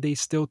 Can they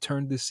still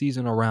turn this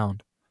season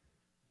around?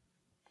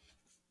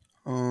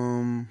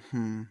 Hmm.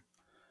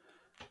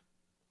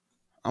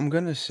 I'm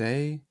gonna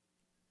say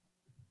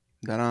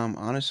that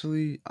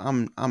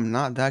I'm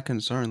not that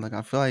concerned. Like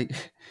I feel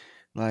like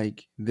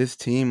like this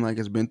team like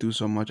has been through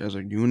so much as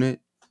a unit.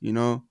 You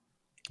know,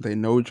 they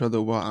know each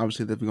other well.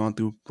 Obviously, they've gone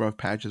through rough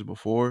patches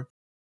before.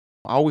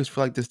 I always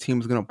feel like this team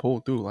is gonna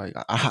pull through. Like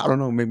I don't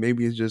know,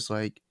 maybe it's just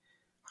like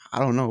I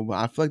don't know, but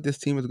I feel like this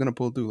team is gonna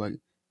pull through. Like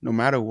no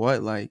matter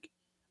what, like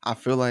I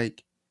feel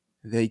like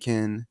they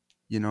can,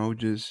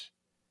 just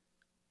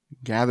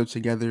gather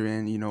together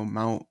and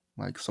mount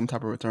like some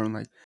type of return.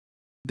 Like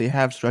they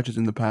have stretches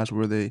in the past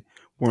where they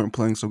weren't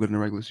playing so good in the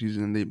regular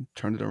season and they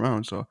turned it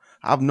around. So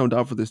I have no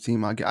doubt for this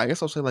team. I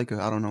guess I'll say like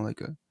I don't know,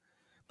 like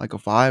a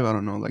five. I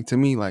don't know. Like to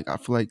me, like I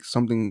feel like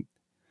something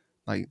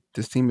like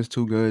this team is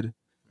too good.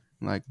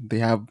 Like they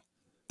have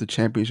the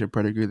championship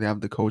pedigree, they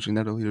have the coaching, they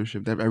have the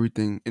leadership, they have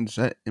everything in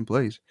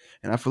place,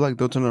 and I feel like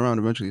they'll turn it around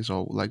eventually.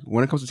 So like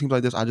when it comes to teams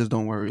like this, I just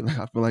don't worry. Like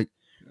I feel like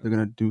they're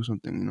gonna do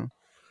something.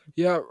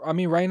 Yeah, I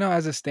mean, right now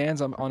as it stands,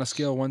 I'm on a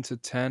scale of 1 to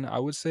 10. I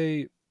would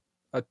say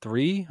a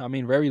 3. I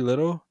mean, very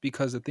little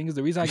because the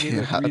reason I gave it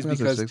Yeah, a I 3 is think that's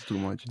a because six too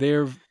much.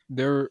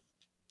 they're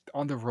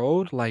on the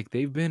road, like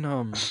they've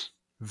been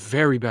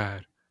very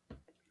bad.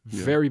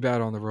 Yeah, Very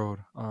bad on the road.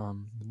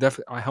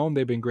 Definitely at home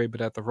they've been great,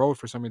 but at the road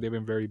for some reason they've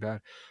been very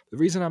bad. The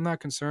reason I'm not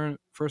concerned,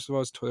 first of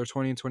all, is their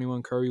 20 and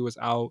 21 Curry was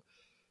out.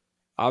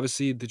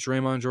 Obviously, the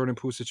Draymond Jordan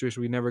Poole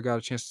situation, we never got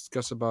a chance to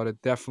discuss about it.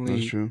 that's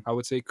Definitely, true. I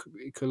would say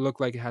it could look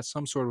like it has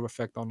some sort of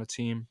effect on the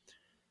team.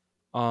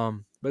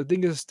 But the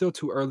thing is, it's still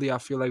too early. I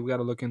feel like we got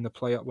to look in the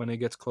play when it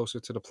gets closer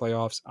to the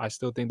playoffs. I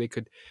still think they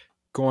could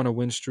go on a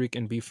win streak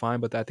and be fine.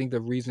 But I think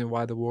the reason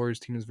why the Warriors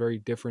team is very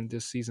different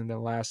this season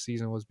than last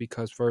season was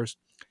because first,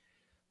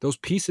 those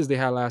pieces they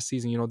had last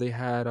season, they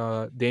had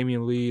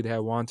Damian Lee, they had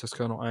Juan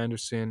Toscano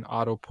Anderson,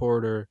 Otto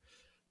Porter,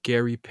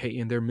 Gary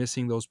Payton. They're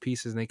missing those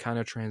pieces and they kind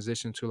of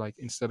transition to like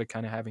instead of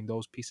kind of having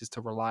those pieces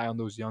to rely on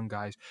those young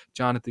guys,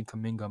 Jonathan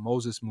Kaminga,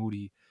 Moses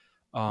Moody,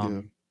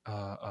 Yeah,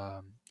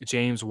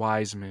 James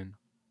Wiseman,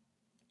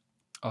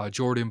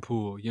 Jordan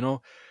Poole,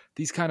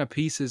 these kind of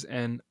pieces.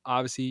 And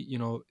obviously,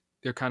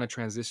 they're kind of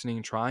transitioning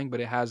and trying,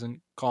 but it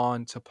hasn't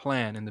gone to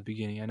plan in the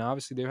beginning. And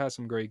obviously, they've had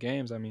some great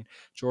games. I mean,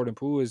 Jordan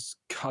Poole has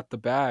got the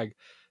bag,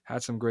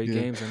 had some great yeah,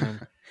 games. And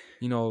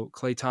then,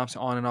 Clay Thompson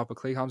on and off, but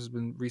Clay Thompson's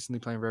been recently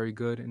playing very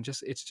good. And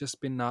it's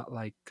just been not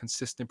like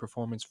consistent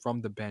performance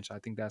from the bench. I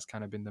think that's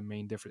kind of been the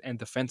main difference. And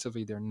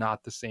defensively, they're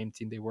not the same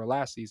team they were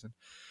last season.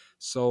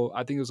 So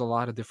I think there's a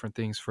lot of different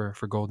things for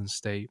Golden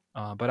State,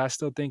 but I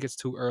still think it's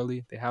too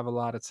early. They have a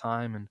lot of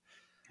time, and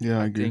yeah.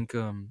 I I agree. think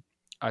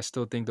I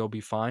still think they'll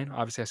be fine.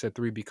 Obviously, I said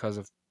 3 because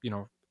of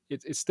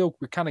it's still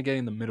we're kind of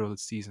getting the middle of the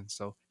season,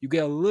 so you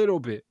get a little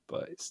bit,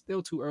 but it's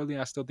still too early.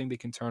 And I still think they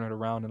can turn it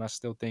around, and I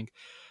still think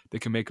they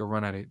can make a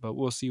run at it. But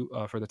we'll see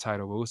for the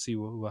title. But we'll see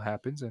what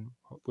happens, and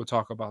we'll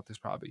talk about this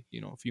probably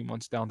a few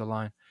months down the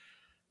line.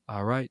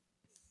 All right.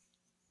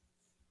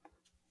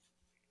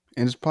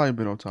 And it's probably a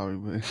bit off topic,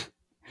 but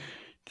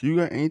do you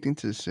got anything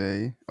to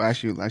say? Well,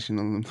 actually,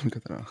 no. Let me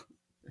cut that off.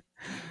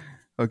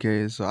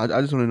 Okay, so I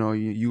just want to know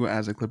you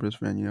as a Clippers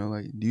fan,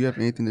 like, do you have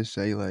anything to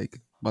say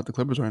like about the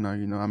Clippers right now?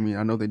 I mean,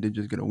 I know they did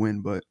just get a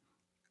win, but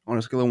on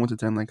a scale of 1 to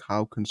 10, like,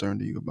 how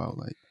concerned are you about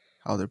like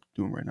how they're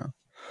doing right now?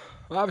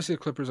 Well, obviously,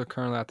 the Clippers are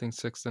currently, I think,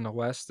 sixth in the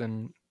West,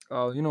 and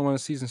when the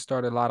season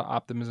started, a lot of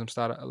optimism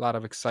started, a lot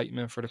of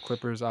excitement for the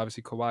Clippers.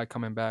 Obviously, Kawhi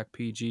coming back,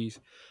 PGs,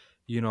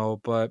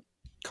 but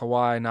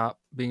Kawhi not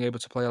being able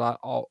to play a lot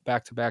all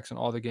back to backs in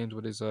all the games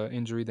with his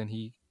injury. Then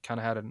he kind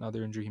of had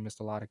another injury. He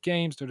missed a lot of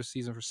games through the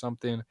season for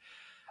something.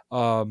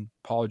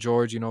 Paul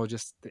George,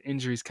 just the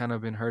injuries kind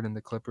of been hurting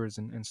the Clippers,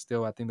 and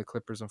still, I think the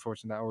Clippers,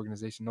 unfortunately, that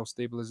organization, no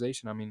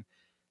stabilization. I mean,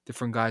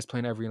 different guys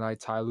playing every night.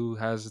 Ty Lue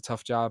has a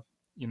tough job,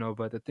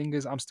 but the thing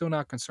is, I'm still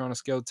not concerned. On a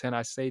scale of 10,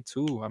 I say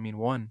 2. I mean,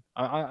 1.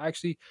 I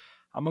actually,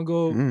 I'm gonna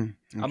go.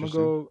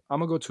 Interesting. I'm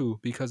gonna go 2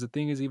 because the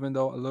thing is, even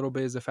though a little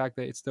bit is the fact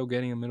that it's still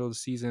getting in the middle of the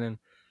season, and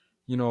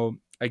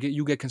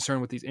you get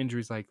concerned with these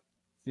injuries, like,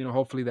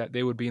 hopefully that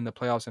they would be in the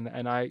playoffs,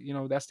 and I,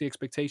 that's the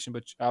expectation,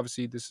 but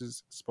obviously this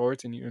is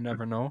sports and you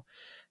never know.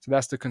 So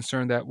that's the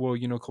concern that will,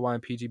 Kawhi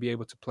and PG be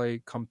able to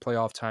play come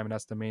playoff time, and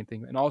that's the main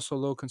thing. And also a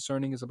little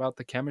concerning is about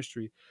the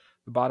chemistry.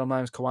 The bottom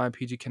line is Kawhi and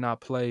PG cannot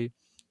play,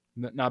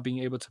 not being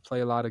able to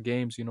play a lot of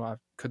games,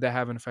 could that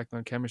have an effect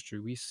on chemistry?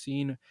 We've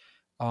seen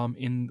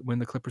in when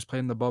the Clippers played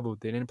in the bubble,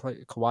 they didn't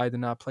play. Kawhi did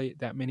not play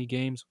that many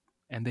games,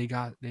 and they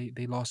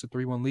lost a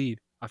 3-1 lead.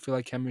 I feel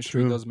like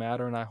chemistry True. does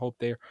matter, and I hope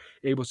they're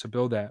able to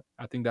build that.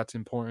 I think that's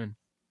important.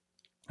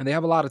 And they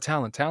have a lot of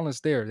talent.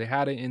 Talent's there. They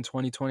had it in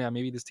 2020.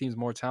 Maybe this team's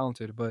more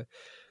talented, but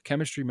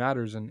chemistry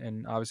matters,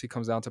 and obviously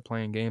comes down to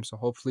playing games. So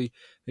hopefully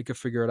they could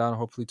figure it out. And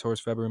hopefully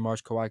towards February,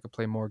 March, Kawhi could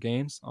play more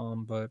games.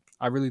 But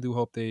I really do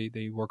hope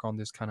they work on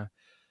this kind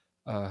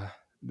of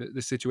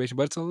the situation.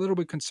 But it's a little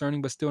bit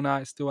concerning, but still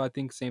not. Still, I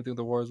think same thing with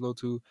the Warriors. A little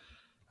too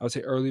I would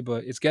say early,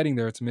 but it's getting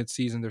there. It's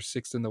mid-season. They're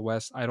sixth in the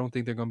West. I don't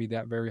think they're going to be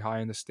that very high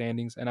in the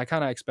standings. And I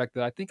kind of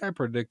expected. I think I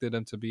predicted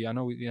them to be. I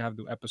know we didn't have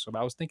the episode, but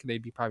I was thinking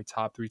they'd be probably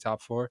top three,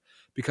 top four,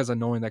 because of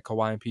knowing that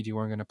Kawhi and PG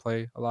weren't going to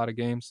play a lot of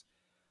games.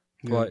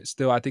 Yeah. But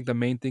still, I think the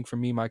main thing for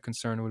me, my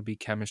concern would be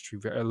chemistry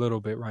a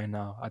little bit right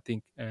now. I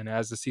think, and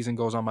as the season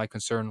goes on, my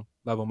concern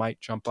level might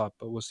jump up,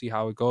 but we'll see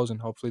how it goes,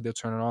 and hopefully they'll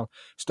turn it on.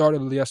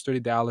 Started yesterday,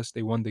 Dallas.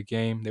 They won the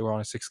game. They were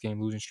on a 6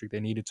 game losing streak. They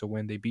needed to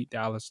win. They beat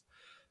Dallas.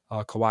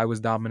 Kawhi was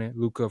dominant.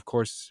 Luka, of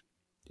course,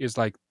 is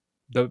like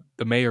the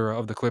mayor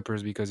of the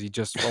Clippers because he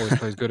just always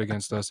plays good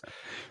against us.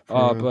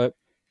 For real. But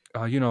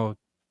you know,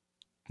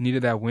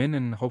 needed that win,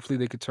 and hopefully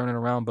they could turn it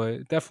around.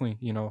 But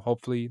definitely,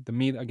 hopefully the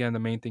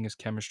main thing is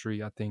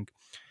chemistry. I think,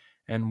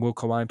 and will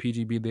Kawhi and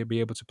PG be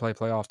able to play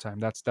playoff time?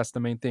 That's the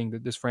main thing.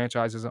 That this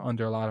franchise is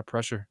under a lot of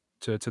pressure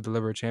to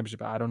deliver a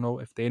championship. I don't know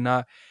if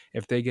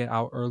they get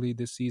out early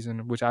this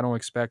season, which I don't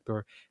expect,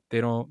 or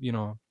they don't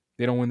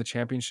they don't win the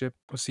championship.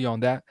 We'll see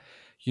on that.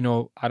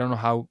 I don't know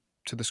how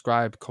to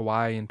describe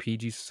Kawhi and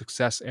PG's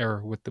success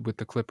era with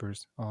the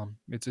Clippers.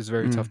 It's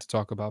very tough Mm. to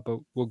talk about, but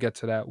we'll get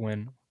to that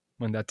when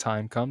that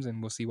time comes,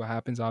 and we'll see what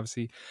happens.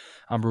 Obviously,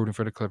 I'm rooting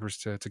for the Clippers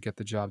to get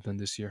the job done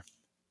this year.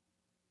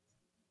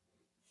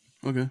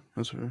 Okay,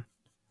 that's fair.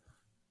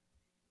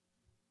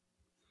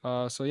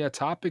 So yeah,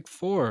 topic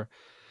 4.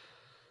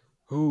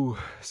 Ooh,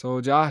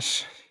 so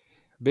Josh,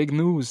 big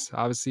news.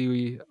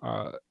 Obviously,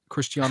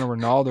 Cristiano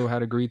Ronaldo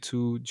had agreed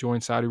to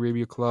join Saudi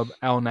Arabia club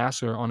Al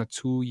Nasser on a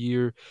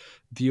 2-year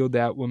deal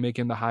that will make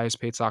him the highest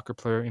paid soccer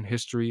player in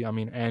history. I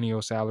mean,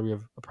 annual salary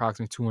of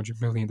approximately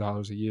 $200 million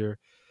a year.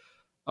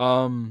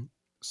 Um,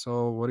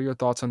 so what are your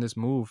thoughts on this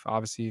move?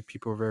 Obviously,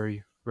 people are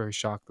very, very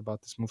shocked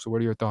about this move. So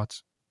what are your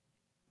thoughts?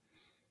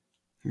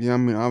 Yeah, I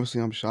mean,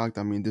 obviously, I'm shocked.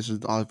 I mean, this is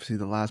obviously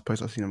the last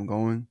place I've seen him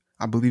going.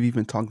 I believe he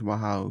even talked about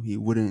how he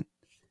wouldn't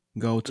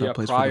go to a Yeah,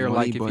 place for the prior,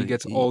 money, like if he but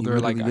gets he older,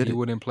 literally like did he it.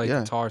 wouldn't play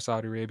Yeah, Qatar,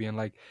 Saudi Arabia, and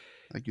like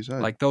you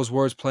said. like those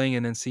words playing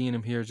and then seeing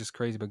him here is just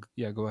crazy. But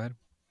yeah, go ahead.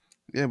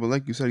 Yeah, but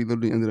like you said, he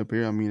literally ended up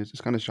here. I mean, it's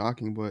just kind of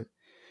shocking. But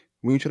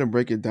when you try to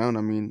break it down,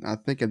 I mean, I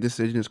think at this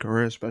stage in his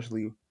career,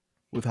 especially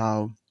with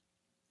how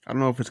I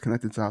don't know if it's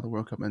connected to how the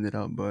World Cup ended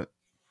up, but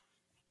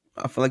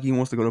I feel like he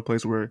wants to go to a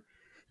place where,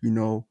 you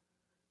know,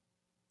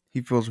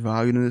 he feels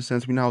valued in a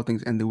sense. We know how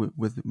things ended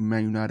with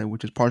Man United,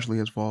 which is partially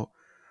his fault.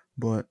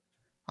 But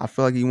I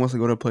feel like he wants to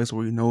go to a place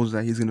where he knows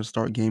that he's going to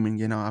start gaming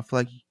again. Now, I feel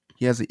like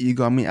he has an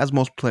ego. I mean, as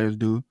most players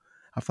do.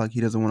 I feel like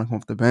he doesn't want to come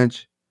off the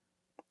bench.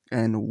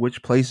 And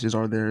which places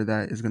are there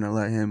that is going to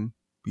let him,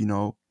 you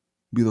know,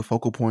 be the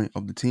focal point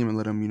of the team and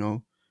let him,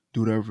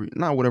 do whatever,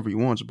 not whatever he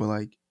wants, but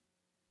like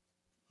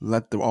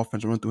let the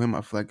offense run through him.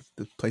 I feel like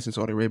the place in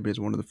Saudi Arabia is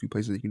one of the few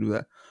places he can do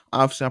that.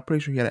 Obviously, I'm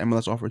pretty sure he had an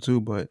MLS offer too,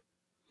 but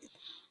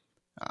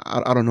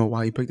I don't know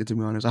why he picked it. To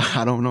be honest,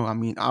 I don't know. I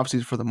mean, obviously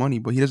it's for the money,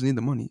 but he doesn't need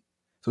the money.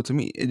 So to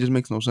me, it just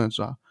makes no sense.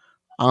 So I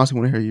honestly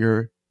want to hear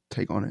your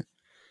take on it.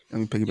 Let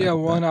me Yeah, piggyback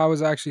off that. one, I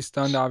was actually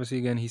stunned. Obviously,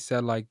 again, he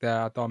said like that.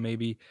 I thought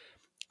maybe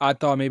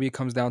it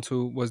comes down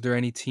to, was there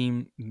any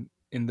team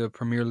in the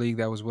Premier League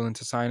that was willing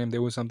to sign him?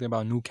 There was something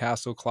about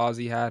Newcastle clause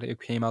he had.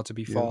 It came out to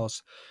be Yeah,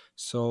 false.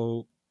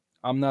 So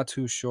I'm not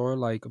too sure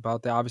like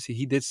about that. Obviously,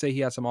 he did say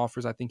he had some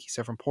offers. I think he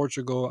said from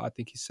Portugal. I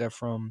think he said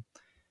from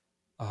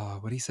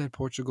what he said,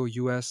 Portugal,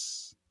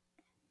 US.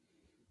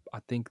 I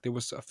think there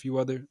was a few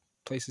other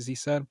places he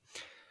said.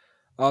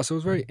 So it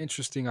was very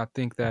interesting. I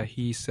think that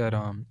he said,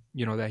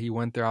 that he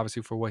went there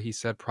obviously for what he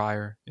said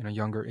prior in a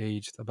younger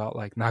age about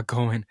like not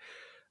going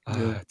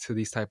yeah, to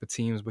these type of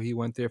teams, but he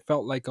went there.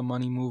 Felt like a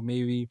money move,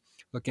 maybe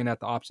looking at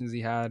the options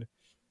he had.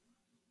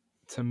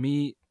 To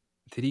me,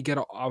 did he get?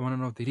 I want to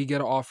know. Did he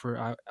get an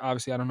offer?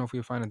 Obviously, I don't know if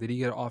we find it. Did he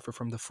get an offer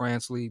from the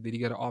France league? Did he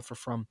get an offer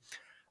from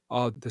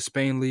the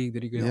Spain league?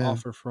 Did he get an yeah.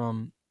 offer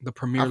from the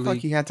I Premier feel like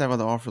League? he had to have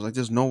other offers. Like,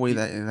 there's no way He,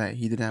 that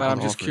he didn't have but I'm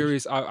other just offers.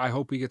 curious. I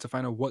hope we get to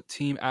find out what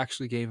team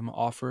actually gave him an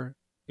offer.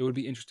 It would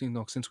be interesting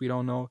though, since we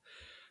don't know.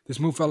 This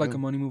move felt like Yeah, a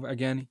money move.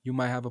 Again, you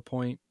might have a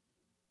point.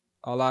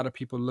 A lot of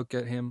people look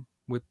at him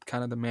with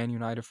kind of the Man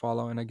United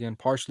follow. And again,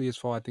 partially his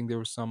fault. I think there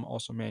was some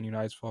also Man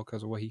United's fault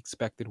because of what he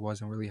expected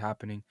wasn't really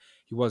happening.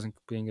 He wasn't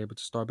being able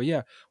to start. But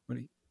yeah, when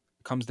it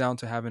comes down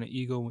to having an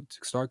ego to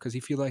start, because he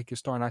feel like he can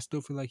start, and I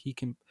still feel like he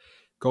can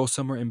go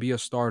somewhere and be a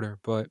starter.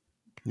 But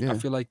I yeah.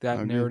 feel like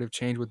I that agree. narrative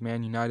changed with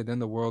Man United, then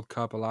the World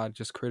Cup, a lot of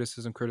just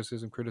criticism,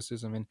 criticism,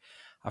 criticism. And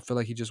I feel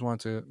like he just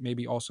wanted to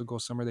maybe also go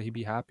somewhere that he'd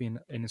be happy. And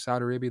in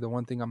Saudi Arabia, the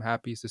one thing I'm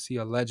happy is to see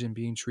a legend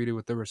being treated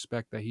with the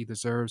respect that he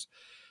deserves.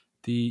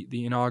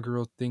 The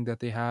inaugural thing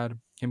that they had,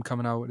 him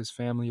coming out with his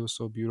family, was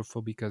so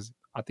beautiful because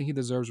I think he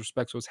deserves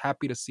respect. So I was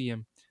happy to see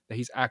him, that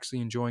he's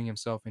actually enjoying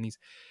himself and he's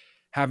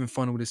having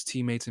fun with his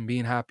teammates and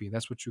being happy.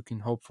 That's what you can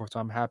hope for. So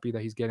I'm happy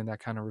that he's getting that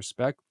kind of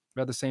respect.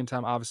 But at the same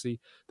time, obviously,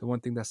 the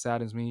one thing that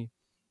saddens me,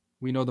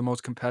 we know the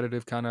most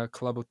competitive kind of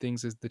club of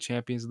things is the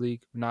Champions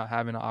League. Not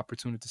having an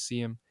opportunity to see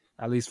him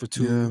at least for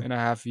two Yeah, and a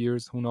half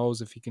years. Who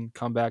knows if he can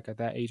come back at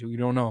that age? We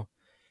don't know.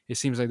 It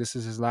seems like this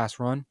is his last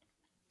run.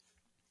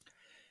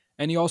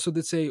 And he also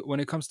did say when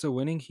it comes to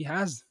winning,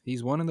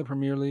 he's won in the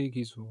Premier League,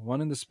 he's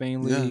won in the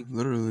Spain Yeah, league,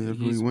 literally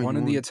every he's win he won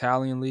in the won.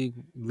 Italian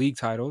league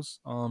titles.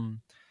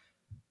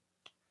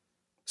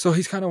 So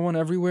he's kind of won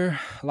everywhere.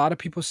 A lot of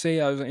people say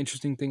it was an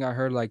interesting thing I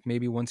heard, like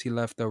maybe once he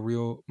left the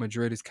Real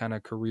Madrid, his kind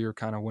of career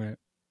kind of went.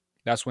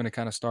 That's when it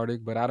kind of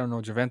started. But I don't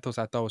know. Juventus,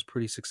 I thought was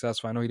pretty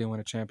successful. I know he didn't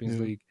win a Champions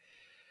Yeah, League.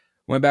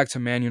 Went back to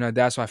Man United.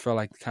 That's why I felt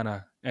like kind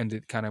of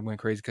ended, kind of went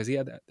crazy because he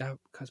had that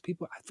because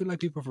people, I feel like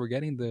people are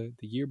forgetting the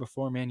year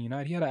before Man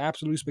United. He had an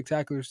absolute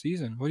spectacular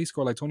season. What did he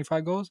score? Like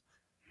 25 goals?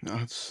 no,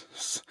 it's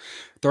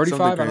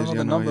something 35? I don't know crazy. I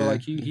the know. number. Yeah,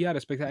 Like he had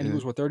a spectacular, and he yeah,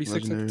 was what 36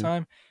 at the legendary.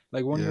 time.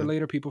 Like 1 year Yeah.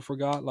 later, people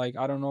forgot. Like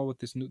I don't know what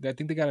this new. I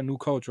think they got a new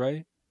coach,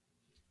 right?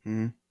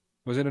 Hmm.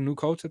 Was it a new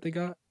coach that they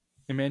got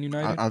in Man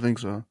United? I think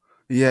so.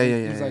 I Yeah, think yeah,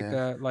 yeah, things like yeah.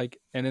 that. Like,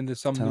 and then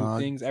there's some Ten new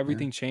Hag. things. Yeah.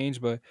 Everything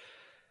changed, but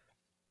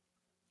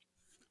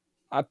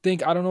I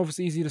don't know if it's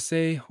easy to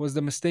say. Was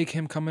the mistake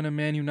him coming to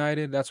Man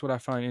United? That's what I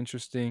find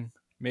interesting.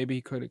 Maybe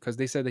he could, because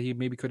they said that he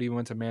maybe could even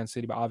went to Man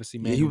City, but obviously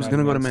Yeah, Man he was United,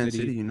 gonna go to Man Man City,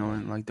 City,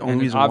 and like the only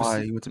and then reason why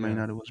obviously, he went to Man yeah.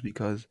 United was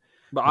because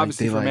But like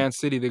obviously they for like Man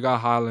City, they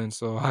got Haaland,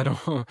 so I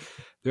don't.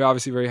 They're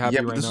obviously very yeah,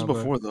 happy but right this is now. But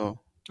before though.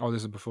 oh,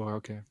 this is before.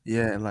 Okay,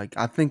 Yeah, like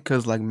I think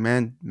because like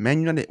Man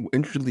United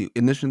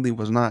initially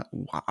was not.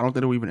 I don't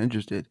think they were even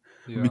interested,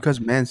 but yeah, because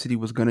Man City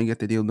was gonna get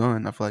the deal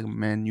done, I feel like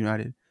Man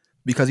United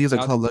because he's a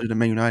yeah, club legend at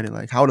Man United.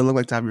 Like how would it look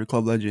like to have your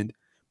club legend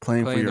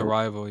playing playing the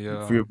rival. for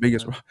Yeah, your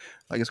biggest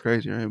like it's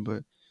crazy, right?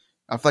 But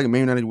I feel like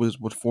Man United was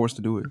forced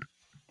to do it.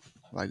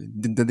 Like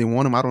did they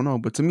want him? I don't know,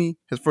 but to me,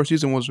 his first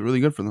season was really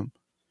good for them.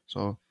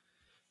 So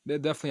they're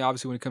definitely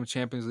obviously when it comes to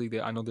Champions League,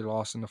 I know they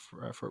lost in the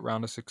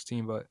round of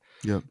 16, but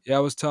yeah, yeah,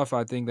 it was tough.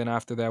 I think then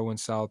after that went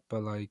south,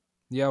 but like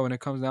yeah, when it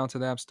comes down to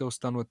that, I'm still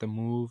stunned with the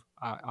move.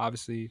 I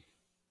obviously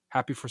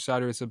happy for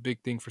Saudi. It's a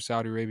big thing for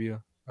Saudi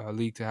Arabia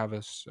league to have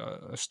a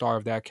star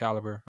of that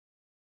caliber.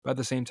 But at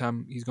the same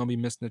time, he's gonna be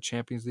missing the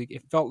Champions League.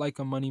 It felt like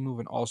a money move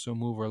and also a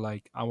move where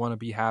like I want to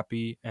be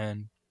happy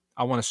and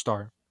I want to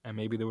start. And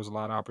maybe there was a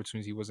lot of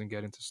opportunities he wasn't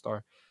getting to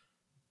start.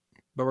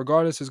 But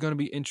regardless, it's gonna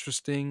be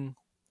interesting.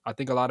 I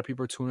think a lot of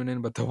people are tuning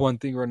in. But the one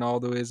thing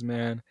Ronaldo is,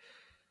 man,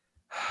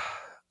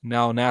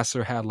 now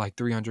Nasser had like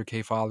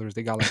 300K followers.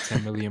 They got like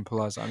 10 million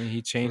plus. I mean,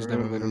 he changed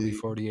them in for real, literally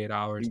 48 he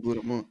hours. blew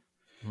them up.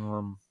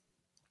 Um,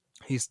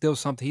 he's still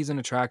something. He's an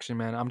attraction,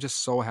 man. I'm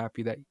just so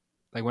happy that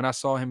like when I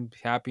saw him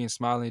happy and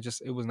smiling,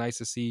 it was nice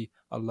to see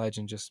a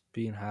legend just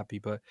being happy.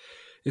 But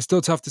it's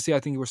still tough to see. I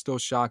think we're still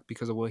shocked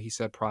because of what he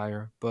said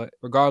prior. But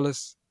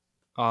regardless,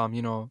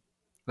 you know,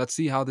 let's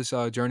see how this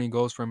journey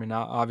goes for him. And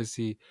now,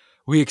 obviously,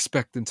 we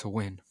expect him to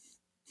win.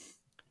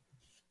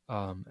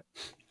 Um,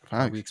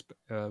 Facts.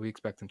 we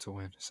expect him to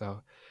win.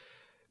 So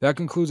that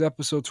concludes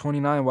episode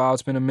 29. Wow,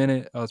 it's been a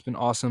minute. It's been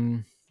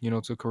awesome,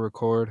 to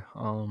record.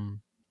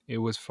 It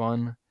was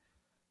fun.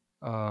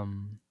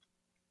 Um,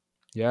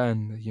 yeah,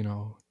 and it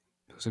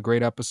was a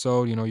great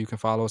episode. You can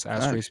follow us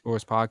at Straight Facts.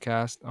 Sports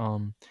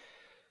Podcast.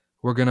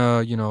 We're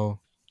gonna,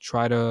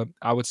 try to.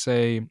 I would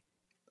say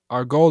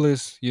our goal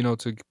is,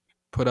 to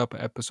put up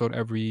an episode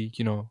every,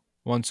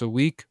 once a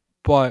week.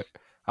 But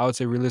I would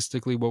say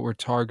realistically, what we're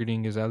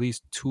targeting is at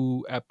least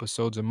 2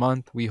 episodes a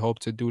month. We hope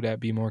to do that,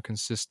 be more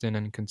consistent,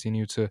 and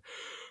continue to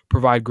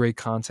provide great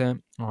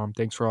content.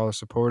 Thanks for all the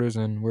supporters,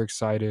 and we're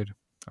excited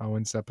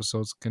when this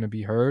episode's gonna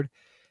be heard.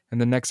 And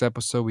the next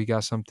episode, we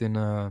got something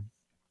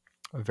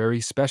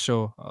very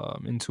special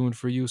in tune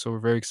for you. So we're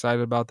very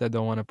excited about that.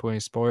 Don't want to put any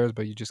spoilers,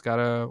 but you just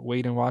gotta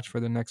wait and watch for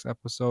the next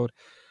episode.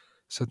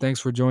 So thanks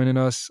for joining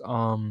us.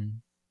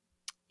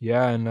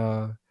 Yeah,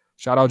 and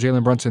shout out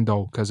Jalen Brunson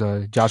though, because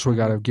Joshua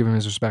gotta give him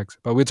his respects.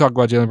 But we'll talk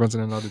about Jalen Brunson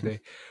another day.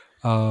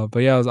 But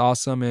yeah, it was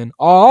awesome, and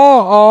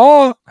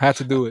I had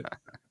to do it.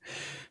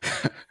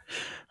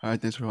 All right,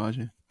 thanks for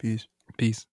watching. Peace. Peace.